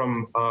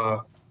from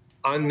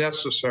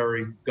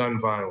unnecessary gun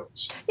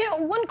violence. You know,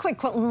 one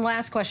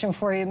last question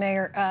for you,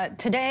 Mayor.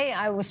 Today,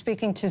 I was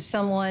speaking to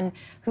someone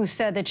who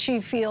said that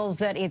she feels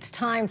that it's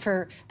time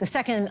for the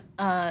Second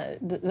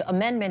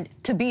Amendment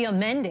to be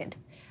amended.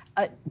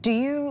 Do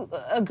you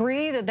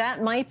agree that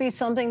that might be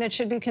something that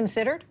should be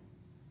considered?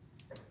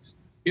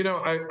 You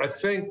know, I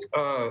think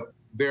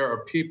there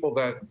are people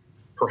that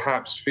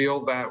perhaps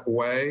feel that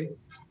way.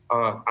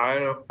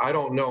 I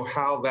don't know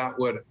how that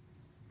would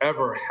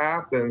ever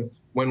happen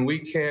when we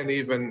can't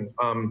even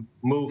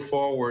move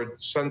forward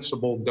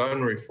sensible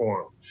gun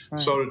reform. Right.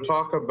 So to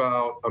talk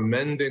about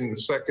amending the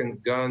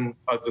Second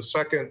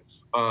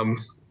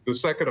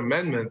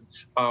Amendment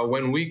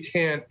when we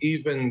can't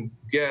even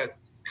get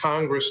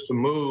Congress to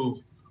move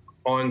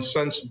on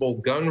sensible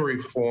gun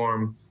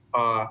reform,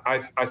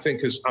 I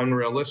think is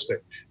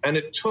unrealistic. And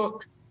it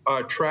took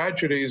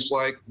tragedies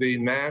like the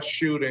mass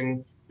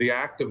shooting, the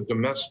act of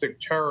domestic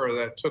terror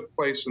that took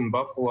place in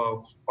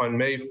Buffalo on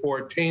May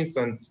 14th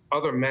and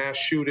other mass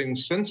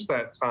shootings since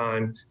that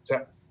time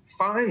to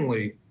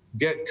finally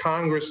get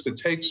Congress to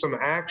take some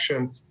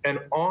action. And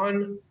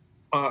on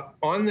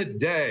the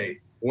day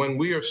when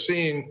we are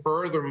seeing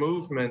further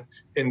movement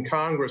in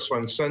Congress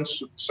on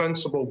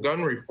sensible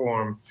gun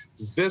reform,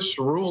 this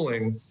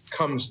ruling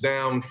comes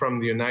down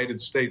from the United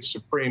States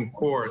Supreme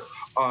Court.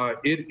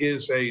 It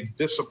is a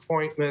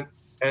disappointment,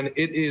 and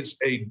it is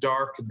a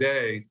dark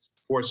day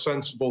for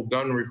sensible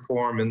gun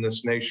reform in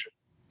this nation.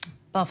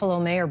 Buffalo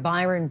Mayor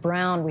Byron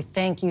Brown, we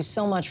thank you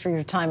so much for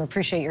your time.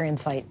 Appreciate your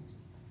insight.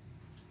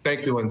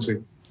 Thank you,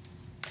 Lindsay.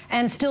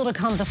 And still to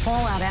come, the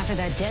fallout after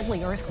that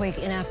deadly earthquake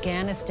in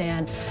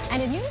Afghanistan,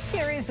 and a new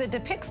series that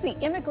depicts the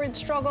immigrant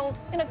struggle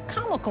in a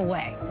comical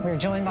way. We're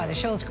joined by the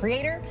show's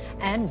creator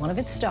and one of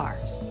its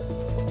stars.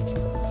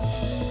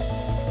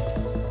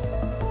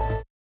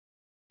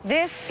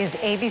 This is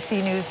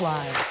ABC News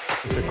Live.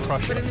 The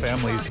crush of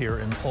families here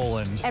in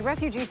Poland. At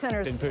refugee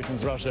centers in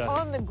Putin's Russia.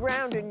 On the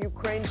ground in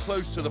Ukraine.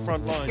 Close to the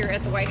front line. Here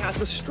at the White House.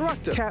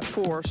 Destructive Cat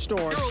 4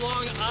 storm. Here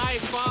along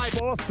I-5.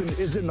 Boston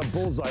is in the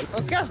bullseye.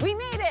 Let's go. We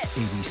made it.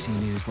 ABC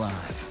News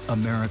Live,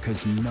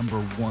 America's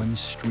 #1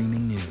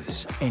 streaming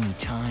news.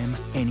 Anytime,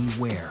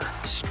 anywhere.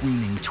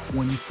 Streaming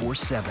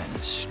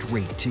 24/7,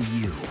 straight to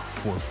you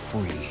for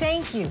free.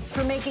 Thank you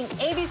for making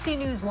ABC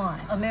News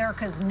Live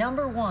America's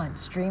 #1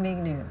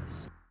 streaming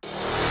news.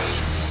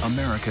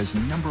 America's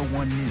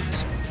 #1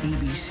 news,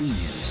 ABC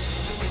News.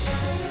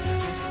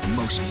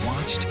 Most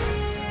watched,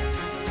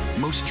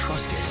 most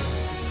trusted,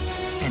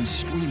 and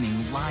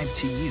streaming live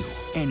to you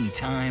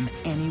anytime,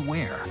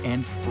 anywhere,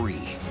 and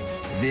free.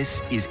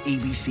 This is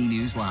ABC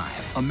News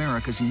Live,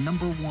 America's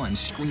 #1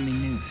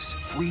 streaming news.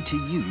 Free to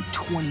you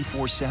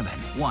 24/7.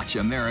 Watch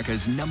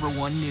America's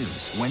 #1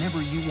 news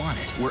whenever you want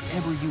it,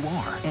 wherever you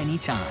are,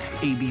 anytime.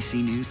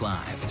 ABC News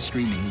Live,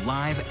 streaming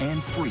live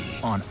and free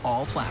on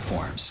all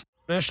platforms.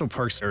 National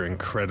parks are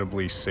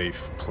incredibly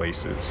safe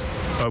places,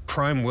 but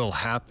crime will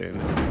happen.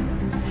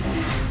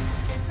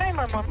 Hey,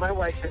 Mama. My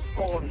wife has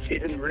fallen.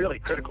 She's in really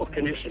critical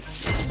condition.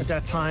 At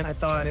that time, I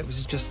thought it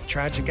was just a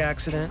tragic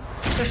accident.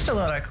 There's still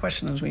a lot of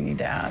questions we need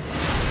to ask.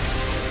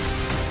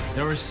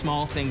 There were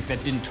small things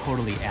that didn't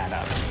totally add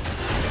up.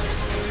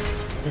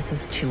 This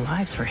is 2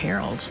 lives for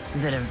Harold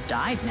that have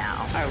died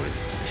now. I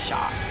was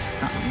shocked.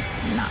 Something's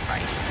not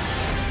right.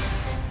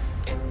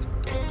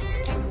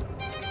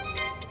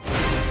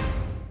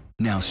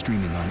 Now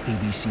streaming on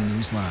ABC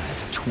News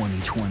Live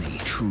 2020.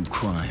 True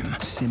crime,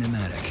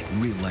 cinematic,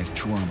 real-life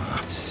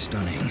drama,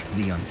 stunning,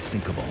 the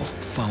unthinkable.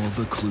 Follow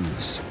the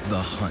clues,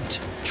 The Hunt.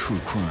 True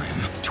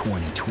crime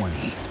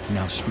 2020.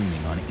 Now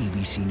streaming on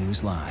ABC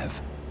News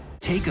Live.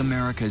 Take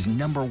America's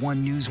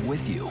 #1 news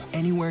with you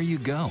anywhere you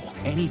go,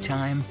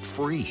 anytime,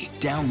 free.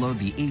 Download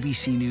the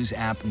ABC News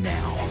app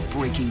now.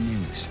 Breaking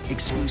news,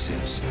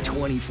 exclusives,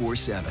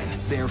 24/7.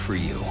 There for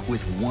you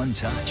with one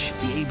touch.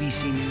 The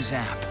ABC News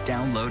app.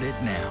 Download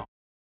it now.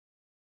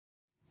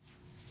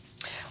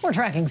 We're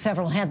tracking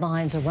several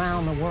headlines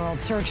around the world.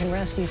 Search and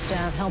rescue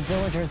staff help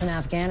villagers in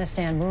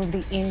Afghanistan move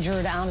the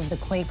injured out of the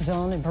quake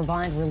zone and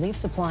provide relief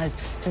supplies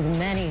to the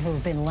many who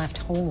have been left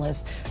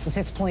homeless. The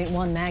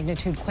 6.1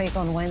 magnitude quake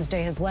on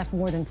Wednesday has left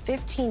more than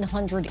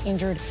 1,500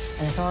 injured,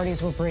 and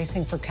authorities were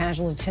bracing for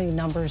casualty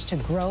numbers to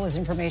grow as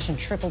information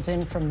trickles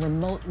in from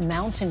remote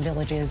mountain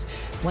villages.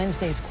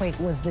 Wednesday's quake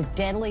was the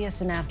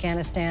deadliest in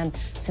Afghanistan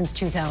since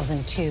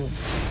 2002.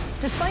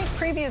 Despite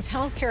previous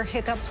healthcare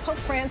hiccups, Pope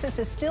Francis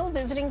is still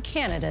visiting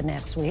Canada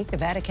next week. The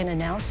Vatican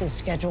announced his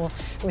schedule,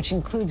 which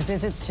includes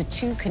visits to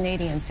 2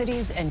 Canadian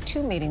cities and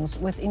 2 meetings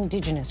with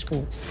Indigenous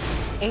groups.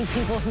 8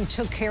 people who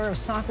took care of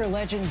soccer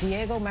legend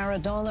Diego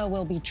Maradona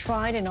will be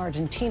tried in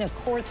Argentina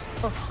courts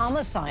for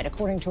homicide,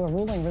 according to a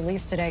ruling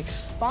released today,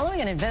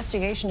 following an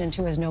investigation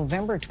into his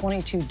November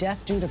 22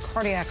 death due to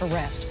cardiac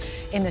arrest.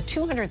 In the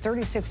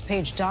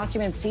 236-page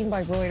document seen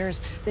by Reuters,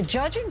 the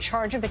judge in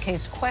charge of the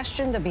case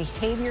questioned the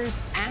behaviors,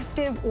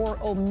 active or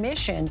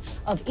omission,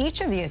 of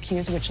each of the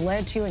accused, which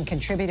led to and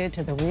contributed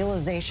to the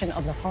realization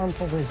of the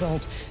harmful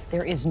result.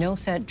 There is no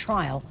set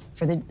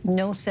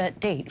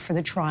date for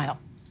the trial.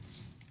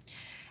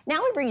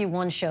 Now we bring you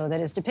one show that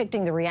is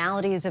depicting the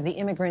realities of the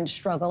immigrant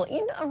struggle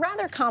in a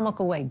rather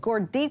comical way.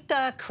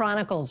 Gordita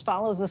Chronicles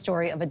follows the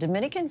story of a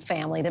Dominican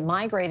family that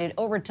migrated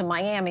over to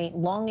Miami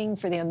longing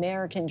for the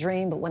American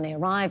dream, but when they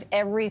arrive,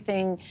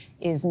 everything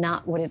is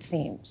not what it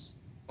seems.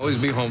 Always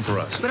be home for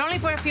us. But only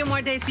for a few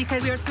more days,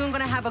 because we are soon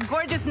going to have a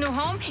gorgeous new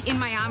home in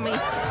Miami.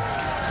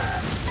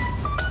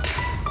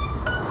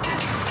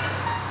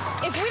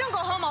 If we don't go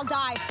home, I'll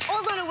die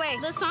or run away.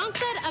 The song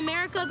said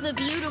America the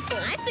Beautiful.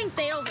 I think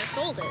they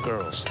oversold it.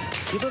 Girls,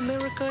 give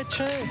America a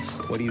chance.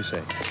 What do you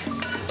say?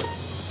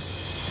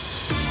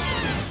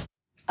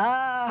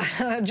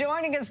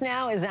 Joining us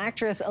now is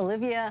actress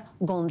Olivia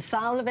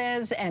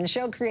Gonçalves and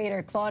show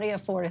creator Claudia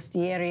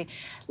Forestieri.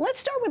 Let's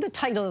start with the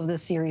title of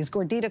this series,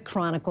 Gordita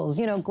Chronicles.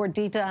 You know,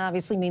 gordita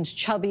obviously means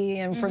chubby,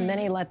 and for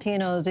many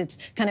Latinos, it's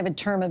kind of a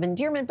term of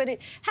endearment, but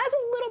it has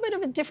a little bit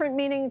of a different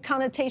meaning,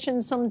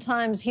 connotation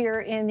sometimes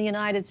here in the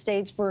United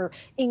States for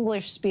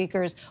English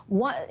speakers.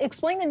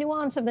 Explain the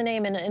nuance of the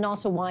name and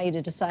also why you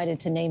decided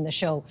to name the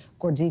show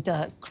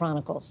Gordita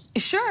Chronicles.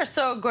 Sure.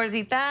 So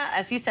gordita,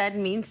 as you said,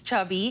 means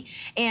chubby.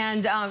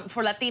 And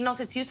for Latinos,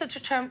 it's used as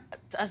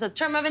a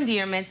term of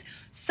endearment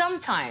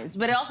sometimes,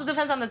 but it also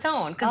depends on the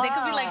tone, because they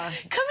could be like,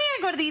 come here,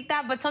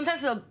 gordita, but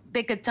sometimes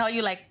they could tell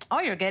you like, oh,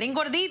 you're getting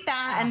gordita.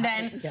 And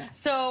then,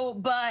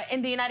 but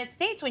in the United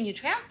States, when you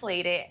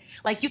translate it,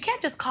 like you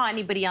can't just call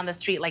anybody on the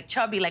street like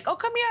chubby, like, oh,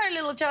 come here,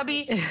 little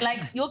chubby,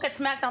 like you'll get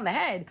smacked on the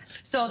head.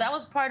 So that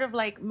was part of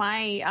like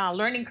my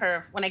learning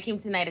curve when I came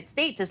to the United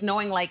States, is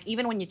knowing like,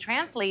 even when you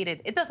translate it,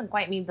 it doesn't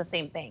quite mean the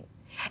same thing.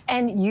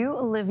 And you,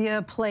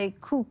 Olivia, play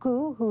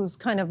Cuckoo, who's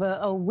kind of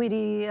a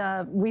witty,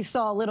 we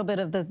saw a little bit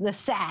of the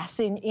sass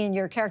in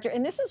your character.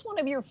 And this is one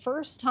of your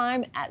first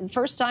times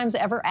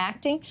ever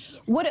acting. Yes.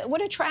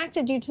 What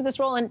attracted you to this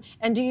role? And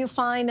do you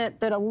find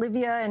that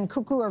Olivia and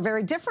Cuckoo are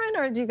very different,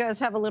 or do you guys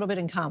have a little bit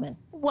in common?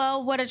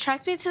 Well, what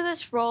attracted me to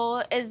this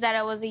role is that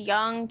I was a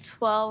young,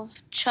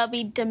 12,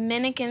 chubby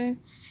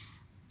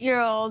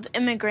Dominican-year-old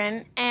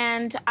immigrant,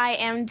 and I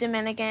am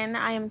Dominican.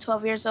 I am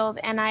 12 years old,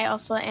 and I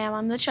also am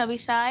on the chubby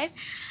side.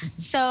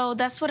 So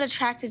that's what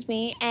attracted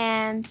me,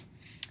 and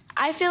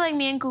I feel like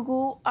me and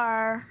Cuckoo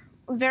are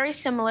very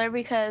similar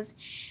because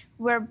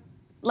we're,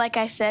 like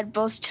I said,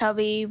 both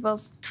chubby,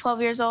 both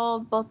 12 years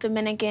old, both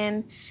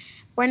Dominican.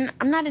 I'm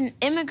not an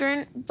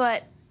immigrant,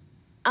 but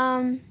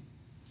I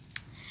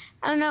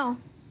don't know.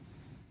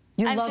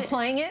 You love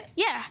playing it?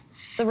 Yeah.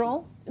 The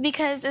role?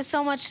 Because it's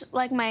so much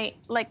like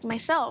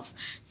myself.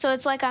 So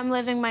it's like I'm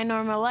living my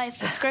normal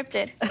life. It's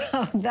scripted.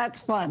 Oh, that's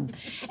fun.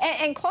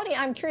 And Claudia,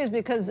 I'm curious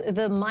because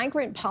the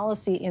Migrant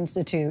Policy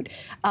Institute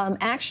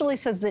actually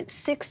says that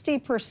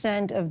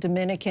 60% of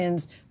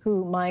Dominicans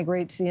who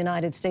migrate to the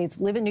United States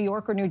live in New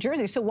York or New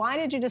Jersey. So why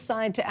did you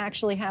decide to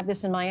actually have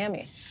this in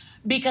Miami?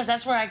 Because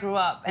that's where I grew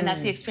up, and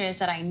that's the experience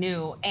that I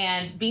knew.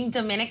 And being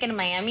Dominican in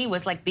Miami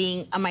was like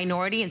being a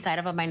minority inside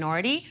of a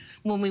minority.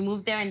 When we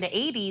moved there in the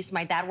 80s,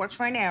 my dad worked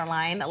for an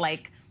airline,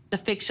 like the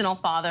fictional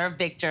father,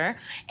 Victor.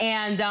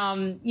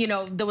 And, you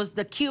know, there was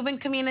the Cuban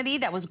community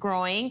that was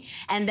growing.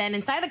 And then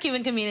inside the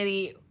Cuban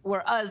community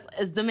were us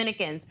as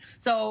Dominicans.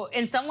 So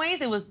in some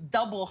ways, it was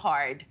double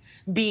hard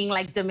being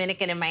like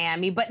Dominican in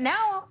Miami. But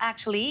now,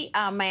 actually,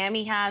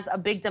 Miami has a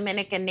big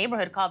Dominican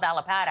neighborhood called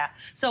Alapata.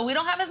 So we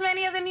don't have as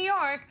many as in New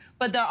York,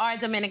 but there are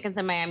Dominicans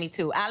in Miami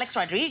too. Alex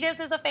Rodriguez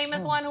is a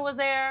famous one who was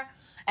there.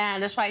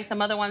 And there's probably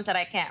some other ones that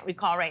I can't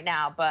recall right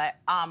now. But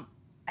I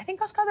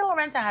think Oscar de la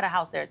Renta had a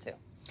house there too.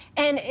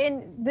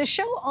 And the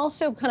show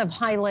also kind of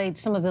highlights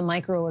some of the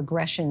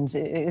microaggressions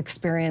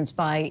experienced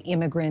by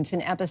immigrants.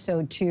 In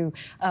episode 2,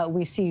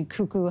 we see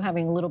Cuckoo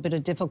having a little bit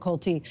of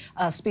difficulty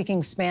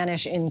speaking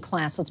Spanish in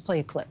class. Let's play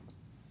a clip.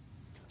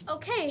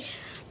 Okay,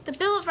 the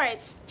Bill of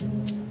Rights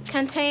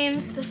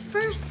contains the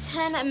first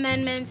 10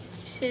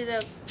 amendments to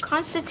the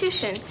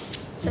Constitution,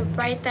 the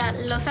right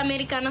that los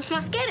americanos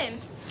más quieren,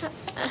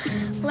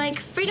 like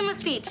freedom of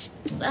speech,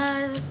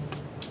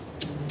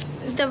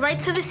 the right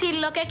to decir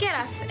lo que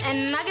quieras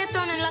and not get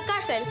thrown in la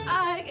cárcel.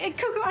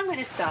 Cuckoo, I'm going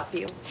to stop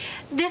you.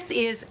 This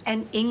is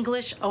an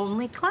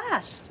English-only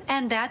class,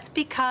 and that's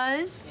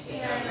because...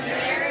 In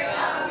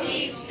America,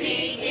 we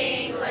speak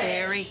English.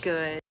 Very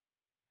good.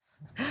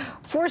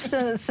 Forced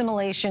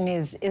assimilation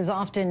is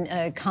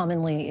often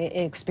commonly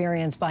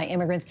experienced by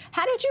immigrants.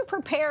 How did you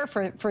prepare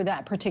for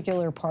that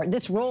particular part,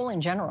 this role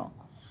in general?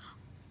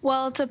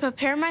 Well, to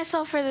prepare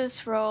myself for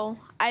this role,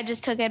 I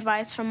just took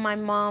advice from my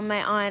mom,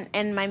 my aunt,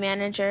 and my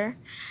manager.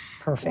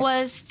 Perfect.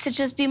 Was to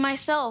just be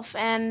myself,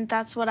 and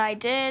that's what I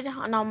did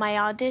on all my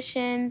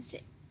auditions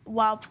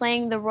while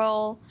playing the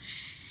role.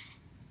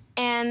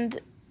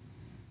 And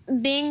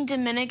being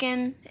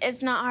Dominican,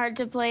 it's not hard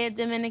to play a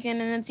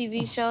Dominican in a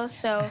TV show,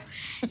 so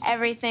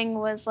everything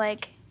was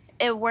like,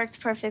 it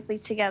worked perfectly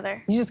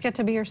together. You just get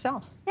to be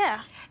yourself.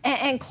 Yeah.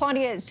 And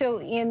Claudia, so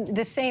in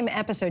the same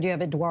episode, you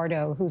have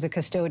Eduardo, who's a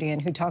custodian,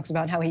 who talks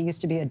about how he used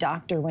to be a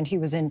doctor when he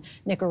was in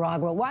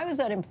Nicaragua. Why was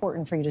that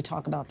important for you to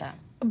talk about that?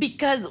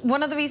 Because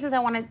one of the reasons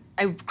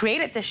I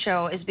created this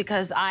show is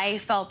because I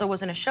felt there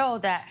wasn't a show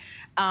that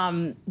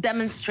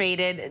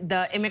demonstrated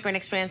the immigrant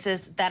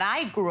experiences that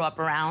I grew up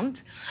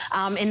around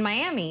in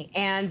Miami.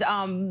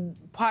 And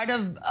part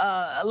of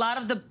a lot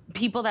of the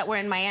people that were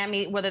in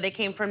Miami, whether they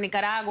came from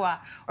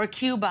Nicaragua or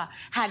Cuba,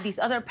 had these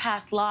other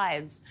past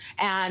lives.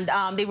 And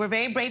they were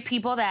very brave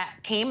people that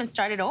came and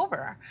started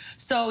over.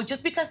 So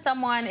just because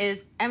someone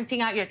is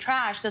emptying out your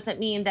trash doesn't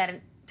mean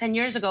that 10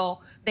 years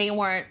ago they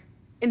weren't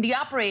in the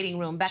operating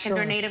room back in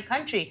their native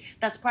country.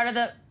 That's part of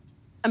the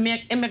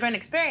immigrant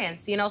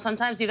experience. You know,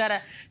 sometimes you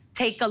gotta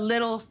take a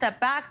little step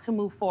back to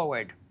move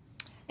forward.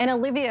 And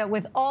Olivia,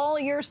 with all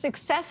your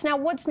success, now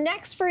what's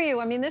next for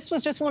you? I mean, this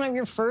was just one of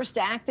your first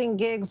acting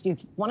gigs. Do you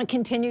want to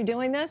continue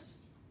doing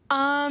this?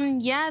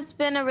 Yeah, it's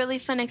been a really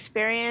fun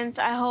experience.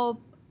 I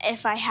hope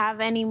if I have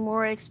any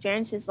more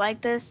experiences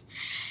like this,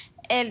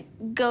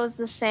 it goes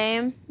the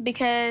same,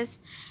 because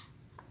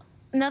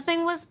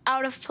nothing was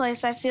out of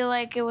place. I feel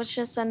like it was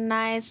just a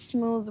nice,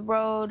 smooth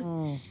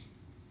road.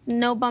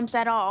 No bumps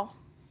at all.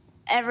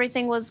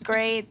 Everything was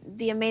great.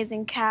 The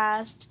amazing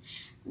cast.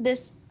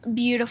 This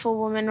beautiful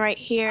woman right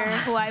here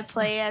who I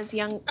play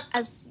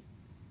as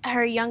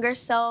her younger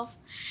self.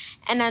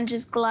 And I'm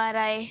just glad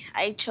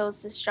I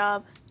chose this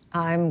job.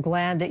 I'm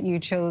glad that you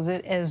chose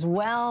it as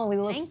well. We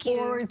look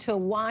forward to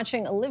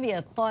watching.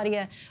 Olivia,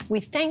 Claudia, we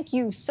thank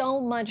you so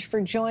much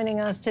for joining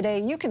us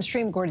today. You can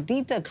stream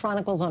Gordita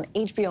Chronicles on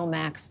HBO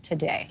Max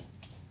today.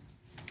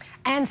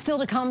 And still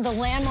to come, the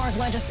landmark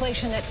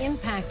legislation that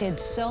impacted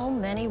so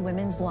many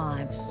women's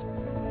lives.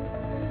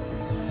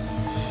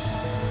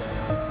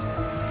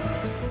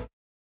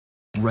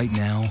 Right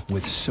now,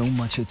 with so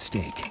much at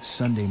stake,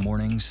 Sunday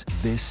mornings,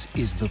 this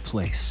is the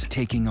place.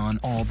 Taking on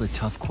all the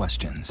tough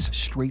questions,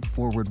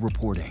 straightforward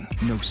reporting,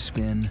 no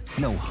spin,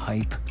 no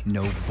hype,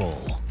 no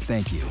bull.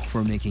 Thank you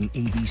for making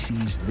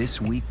ABC's This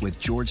Week with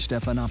George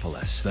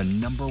Stephanopoulos the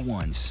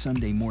 #1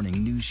 Sunday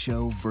morning news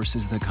show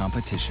versus the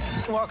competition.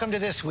 Welcome to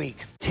This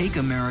Week. Take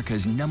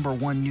America's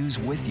 #1 news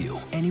with you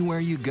anywhere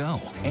you go,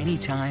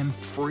 anytime,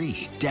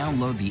 free.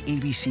 Download the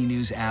ABC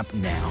News app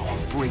now.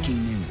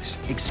 Breaking news,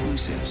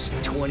 exclusives,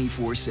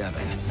 24/7,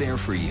 there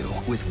for you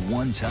with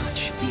one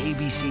touch. The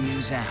ABC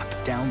News app.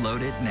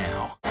 Download it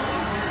now.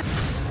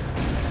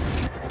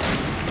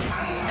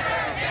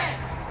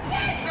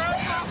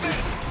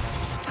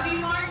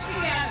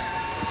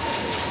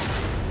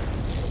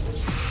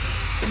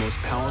 The most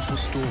powerful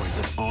stories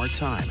of our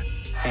time,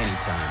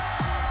 anytime.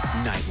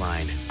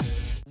 Nightline.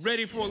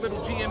 Ready for a little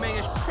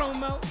GMA-ish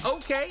promo?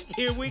 Okay,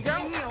 here we go.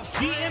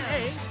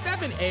 GMA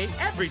 7A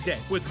every day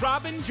with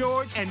Robin,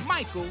 George, and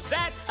Michael.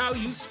 That's how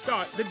you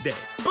start the day.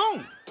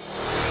 Boom!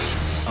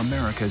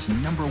 America's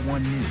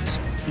 #1 news,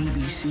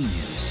 ABC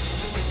News.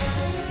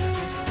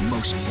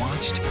 Most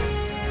watched,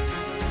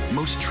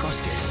 most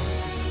trusted,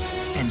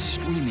 and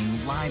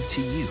streaming live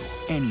to you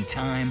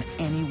anytime,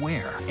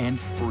 anywhere, and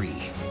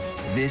free.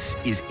 This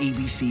is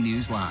ABC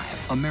News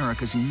Live,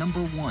 America's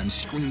 #1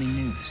 streaming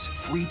news,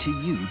 free to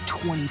you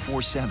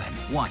 24/7.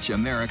 Watch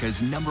America's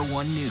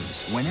 #1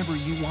 news whenever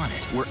you want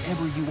it,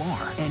 wherever you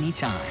are,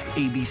 anytime.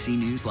 ABC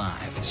News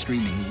Live,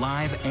 streaming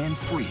live and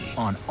free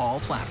on all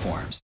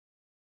platforms.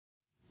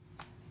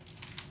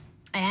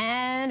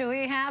 And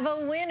we have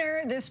a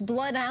winner. This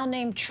bloodhound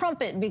named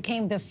Trumpet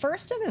became the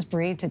first of his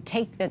breed to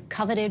take the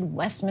coveted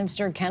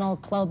Westminster Kennel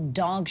Club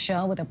dog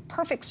show. With a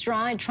perfect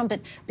stride,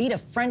 Trumpet beat a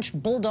French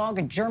bulldog,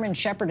 a German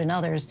shepherd, and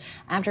others.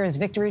 After his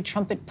victory,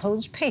 Trumpet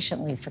posed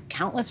patiently for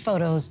countless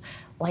photos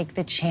like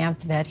the champ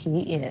that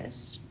he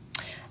is.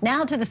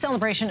 Now to the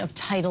celebration of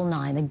Title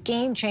IX, the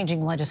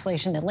game-changing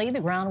legislation that laid the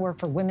groundwork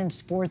for women's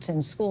sports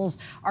in schools.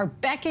 Our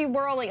Becky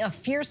Worley, a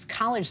fierce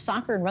college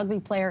soccer and rugby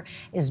player,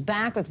 is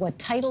back with what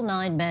Title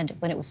IX meant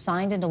when it was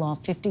signed into law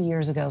 50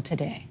 years ago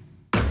today.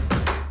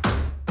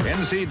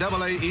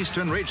 NCAA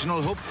Eastern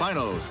Regional Hope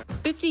Finals.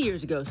 50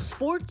 years ago,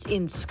 sports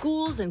in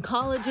schools and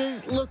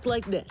colleges looked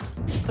like this.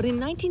 But in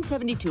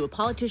 1972, a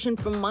politician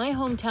from my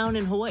hometown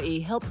in Hawaii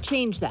helped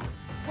change that.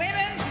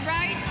 Women's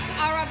rights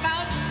are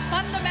about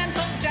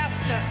fundamental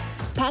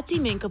justice. Patsy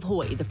Mink of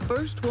Hawaii, the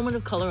first woman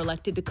of color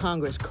elected to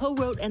Congress,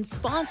 co-wrote and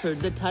sponsored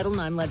the Title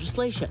IX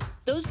legislation.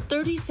 Those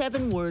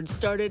 37 words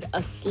started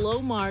a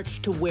slow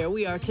march to where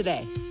we are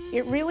today.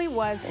 It really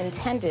was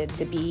intended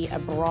to be a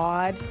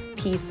broad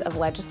piece of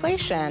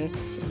legislation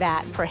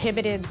that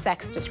prohibited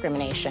sex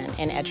discrimination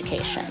in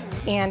education.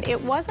 And it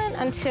wasn't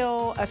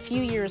until a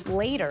few years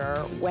later,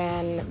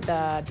 when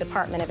the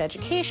Department of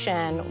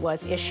Education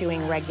was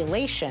issuing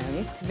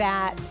regulations,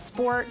 that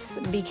sports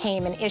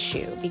became an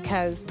issue,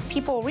 because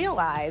people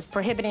realized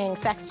prohibiting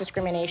sex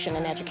discrimination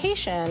in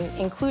education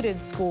included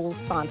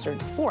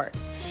school-sponsored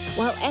sports.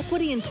 While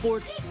equity in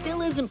sports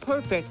still isn't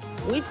perfect,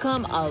 we've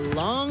come a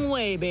long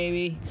way,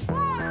 baby.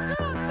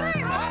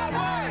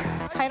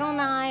 Title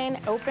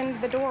IX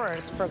opened the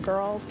doors for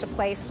girls to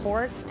play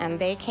sports, and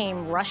they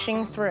came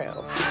rushing through.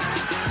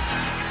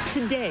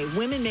 Today,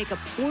 women make up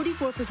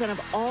 44%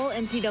 of all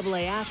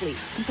NCAA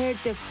athletes, compared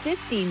to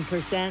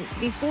 15%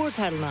 before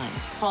Title IX.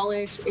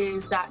 College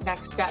is that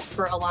next step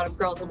for a lot of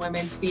girls and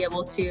women to be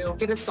able to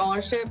get a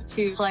scholarship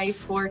to play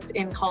sports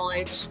in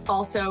college,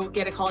 also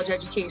get a college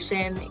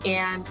education,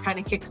 and kind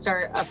of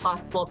kickstart a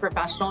possible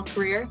professional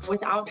career.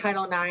 Without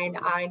Title IX,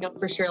 I know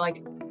for sure,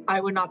 I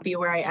would not be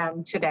where I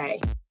am today.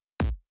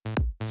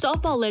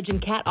 Softball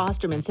legend Kat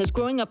Osterman says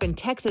growing up in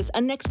Texas,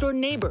 a next-door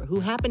neighbor who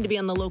happened to be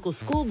on the local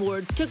school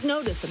board took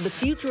notice of the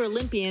future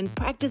Olympian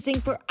practicing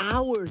for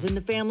hours in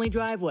the family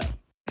driveway.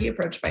 He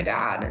approached my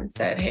dad and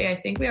said, "Hey, I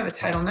think we have a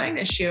Title IX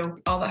issue.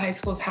 All the high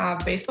schools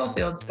have baseball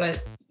fields,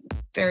 but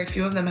very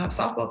few of them have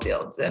softball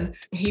fields." And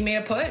he made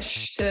a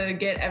push to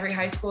get every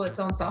high school its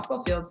own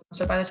softball fields.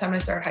 So by the time I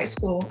started high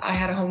school, I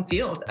had a home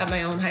field at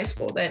my own high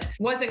school that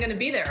wasn't going to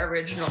be there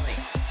originally.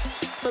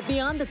 But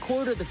beyond the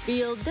court or the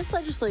field, this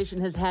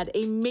legislation has had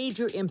a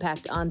major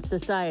impact on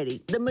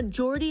society. The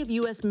majority of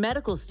U.S.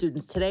 medical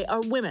students today are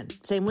women,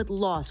 same with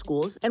law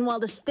schools. And while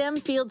the STEM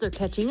fields are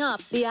catching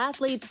up, the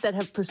athletes that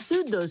have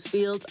pursued those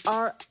fields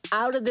are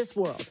out of this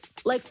world,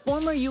 like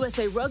former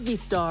USA Rugby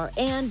star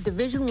and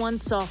Division I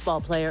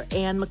softball player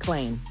Ann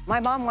McLean. My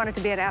mom wanted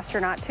to be an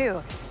astronaut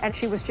too, and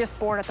she was just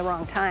born at the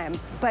wrong time.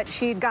 But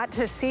she got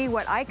to see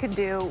what I could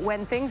do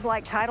when things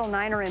like Title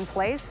IX are in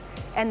place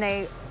and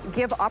they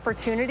give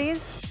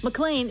opportunities.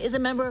 McLean is a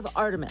member of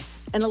Artemis,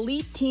 an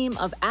elite team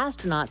of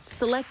astronauts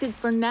selected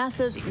for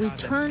NASA's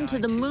Return to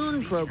the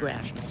Moon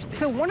program.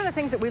 So one of the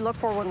things that we look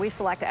for when we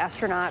select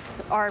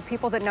astronauts are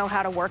people that know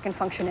how to work and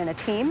function in a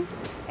team.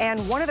 And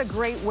one of the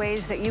great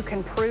ways that you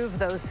can prove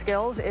those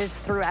skills is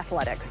through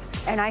athletics.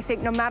 And I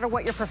think no matter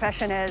what your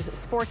profession is,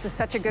 sports is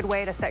such a good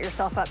way to set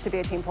yourself up to be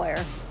a team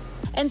player.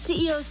 And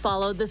CEOs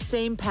followed the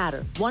same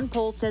pattern. One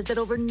poll says that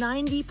over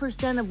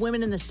 90% of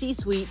women in the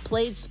C-suite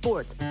played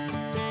sports.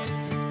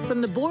 From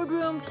the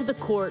boardroom to the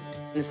court.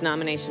 This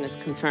nomination is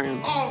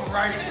confirmed. All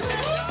right.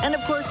 And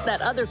of course,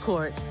 that other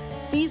court.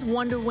 These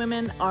Wonder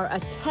Women are a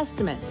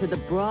testament to the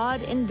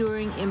broad,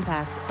 enduring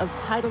impact of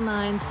Title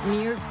IX's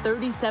mere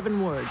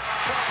 37 words.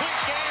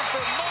 Complete game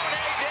for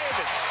Monet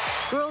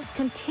Davis. Girls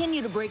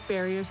continue to break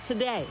barriers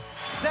today.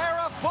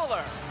 Sarah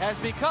Fuller has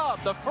become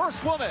the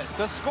first woman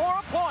to score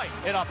a point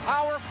in a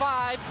Power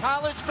 5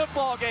 college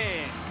football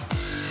game.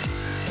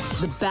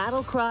 The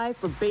battle cry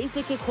for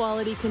basic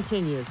equality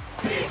continues.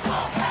 Equal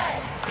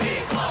pay!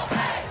 Equal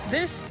pay!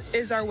 This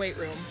is our weight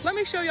room. Let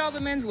me show y'all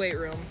the men's weight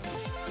room.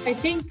 I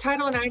think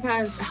Title IX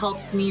has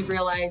helped me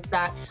realize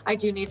that I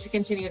do need to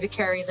continue to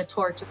carry the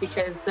torch,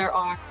 because there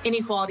are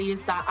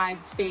inequalities that I've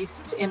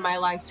faced in my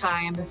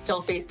lifetime and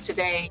still face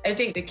today. I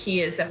think the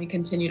key is that we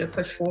continue to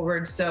push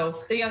forward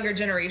so the younger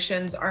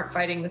generations aren't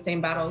fighting the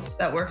same battles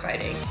that we're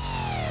fighting.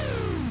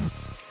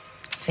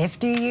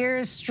 50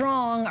 years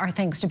strong. Our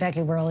thanks to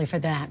Becky Worley for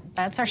that.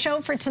 That's our show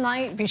for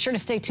tonight. Be sure to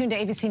stay tuned to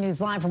ABC News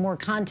Live for more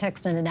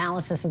context and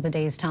analysis of the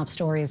day's top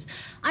stories.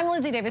 I'm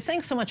Lindsay Davis.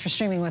 Thanks so much for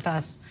streaming with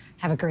us.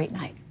 Have a great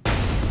night.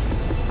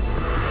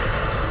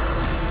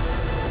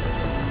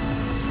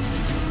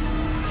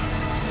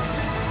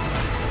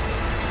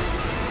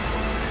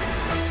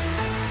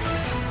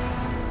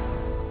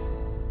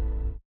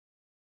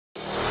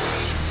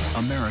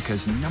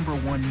 America's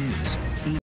 #1 news.